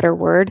lack of a better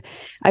word,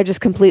 I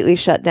just completely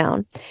shut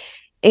down.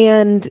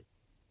 And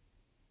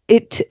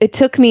it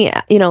took me,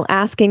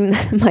 asking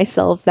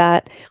myself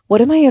that,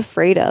 what am I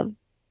afraid of?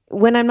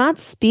 When I'm not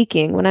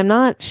speaking, when I'm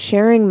not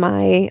sharing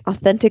my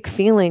authentic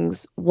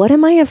feelings, what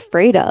am I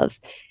afraid of?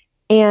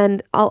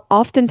 And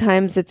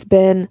oftentimes it's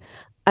been,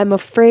 I'm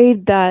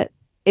afraid that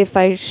if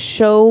I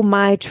show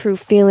my true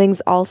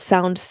feelings, I'll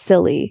sound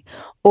silly,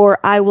 or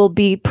I will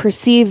be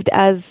perceived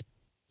as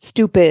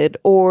stupid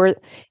or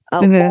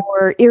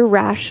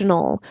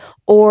irrational,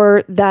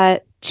 or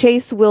that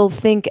Chase will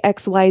think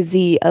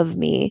XYZ of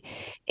me.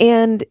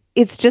 And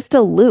it's just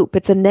a loop.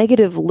 It's a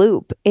negative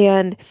loop.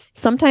 And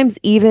sometimes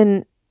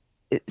even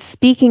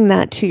speaking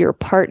that to your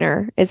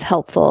partner is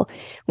helpful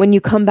when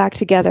you come back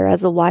together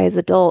as a wise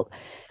adult,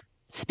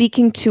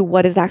 speaking to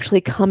what is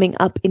actually coming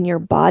up in your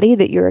body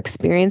that you're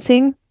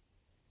experiencing.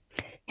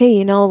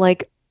 Hey,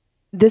 like,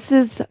 this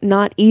is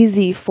not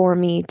easy for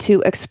me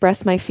to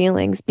express my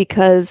feelings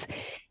because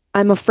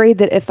I'm afraid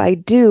that if I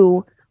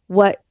do,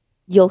 what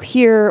you'll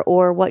hear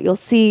or what you'll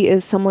see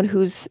is someone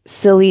who's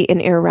silly and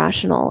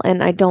irrational.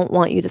 And I don't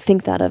want you to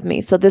think that of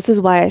me. So this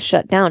is why I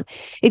shut down.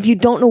 If you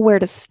don't know where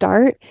to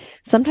start,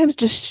 sometimes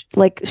just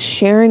like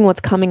sharing what's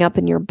coming up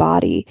in your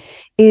body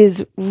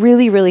is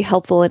really, really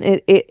helpful. And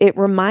it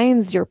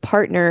reminds your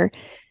partner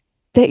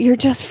that you're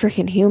just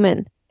freaking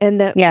human, and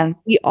that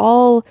we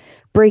all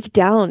break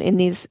down in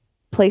these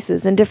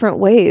places in different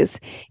ways.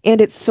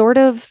 And it sort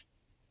of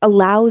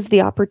allows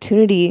the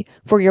opportunity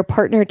for your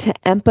partner to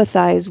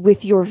empathize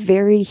with your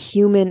very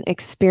human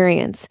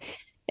experience,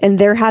 and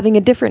they're having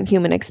a different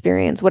human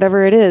experience,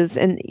 whatever it is.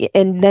 And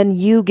then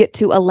you get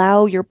to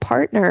allow your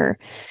partner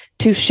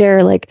to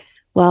share, like,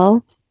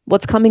 well,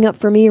 what's coming up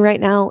for me right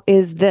now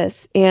is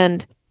this.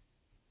 And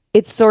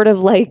it's sort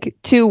of like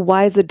two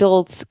wise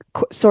adults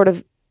sort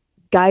of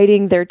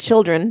guiding their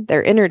children,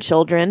 their inner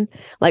children,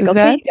 like,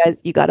 okay, you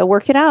guys, you got to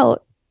work it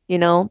out,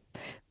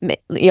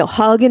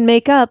 hug and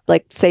make up,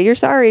 like, say you're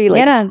sorry,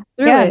 like,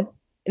 it.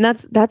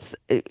 And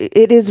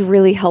it is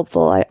really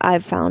helpful.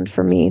 I've found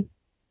for me.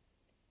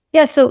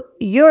 Yeah. So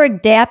your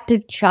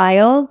adaptive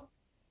child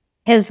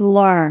has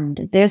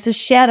learned, there's a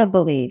shadow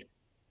belief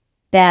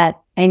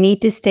that I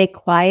need to stay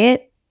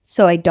quiet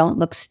so I don't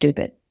look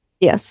stupid.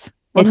 Yes.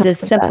 100%. It's as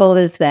simple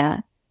as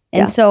that.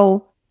 And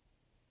so,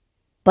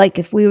 like,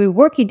 if we were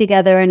working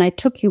together and I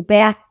took you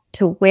back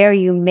to where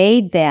you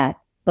made that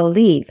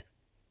belief,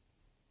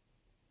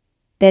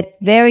 that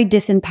very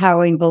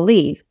disempowering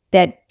belief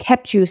that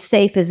kept you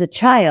safe as a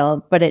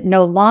child, but it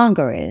no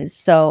longer is.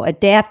 So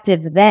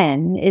adaptive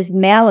then is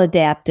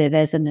maladaptive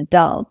as an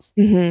adult.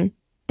 Mm-hmm.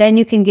 Then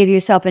you can give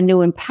yourself a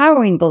new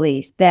empowering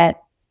belief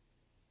that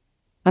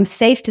I'm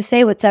safe to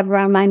say what's ever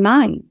on my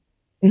mind.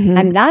 Mm-hmm.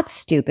 I'm not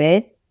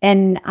stupid,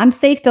 and I'm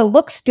safe to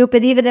look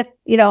stupid even if,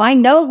 I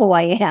know who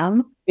I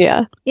am.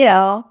 Yeah.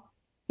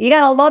 You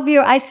got to love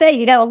you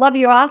got to love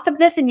your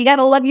awesomeness, and you got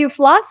to love your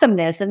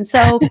flawsomeness. And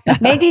so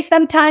maybe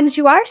sometimes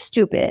you are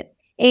stupid,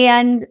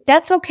 and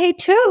that's okay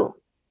too.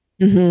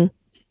 Mm-hmm.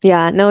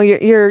 Yeah, no,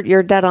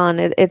 you're dead on.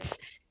 It's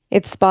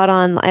spot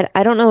on.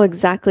 I don't know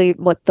exactly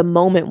what the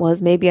moment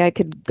was. Maybe I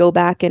could go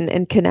back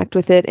and connect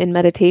with it in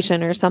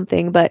meditation or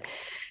something, but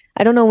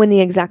I don't know when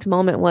the exact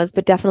moment was,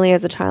 but definitely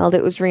as a child,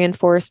 it was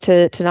reinforced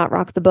to not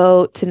rock the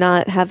boat, to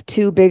not have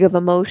too big of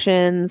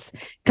emotions,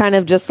 kind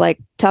of just like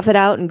tough it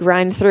out and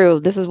grind through.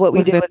 This is what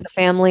we do as a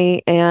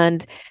family.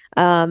 And,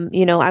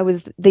 I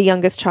was the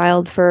youngest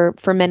child for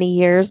many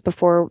years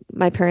before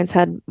my parents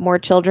had more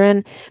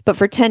children. But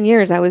for 10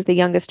 years, I was the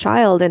youngest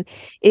child. And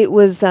it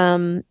was,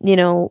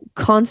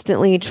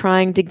 constantly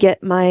trying to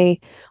get my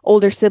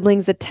older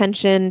siblings'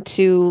 attention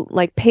to,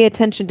 like, pay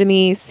attention to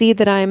me, see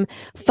that I'm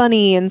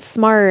funny and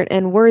smart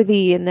and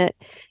worthy, and that,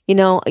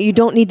 you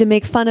don't need to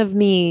make fun of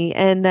me,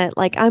 and that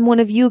like I'm one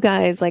of you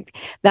guys, like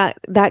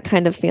that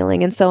kind of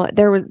feeling. And so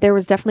there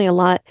was definitely a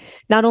lot,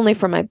 not only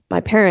from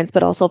my parents,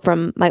 but also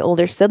from my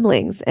older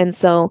siblings. And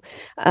so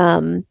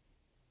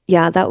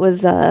yeah, that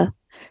was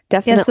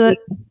definitely. So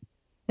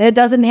there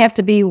doesn't have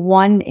to be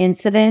one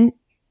incident.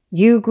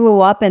 You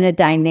grew up in a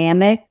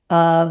dynamic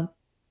of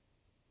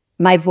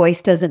my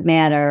voice doesn't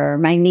matter,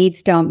 my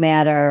needs don't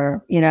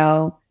matter,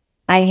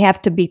 I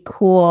have to be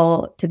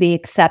cool to be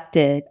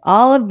accepted.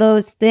 All of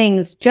those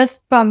things,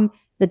 just from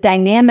the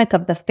dynamic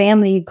of the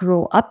family you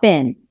grew up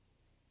in,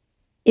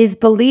 is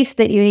beliefs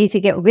that you need to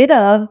get rid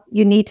of.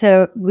 You need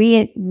to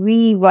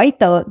rewrite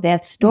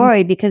that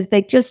story, because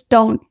they just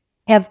don't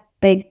have,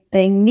 they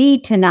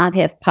need to not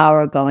have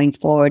power going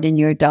forward in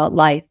your adult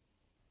life.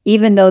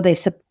 Even though they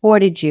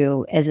supported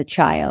you as a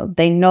child,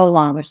 they no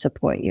longer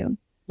support you.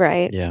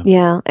 Right.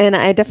 Yeah. And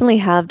I definitely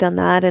have done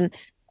that. And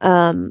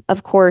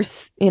of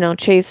course,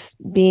 Chase,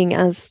 being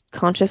as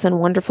conscious and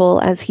wonderful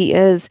as he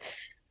is,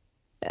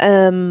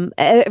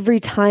 every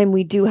time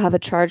we do have a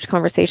charged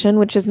conversation,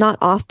 which is not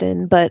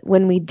often, but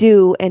when we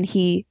do, and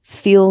he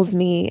feels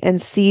me and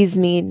sees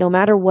me, no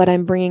matter what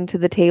I'm bringing to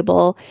the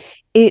table,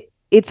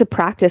 it's a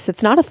practice.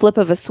 It's not a flip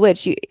of a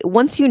switch.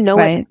 Once you know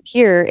it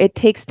here, it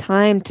takes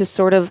time to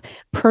sort of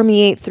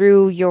permeate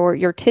through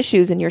your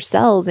tissues and your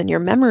cells and your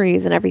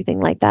memories and everything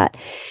like that.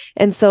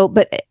 And so,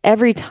 but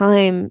every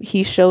time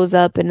he shows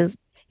up and is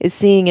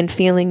seeing and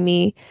feeling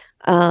me,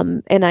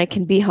 and I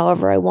can be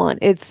however I want,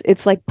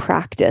 it's like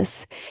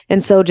practice.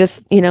 And so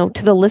just, to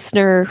the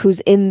listener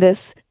who's in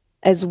this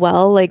as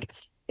well, like,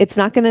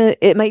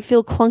 it might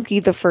feel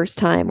clunky the first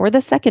time or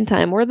the second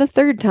time or the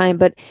third time,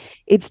 but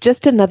it's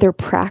just another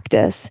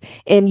practice.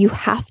 And you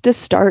have to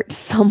start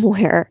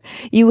somewhere.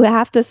 You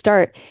have to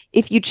start.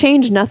 If you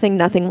change nothing,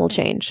 nothing will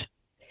change.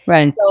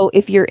 Right. So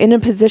if you're in a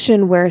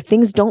position where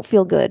things don't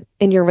feel good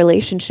in your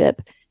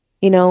relationship,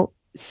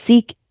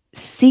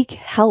 seek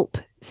help,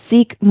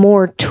 seek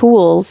more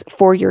tools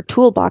for your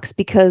toolbox,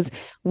 because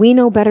we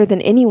know better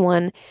than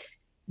anyone,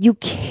 you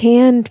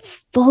can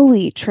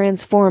fully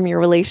transform your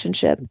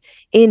relationship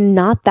in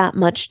not that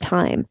much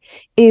time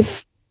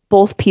if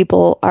both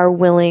people are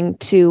willing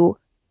to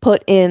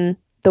put in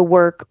the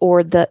work,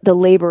 or the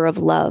labor of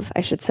love,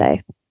 I should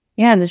say.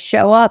 Yeah, to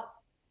show up.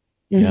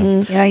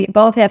 Mm-hmm. You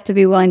both have to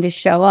be willing to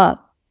show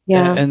up.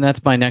 Yeah. And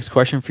that's my next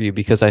question for you,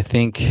 because I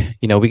think,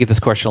 we get this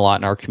question a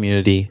lot in our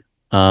community.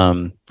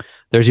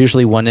 There's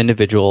usually one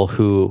individual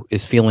who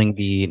is feeling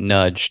the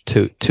nudge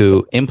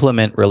to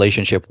implement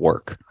relationship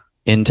work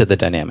into the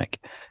dynamic.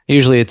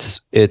 Usually it's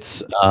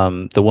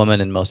the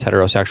woman in most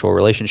heterosexual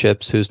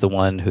relationships who's the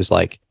one who's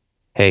like,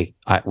 hey,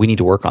 we need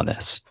to work on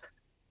this.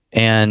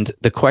 And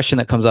the question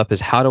that comes up is,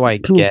 how do I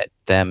get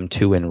them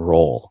to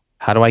enroll?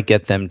 How do I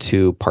get them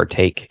to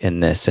partake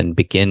in this and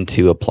begin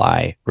to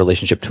apply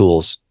relationship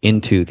tools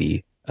into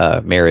the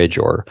marriage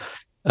or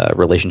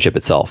relationship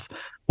itself?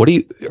 Are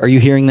you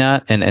hearing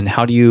that? And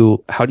how do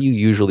you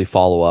usually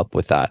follow up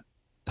with that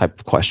type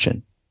of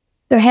question?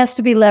 There has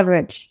to be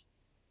leverage.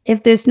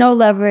 If there's no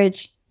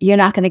leverage, you're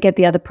not going to get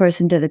the other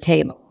person to the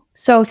table.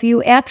 So if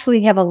you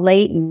actually have a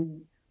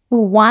latent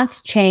who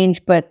wants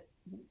change but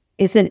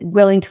isn't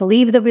willing to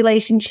leave the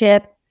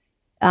relationship,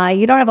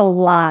 you don't have a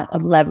lot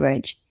of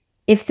leverage.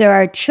 If there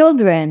are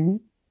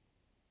children,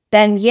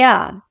 then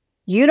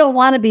you don't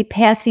want to be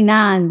passing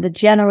on the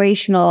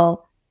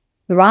generational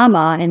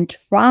drama and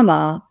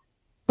trauma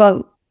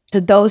to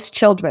those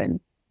children.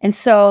 And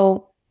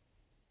so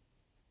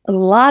a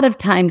lot of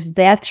times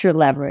that's your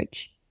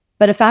leverage.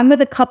 But if I'm with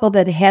a couple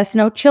that has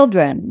no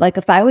children, like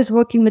if I was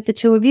working with the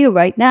two of you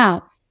right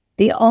now,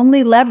 the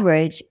only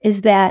leverage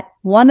is that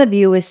one of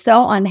you is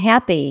so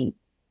unhappy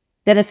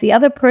that if the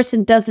other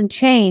person doesn't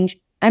change,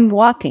 I'm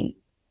walking.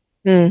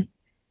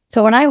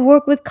 So when I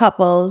work with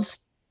couples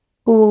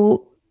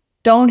who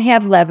don't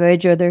have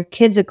leverage, or their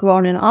kids are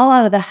grown and all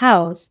out of the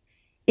house,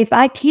 if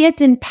I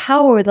can't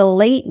empower the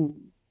latent,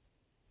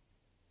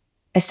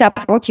 I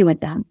stop working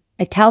with them.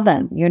 I tell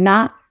them, you're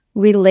not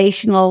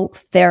relational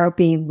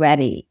therapy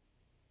ready.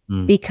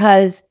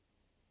 Because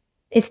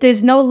if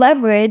there's no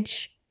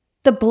leverage,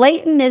 the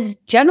blatant is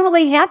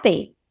generally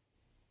happy.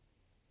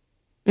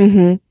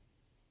 Mm-hmm.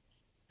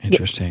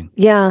 Interesting.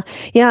 Yeah.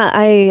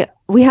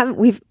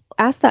 We've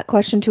asked that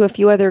question to a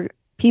few other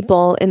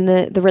people in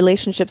the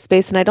relationship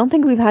space, and I don't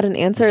think we've had an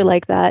answer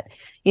like that.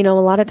 A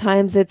lot of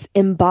times it's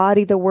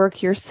embody the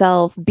work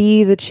yourself,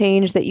 be the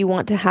change that you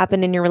want to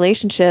happen in your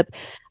relationship,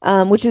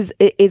 which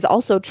is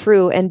also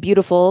true and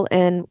beautiful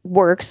and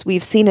works.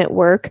 We've seen it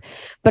work.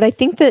 But I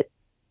think that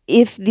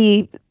if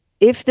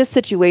the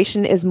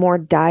situation is more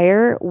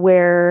dire,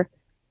 where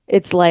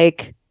it's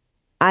like,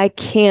 I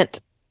can't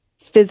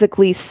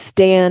physically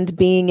stand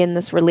being in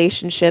this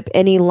relationship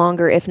any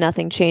longer if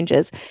nothing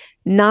changes,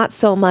 not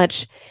so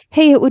much,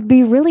 hey, it would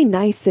be really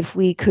nice if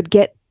we could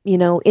get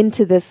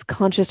into this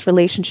conscious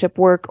relationship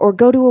work, or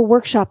go to a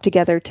workshop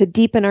together to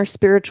deepen our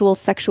spiritual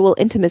sexual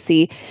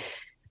intimacy.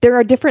 There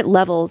are different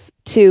levels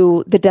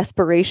to the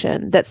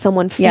desperation that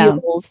someone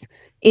feels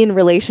in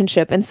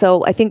relationship. And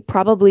so I think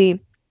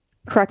probably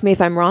correct me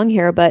if I'm wrong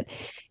here, but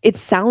it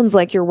sounds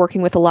like you're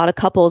working with a lot of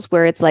couples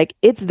where it's like,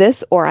 it's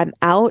this or I'm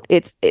out.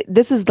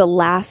 This is the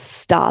last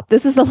stop.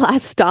 This is the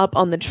last stop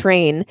on the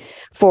train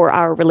for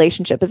our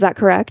relationship. Is that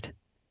correct?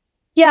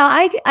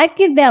 Yeah, I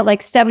give that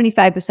like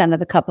 75% of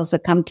the couples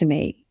that come to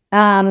me.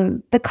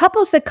 The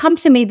couples that come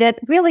to me that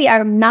really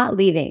are not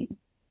leaving,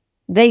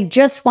 they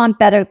just want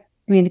better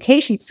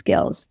communication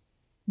skills.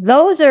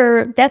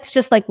 That's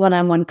just like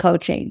one-on-one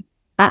coaching.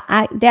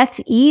 That's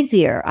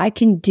easier. I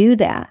can do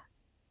that.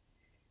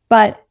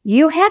 But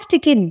you have to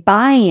get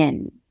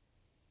buy-in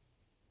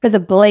for the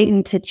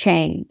blatant to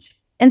change.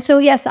 And so,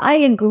 yes, I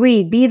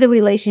agree, be the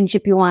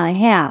relationship you want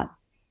to have.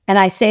 And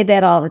I say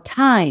that all the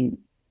time.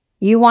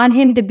 You want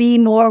him to be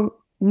more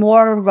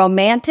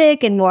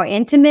romantic and more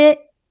intimate?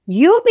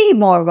 You be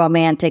more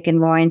romantic and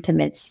more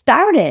intimate.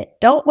 Start it.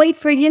 Don't wait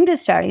for him to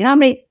start. You know how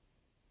many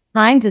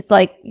times it's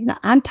like,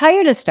 I'm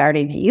tired of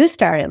starting it. You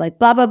start it. Like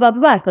blah, blah, blah,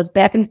 blah, blah. It goes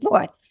back and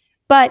forth.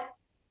 But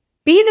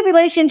be the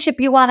relationship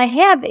you want to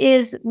have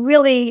is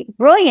really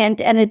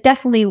brilliant, and it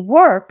definitely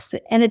works.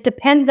 And it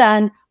depends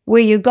on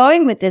where you're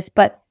going with this.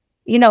 But,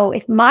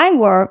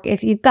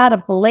 if you've got a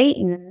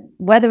blatant,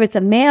 whether it's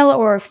a male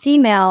or a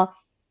female,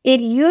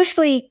 it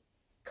usually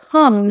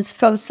comes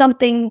from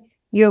something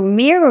you're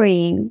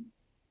mirroring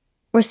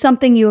or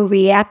something you're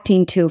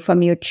reacting to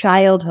from your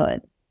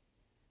childhood.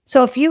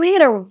 So if you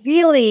had a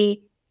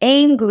really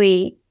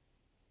angry,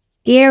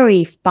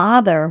 scary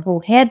father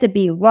who had to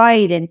be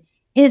right and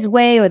his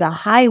way or the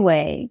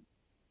highway,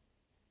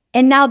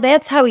 and now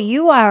that's how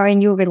you are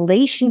in your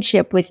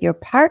relationship with your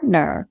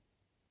partner,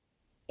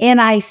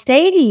 and I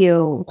say to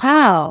you,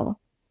 wow,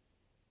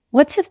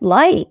 what's it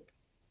like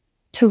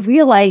to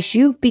realize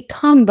you've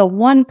become the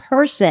one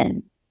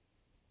person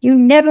you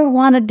never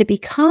wanted to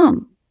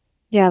become?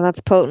 Yeah, that's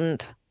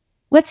potent.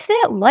 What's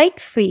that like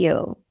for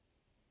you?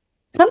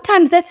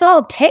 Sometimes that's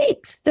all it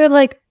takes. They're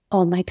like,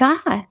 oh my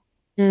God.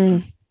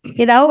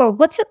 Or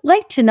what's it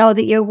like to know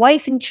that your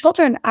wife and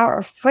children are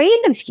afraid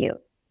of you?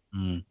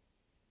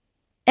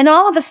 And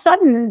all of a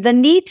sudden, the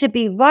need to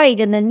be right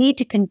and the need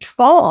to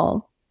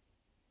control,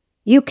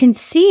 you can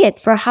see it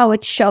for how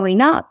it's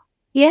showing up.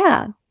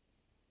 Yeah.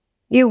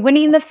 You're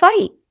winning the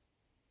fight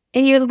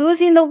and you're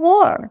losing the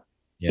war.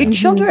 Yeah. Your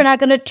children are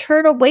going to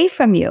turn away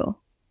from you.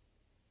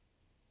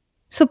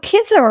 So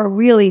kids are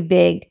really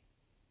big.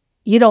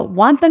 You don't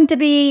want them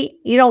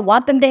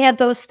to have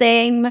those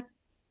same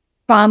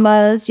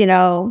traumas,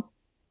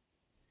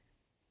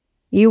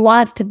 You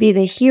want to be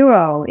the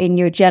hero in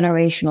your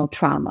generational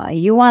trauma.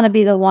 You want to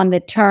be the one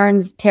that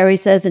turns, Terry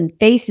says, and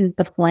faces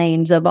the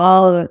flames of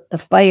all the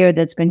fire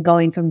that's been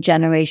going from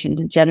generation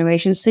to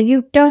generation, so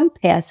you don't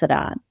pass it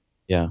on.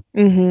 Yeah.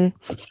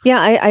 Mm-hmm.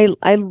 Yeah,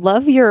 I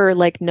love your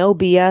like no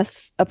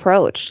BS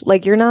approach.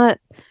 Like you're not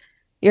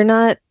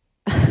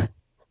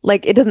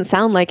like, it doesn't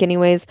sound like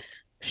anyways,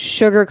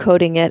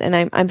 sugarcoating it.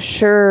 And I'm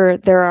sure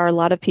there are a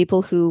lot of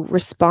people who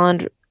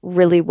respond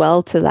really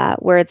well to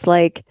that, where it's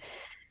like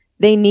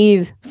they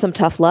need some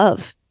tough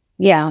love.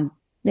 Yeah.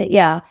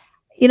 Yeah.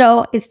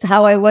 It's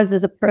how I was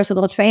as a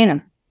personal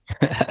trainer.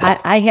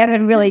 I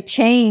haven't really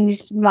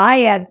changed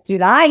my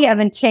attitude. I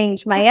haven't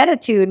changed my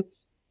attitude.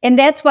 And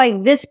that's why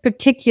this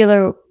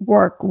particular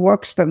work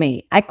works for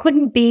me. I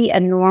couldn't be a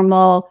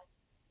normal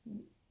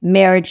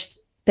marriage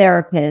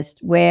therapist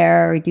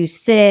where you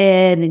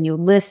sit and you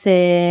listen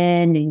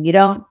and you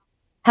don't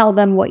tell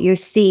them what you're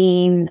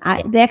seeing.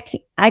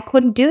 I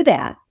couldn't do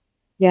that.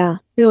 Yeah.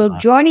 So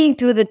journeying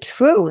through the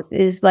truth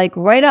is like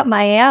right up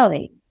my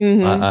alley.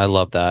 Mm-hmm. I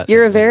love that.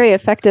 You're a very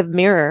effective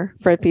mirror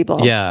for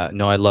people. Yeah,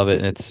 no, I love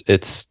it. And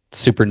it's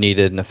super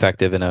needed and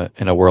effective in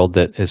a world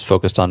that is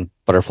focused on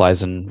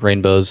butterflies and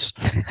rainbows,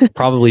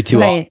 probably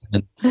too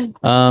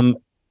often.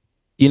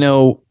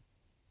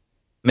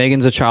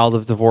 Megan's a child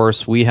of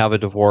divorce. We have a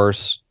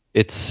divorce.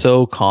 It's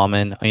so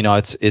common.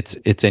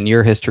 It's in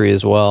your history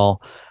as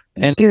well.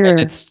 And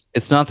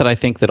it's not that I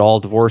think that all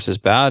divorce is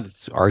bad.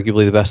 It's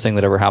arguably the best thing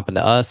that ever happened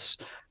to us.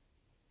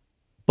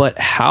 But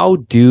how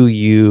do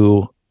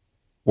you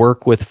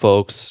work with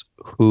folks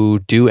who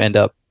do end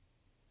up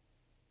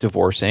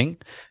divorcing,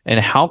 and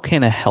how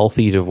can a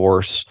healthy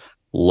divorce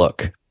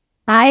look?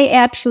 I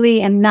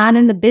actually am not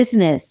in the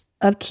business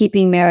of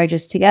keeping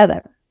marriages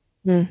together.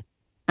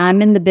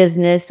 I'm in the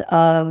business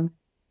of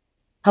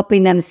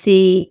helping them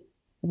see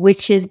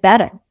which is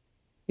better.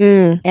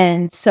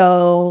 And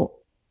so,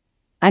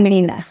 I've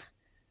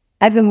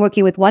been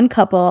working with one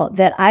couple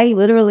that I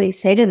literally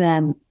say to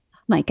them,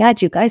 oh my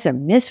God, you guys are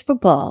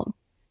miserable.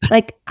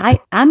 Like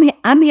I'm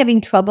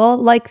having trouble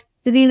like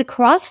sitting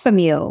across from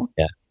you.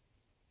 Yeah.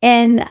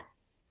 And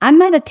I'm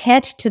not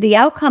attached to the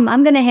outcome.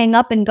 I'm going to hang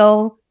up and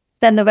go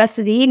spend the rest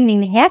of the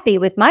evening happy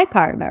with my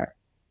partner,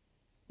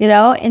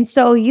 And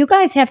so you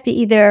guys have to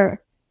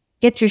either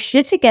get your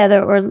shit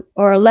together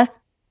or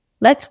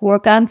let's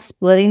work on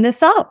splitting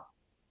this up.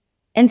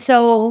 And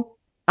so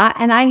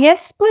I have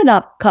split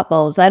up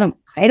couples. I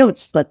don't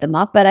split them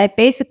up, but I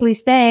basically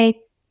say,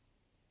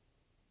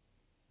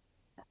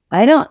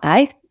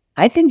 I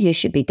think you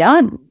should be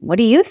done. What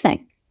do you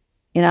think?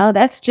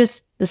 That's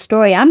the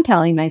story I'm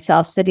telling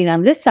myself sitting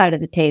on this side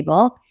of the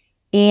table.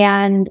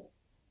 And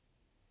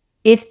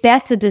if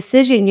that's a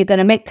decision you're going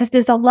to make, because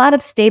there's a lot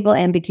of stable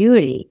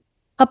ambiguity.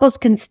 Couples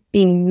can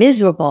be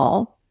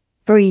miserable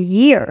for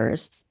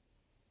years,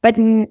 but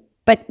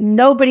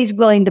nobody's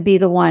willing to be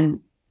the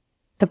one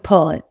to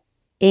pull it.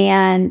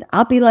 And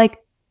I'll be like,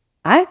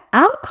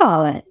 I'll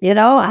call it,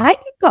 I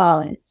can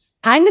call it.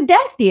 I'm the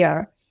death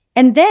here.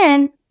 And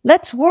then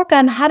let's work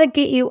on how to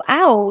get you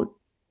out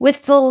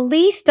with the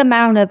least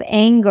amount of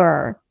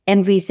anger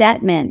and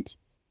resentment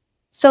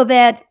so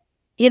that,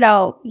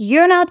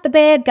 you're not the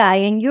bad guy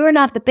and you're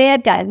not the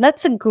bad guy.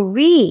 Let's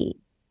agree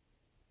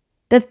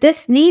that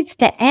this needs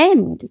to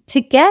end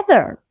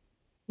together.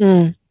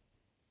 Mm.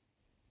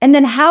 And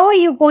then how are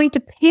you going to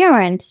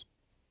parent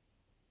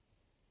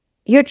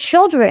your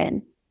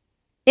children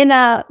in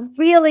a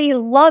really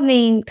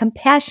loving,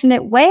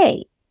 compassionate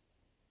way?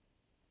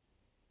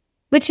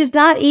 Which is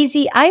not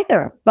easy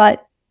either,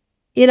 but,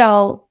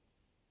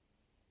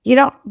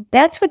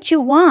 that's what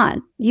you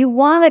want. You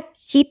want to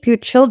keep your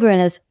children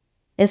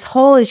as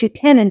whole as you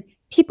can. And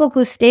people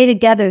who stay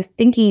together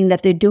thinking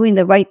that they're doing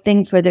the right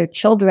thing for their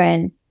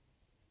children,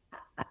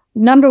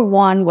 number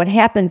one, what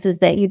happens is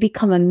that you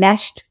become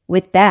enmeshed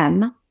with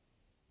them.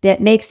 That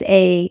makes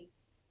a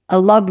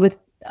love with,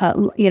 a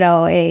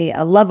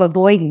love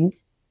avoidant,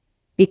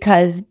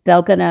 because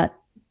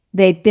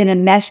they've been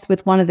enmeshed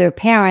with one of their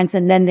parents,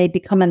 and then they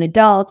become an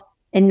adult,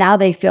 and now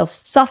they feel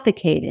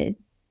suffocated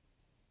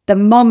the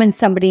moment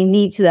somebody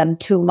needs them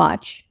too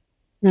much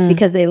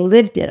because they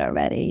lived it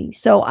already.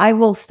 So I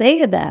will say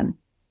to them,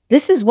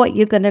 this is what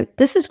you're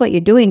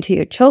doing to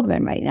your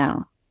children right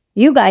now.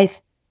 You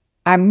guys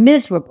are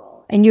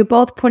miserable, and you're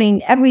both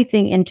putting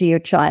everything into your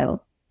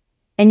child,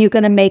 and you're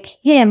going to make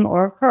him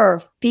or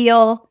her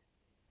feel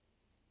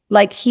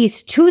like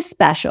he's too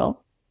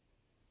special.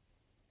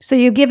 So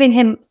you're giving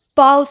him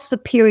false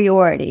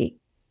superiority.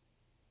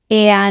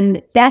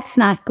 And that's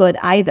not good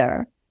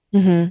either.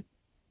 Mm-hmm.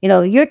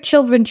 Your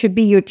children should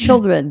be your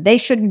children. They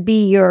shouldn't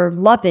be your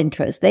love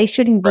interest. They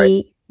shouldn't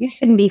be, you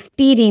shouldn't be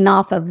feeding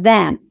off of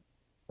them.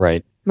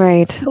 Right.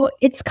 Right. So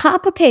it's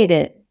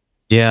complicated.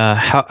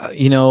 Yeah.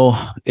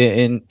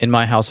 In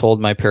my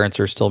household, my parents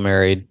are still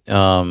married.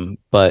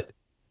 But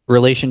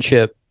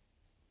relationship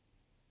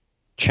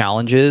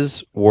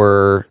challenges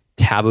were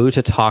taboo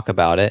to talk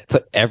about it,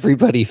 but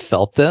everybody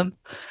felt them.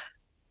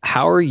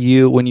 How are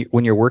you when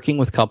you're working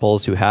with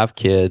couples who have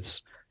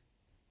kids?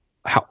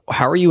 How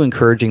are you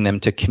encouraging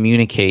them to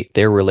communicate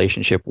their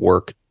relationship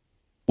work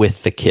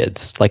with the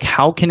kids? Like,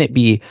 how can it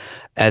be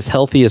as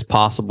healthy as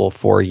possible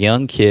for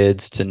young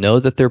kids to know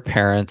that their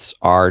parents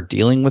are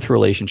dealing with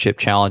relationship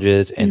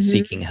challenges and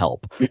seeking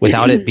help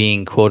without it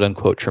being quote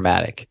unquote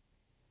traumatic?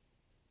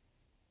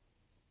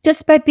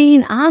 Just by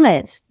being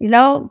honest,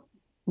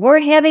 we're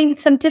having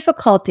some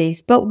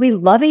difficulties, but we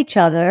love each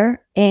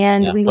other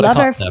and we love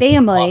our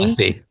family.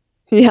 Honesty.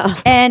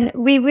 Yeah. And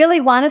we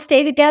really want to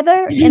stay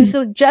together. And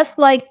so just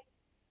like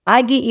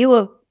I get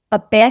you a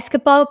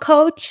basketball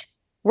coach,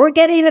 we're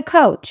getting a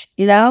coach,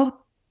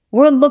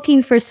 We're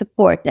looking for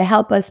support to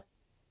help us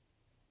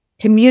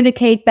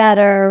communicate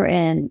better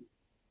and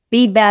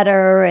be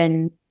better,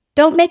 and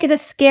don't make it a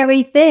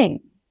scary thing.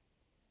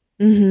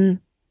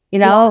 Mm-hmm.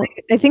 Well,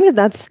 I think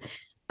that's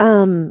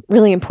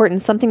really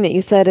important. Something that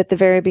you said at the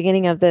very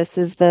beginning of this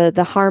is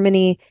the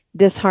harmony,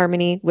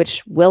 disharmony,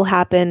 which will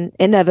happen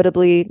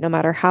inevitably, no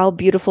matter how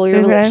beautiful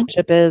your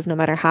relationship is, no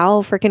matter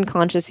how freaking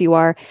conscious you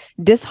are,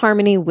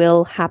 disharmony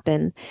will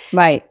happen.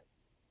 Right.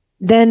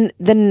 Then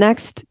the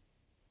next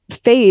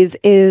phase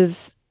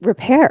is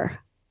repair.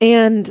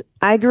 And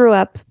I grew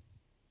up,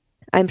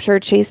 I'm sure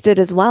Chase did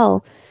as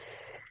well,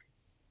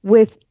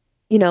 with,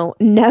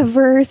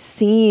 never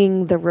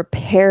seeing the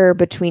repair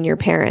between your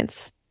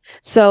parents.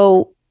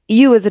 So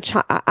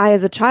I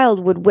as a child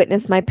would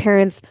witness my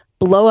parents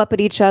blow up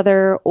at each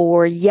other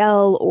or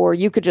yell, or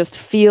you could just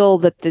feel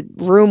that the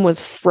room was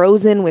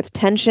frozen with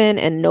tension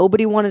and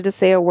nobody wanted to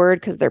say a word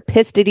because they're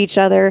pissed at each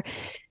other.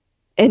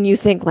 And you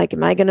think, like,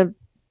 am I going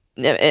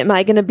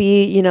to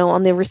be,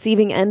 on the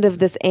receiving end of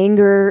this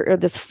anger or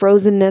this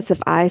frozenness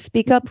if I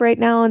speak up right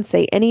now and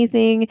say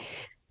anything?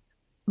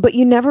 But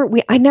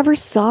I never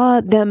saw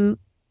them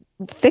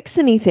fix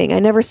anything. I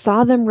never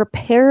saw them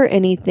repair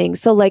anything.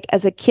 So like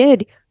as a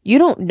kid, you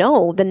don't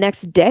know the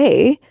next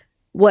day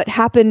what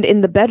happened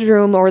in the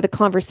bedroom or the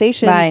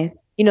conversation. Right.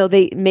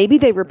 Maybe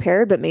they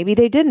repaired, but maybe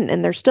they didn't,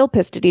 and they're still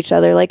pissed at each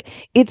other. Like,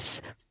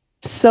 it's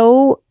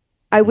so,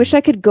 I wish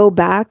I could go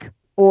back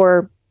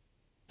or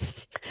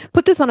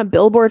put this on a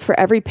billboard for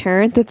every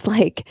parent that's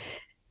like,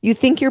 you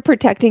think you're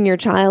protecting your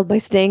child by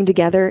staying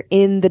together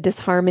in the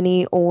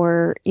disharmony,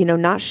 or,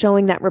 not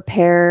showing that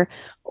repair,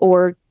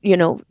 or,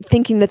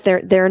 thinking that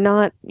they're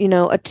not,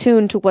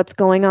 attuned to what's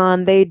going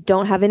on. They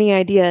don't have any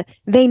idea.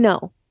 They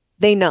know.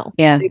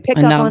 Yeah, they pick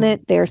up on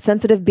it. They are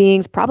sensitive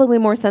beings, probably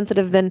more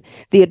sensitive than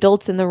the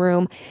adults in the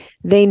room.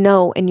 They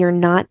know, and you're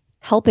not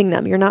helping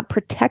them. You're not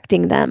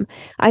protecting them.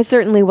 I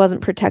certainly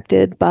wasn't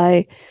protected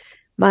by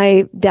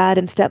my dad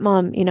and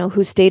stepmom,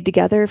 who stayed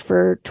together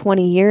for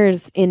 20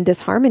 years in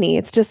disharmony.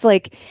 It's just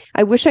like,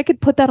 I wish I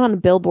could put that on a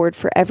billboard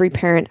for every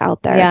parent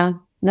out there. Yeah,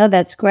 no,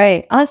 that's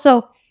great.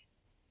 Also,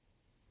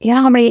 you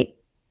know how many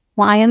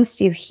clients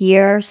you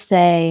hear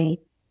say,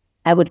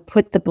 I would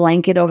put the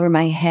blanket over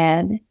my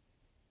head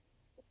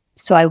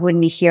so I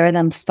wouldn't hear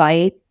them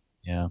fight?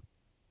 Yeah.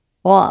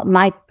 Well,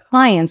 my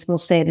clients will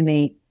say to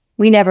me,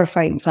 we never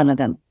fight in front of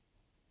them.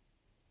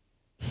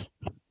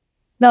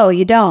 No,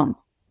 you don't.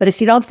 But if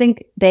you don't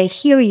think they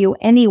hear you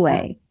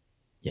anyway,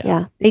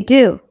 Yeah, they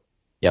do.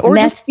 Yep. Or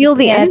just feel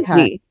the energy.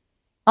 Part.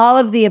 All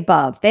of the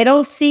above. They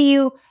don't see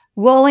you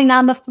rolling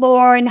on the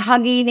floor and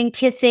hugging and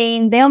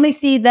kissing. They only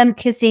see them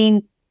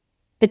kissing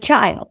the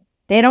child.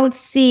 They don't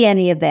see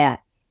any of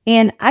that.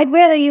 And I'd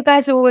rather you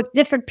guys are with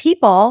different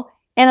people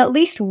and at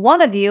least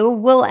one of you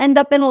will end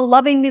up in a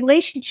loving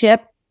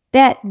relationship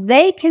that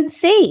they can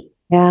see.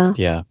 Yeah.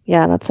 Yeah.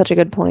 Yeah. That's such a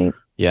good point.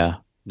 Yeah.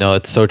 No,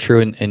 it's so true.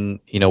 And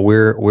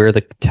we're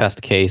the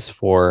test case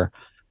for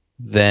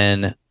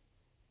then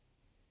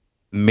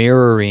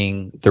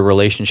mirroring the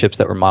relationships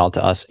that were modeled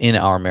to us in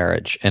our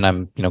marriage. And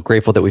I'm,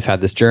 grateful that we've had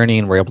this journey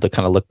and we're able to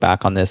kind of look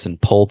back on this and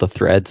pull the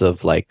threads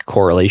of like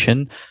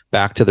correlation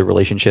back to the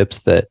relationships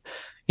that,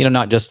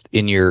 not just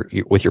in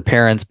with your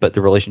parents, but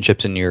the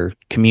relationships in your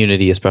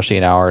community, especially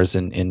in ours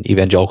and in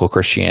evangelical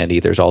Christianity.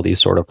 There's all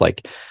these sort of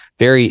like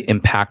very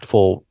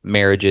impactful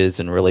marriages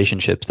and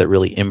relationships that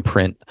really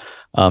imprint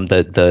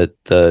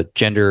the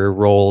gender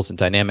roles and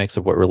dynamics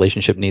of what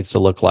relationship needs to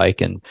look like.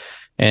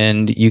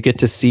 And you get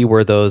to see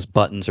where those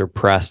buttons are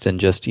pressed. And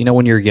just,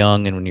 when you're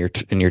young and when you're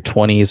in your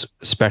 20s,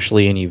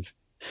 especially, and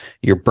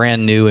you're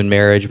brand new in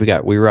marriage,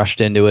 we rushed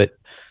into it.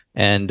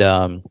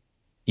 And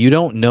you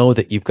don't know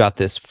that you've got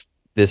this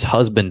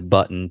husband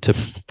button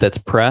that's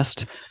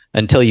pressed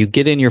until you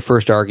get in your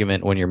first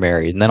argument when you're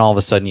married. And then all of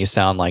a sudden you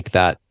sound like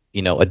that,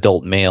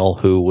 adult male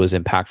who was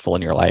impactful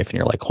in your life. And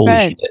you're like, holy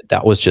shit,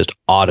 that was just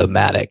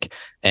automatic.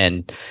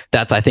 And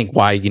that's, I think,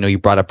 why, you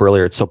brought up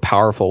earlier, it's so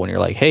powerful when you're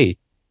like, hey,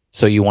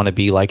 so you want to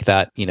be like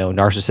that,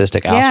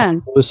 narcissistic asshole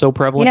who was so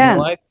prevalent in your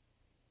life?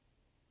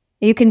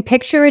 You can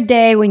picture a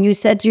day when you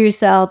said to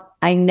yourself,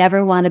 I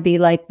never want to be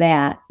like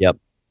that. Yep.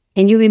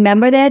 And you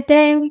remember that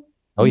day?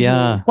 Oh,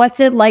 yeah. What's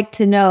it like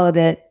to know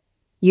that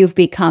you've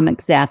become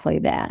exactly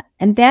that?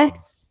 And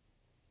that's,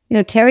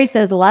 Terry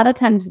says a lot of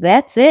times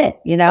that's it,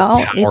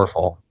 That's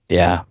powerful.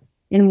 Yeah.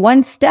 In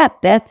one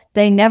step, they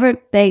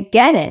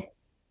get it.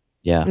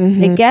 Yeah. Mm-hmm.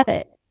 They get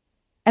it.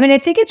 I mean, I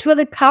think it's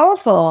really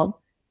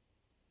powerful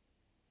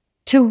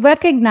to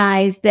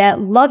recognize that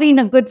loving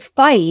a good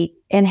fight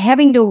and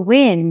having to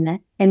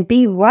win and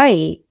be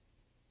right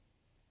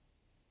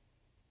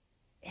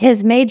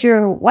has made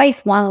your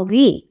wife want to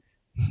leave.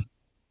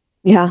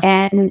 Yeah.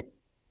 And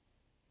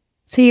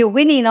so you're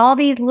winning all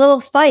these little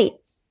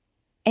fights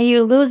and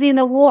you're losing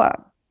the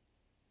war.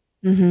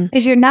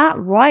 Because you're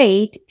not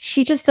right.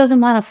 She just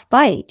doesn't want to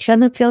fight. She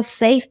doesn't feel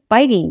safe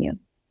fighting you.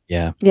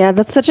 Yeah. Yeah.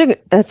 That's such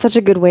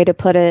a good way to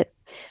put it.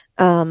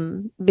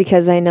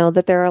 Because I know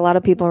that there are a lot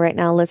of people right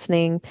now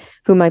listening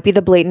who might be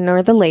the blatant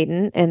or the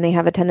latent, and they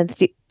have a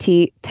tendency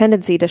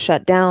to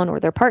shut down, or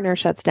their partner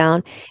shuts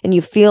down, and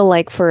you feel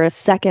like for a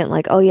second,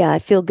 like, oh yeah, I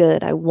feel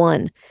good, I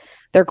won.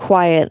 They're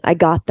quiet, I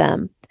got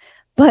them.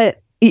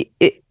 But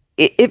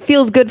it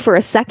feels good for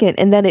a second,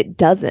 and then it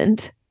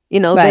doesn't.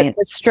 The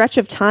stretch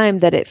of time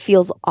that it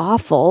feels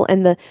awful,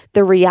 and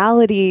the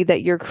reality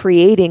that you're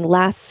creating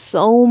lasts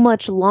so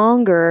much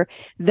longer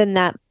than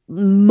that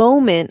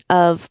moment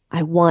of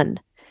I won.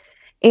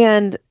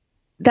 And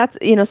that's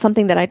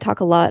something that I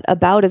talk a lot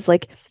about, is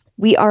like,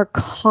 we are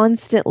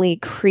constantly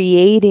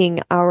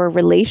creating our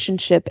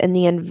relationship and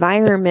the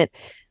environment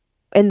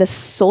and the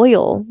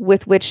soil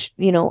with which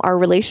our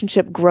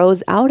relationship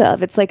grows out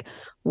of. It's like,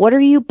 what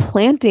are you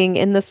planting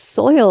in the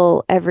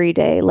soil every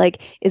day?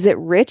 Like, is it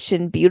rich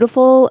and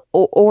beautiful,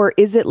 or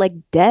is it like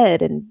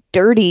dead and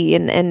dirty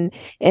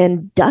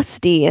and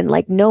dusty and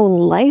like no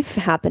life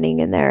happening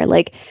in there?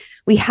 Like,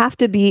 we have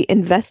to be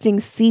investing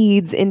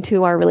seeds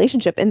into our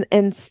relationship.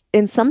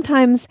 And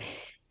sometimes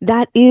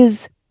that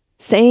is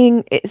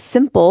saying it's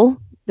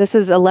simple. This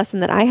is a lesson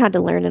that I had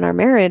to learn in our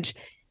marriage,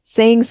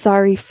 saying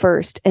sorry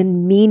first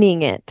and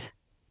meaning it.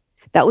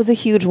 That was a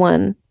huge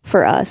one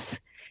for us,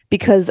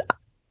 because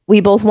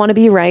we both want to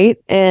be right.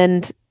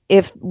 And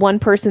if one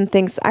person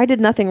thinks I did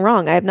nothing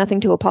wrong, I have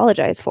nothing to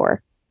apologize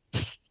for,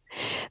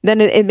 then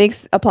it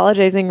makes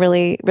apologizing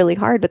really, really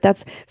hard. But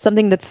that's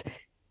something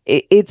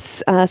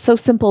it's so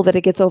simple that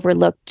it gets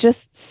overlooked.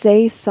 Just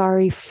say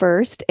sorry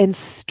first and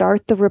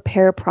start the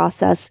repair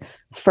process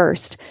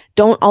first.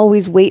 Don't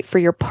always wait for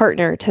your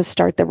partner to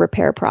start the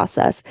repair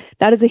process.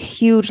 That is a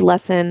huge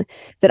lesson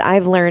that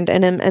I've learned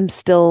and am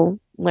still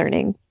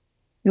learning.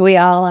 We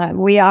all are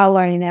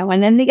learning that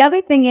one. And the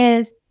other thing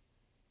is,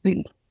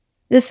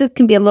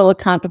 can be a little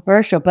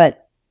controversial,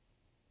 but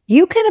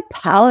you can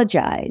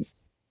apologize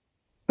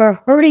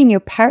for hurting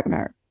your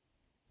partner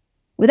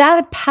without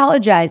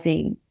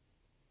apologizing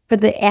for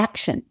the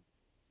action.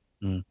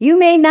 You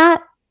may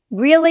not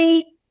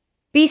really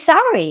be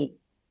sorry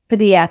for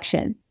the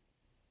action,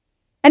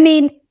 I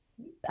mean,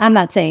 I'm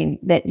not saying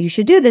that you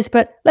should do this,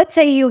 but let's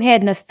say you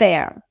had an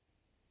affair.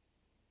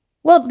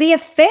 Well, the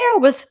affair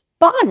was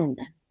fun.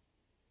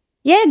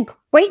 You had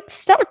great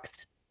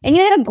sex and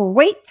you had a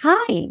great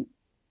time.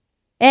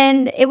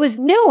 And it was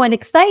new and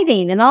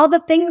exciting and all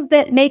the things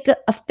that make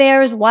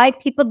affairs, why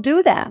people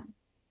do them.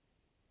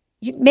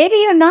 Maybe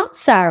you're not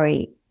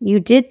sorry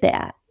you did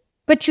that,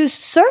 but you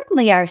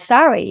certainly are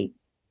sorry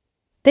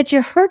that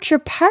you hurt your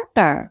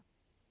partner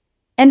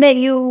and that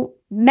you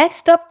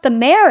messed up the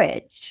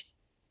marriage.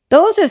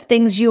 Those are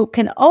things you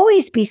can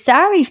always be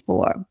sorry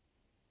for.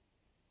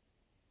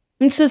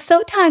 And so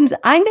sometimes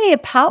I may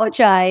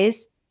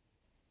apologize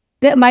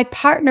that my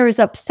partner is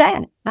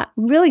upset. I'm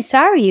really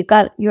sorry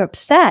you're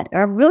upset.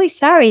 Or I'm really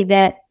sorry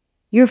that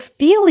your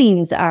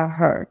feelings are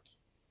hurt.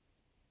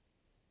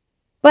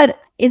 But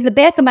in the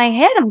back of my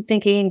head, I'm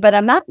thinking, but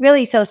I'm not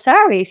really so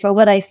sorry for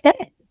what I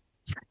said.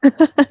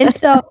 And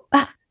so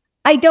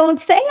I don't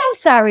say I'm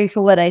sorry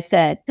for what I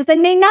said because I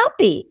may not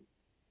be.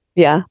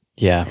 Yeah.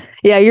 Yeah.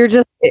 Yeah.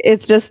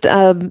 It's just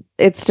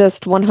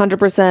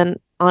 100%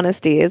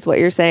 honesty is what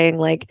you're saying.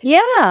 Like,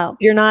 yeah,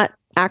 you're not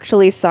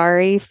actually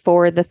sorry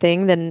for the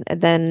thing,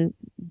 then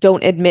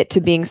don't admit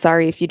to being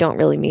sorry if you don't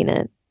really mean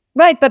it.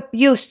 Right. But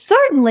you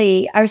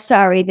certainly are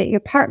sorry that your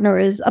partner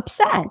is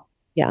upset.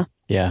 Yeah.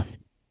 Yeah.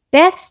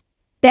 That's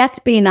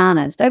being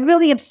honest. I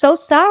really am so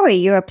sorry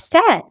you're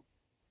upset.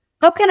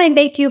 How can I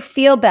make you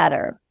feel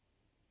better?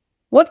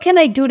 What can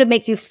I do to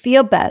make you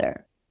feel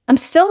better? I'm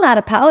still not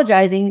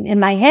apologizing in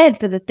my head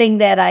for the thing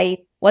that I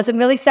wasn't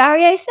really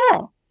sorry I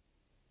said.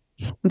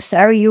 I'm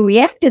sorry you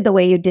reacted the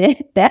way you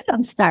did. That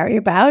I'm sorry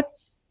about,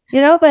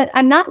 but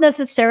I'm not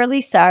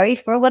necessarily sorry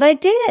for what I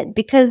did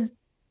because,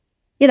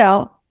 it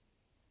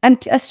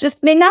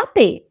just may not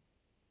be.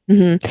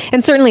 Mm-hmm.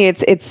 And certainly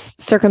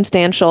it's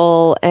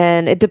circumstantial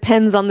and it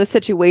depends on the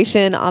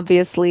situation,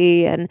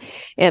 obviously.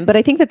 But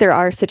I think that there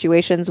are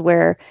situations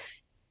where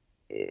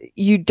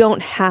you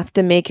don't have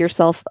to make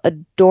yourself a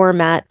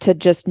doormat to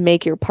just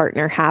make your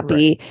partner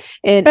happy. Right.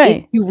 And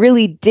if you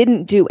really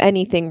didn't do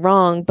anything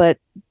wrong, but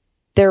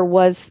there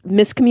was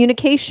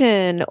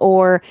miscommunication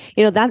or,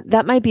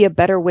 that might be a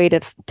better way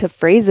to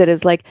phrase it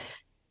is like,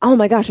 oh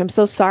my gosh, I'm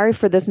so sorry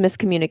for this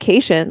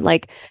miscommunication.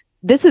 Like,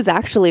 this is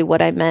actually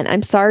what I meant.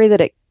 I'm sorry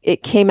that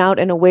it came out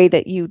in a way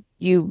that you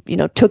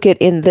took it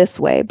in this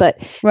way,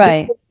 but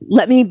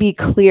let me be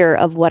clear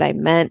of what I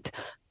meant.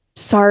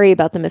 Sorry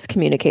about the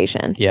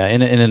miscommunication. Yeah.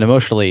 In an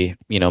emotionally,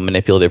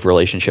 manipulative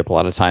relationship, a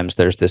lot of times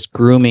there's this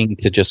grooming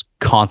to just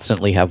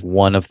constantly have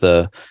one of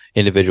the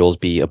individuals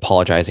be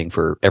apologizing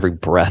for every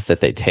breath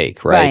that they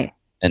take. Right.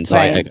 And so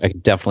I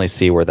definitely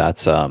see where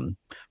that's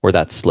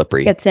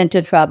slippery. Gets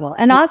into trouble.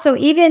 And also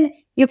you can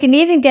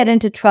even get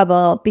into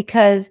trouble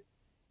because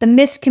the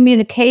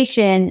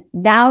miscommunication,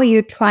 now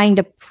you're trying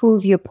to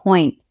prove your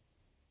point.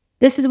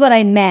 This is what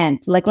I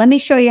meant. Like, let me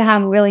show you how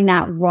I'm really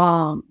not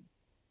wrong.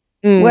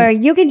 Where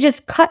you can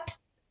just cut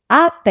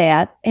out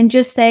that and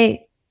just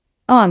say,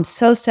 oh, I'm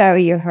so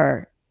sorry you're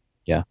hurt.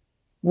 Yeah.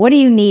 What do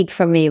you need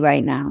from me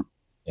right now?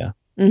 Yeah.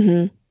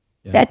 Mm-hmm.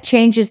 Yeah. That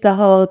changes the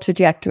whole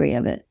trajectory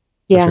of it.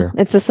 Yeah. Sure.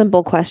 It's a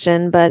simple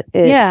question, but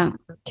it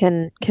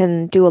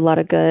can do a lot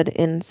of good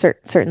in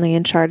certainly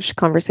in charged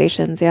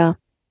conversations. Yeah.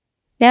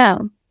 Yeah.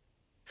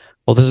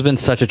 Well, this has been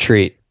such a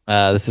treat.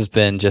 This has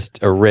been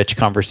just a rich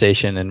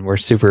conversation, and we're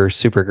super,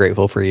 super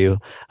grateful for you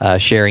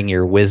sharing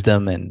your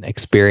wisdom and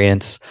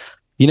experience.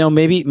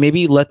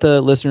 Maybe let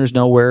the listeners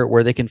know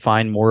where they can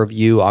find more of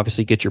you.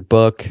 Obviously, get your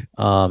book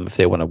if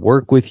they want to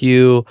work with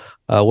you.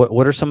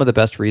 What are some of the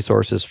best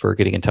resources for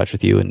getting in touch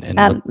with you? And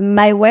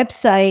my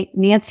website,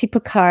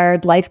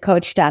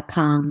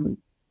 nancypickardlifecoach.com.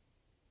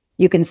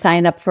 You can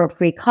sign up for a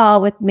free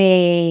call with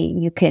me.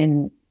 You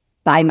can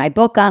buy my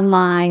book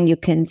online. You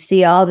can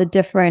see all the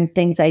different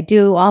things I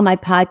do. All my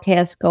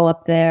podcasts go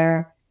up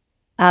there.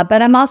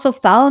 But I'm also,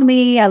 follow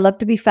me. I love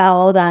to be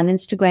followed on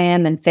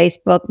Instagram and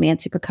Facebook.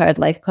 Nancy Pickard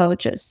Life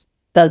Coaches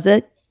does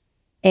it.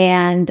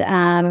 And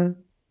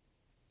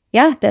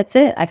that's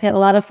it. I've had a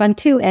lot of fun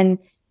too. And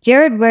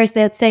Jared wears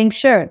that same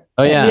shirt.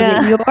 Oh, yeah.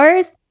 Is it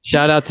yours?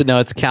 Shout out to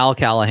it's Cal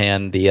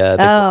Callahan, the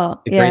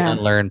Great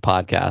Unlearned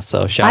podcast.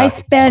 So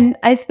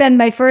I spend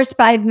my first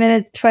 5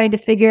 minutes trying to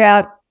figure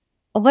out,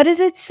 what does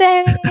it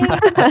say?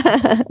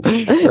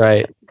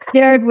 Right.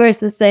 Jared wears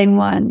the same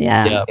one.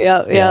 Yeah.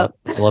 Yeah.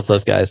 I love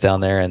those guys down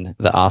there in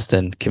the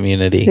Austin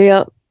community.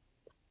 Yep.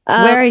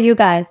 Where are you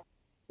guys?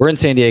 We're in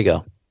San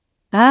Diego.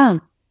 Oh,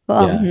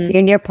 cool. Yeah. So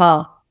you're near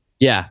Paul.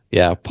 Yeah.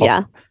 Paul.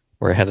 Yeah.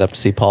 We're headed up to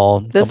see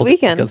Paul this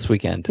weekend.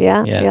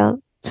 Yeah.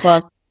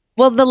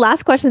 Well, the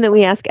last question that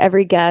we ask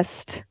every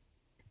guest,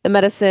 the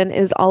medicine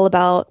is all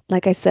about,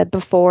 like I said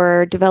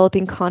before,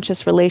 developing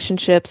conscious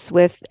relationships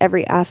with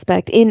every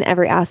aspect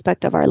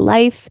of our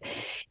life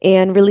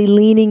and really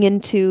leaning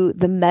into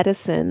the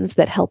medicines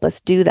that help us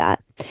do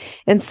that.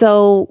 And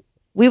so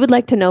we would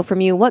like to know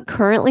from you what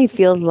currently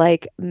feels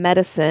like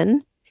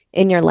medicine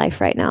in your life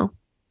right now.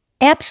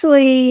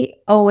 Actually,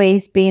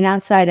 always being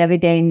outside every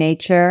day in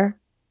nature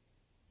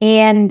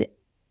and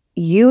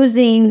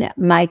using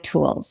my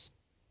tools,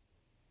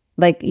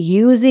 like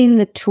using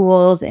the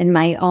tools in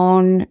my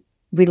own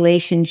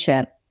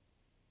relationship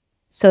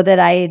so that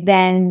I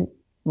then,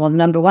 well,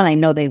 number one, I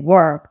know they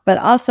work, but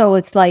also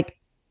it's like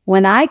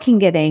when I can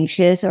get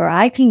anxious or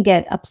I can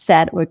get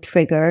upset or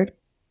triggered,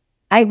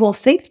 I will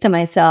think to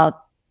myself,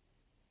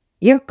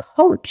 you're a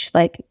coach.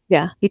 Like,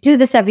 you do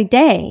this every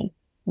day.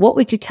 What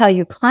would you tell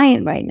your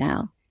client right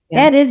now?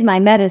 Yeah. That is my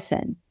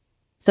medicine.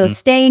 So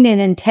staying in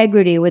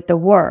integrity with the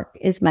work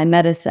is my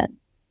medicine.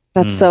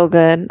 That's so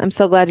good. I'm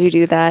so glad you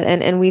do that.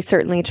 And we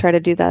certainly try to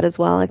do that as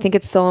well. I think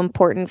it's so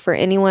important for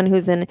anyone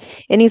who's in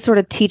any sort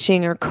of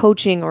teaching or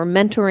coaching or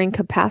mentoring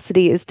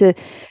capacity is to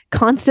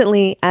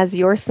constantly, as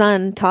your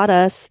son taught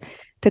us,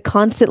 to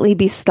constantly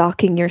be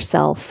stalking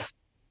yourself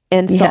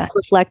and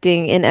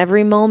self-reflecting in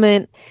every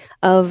moment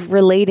of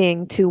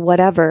relating to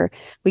whatever.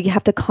 We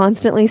have to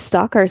constantly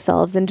stalk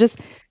ourselves and just,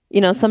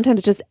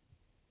 sometimes just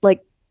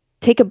like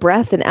take a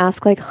breath and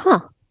ask like,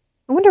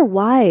 I wonder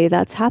why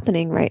that's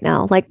happening right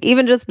now. Like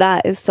even just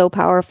that is so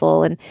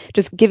powerful, and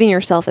just giving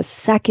yourself a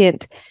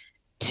second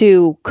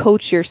to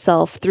coach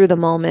yourself through the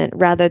moment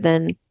rather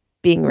than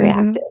being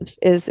reactive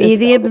is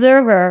the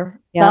observer.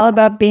 It's all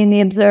about being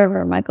the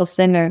observer. Michael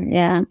Singer.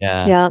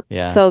 Yeah.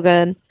 So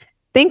good.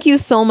 Thank you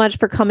so much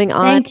for coming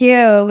on. Thank you.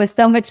 It was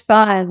so much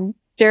fun.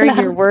 Sharing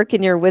your work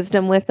and your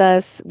wisdom with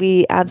us.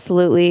 We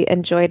absolutely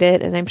enjoyed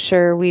it. And I'm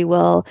sure we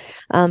will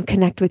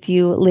connect with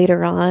you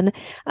later on.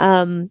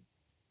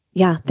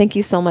 Thank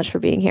you so much for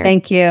being here.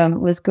 Thank you. It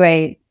was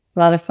great. A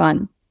lot of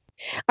fun.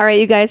 All right,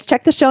 you guys,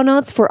 check the show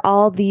notes for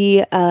all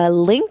the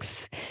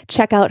links.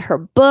 Check out her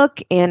book.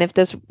 And if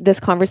this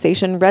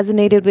conversation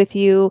resonated with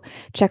you,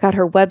 check out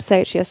her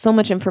website. She has so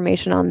much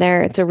information on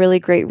there. It's a really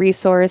great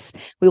resource.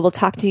 We will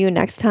talk to you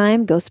next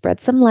time. Go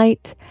spread some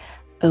light.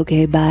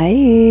 Okay,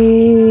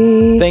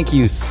 bye. Thank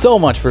you so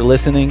much for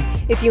listening.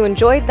 If you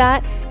enjoyed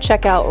that,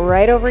 check out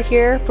right over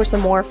here for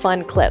some more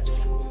fun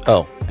clips.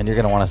 Oh, and you're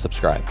going to want to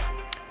subscribe.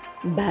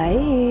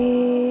 Bye.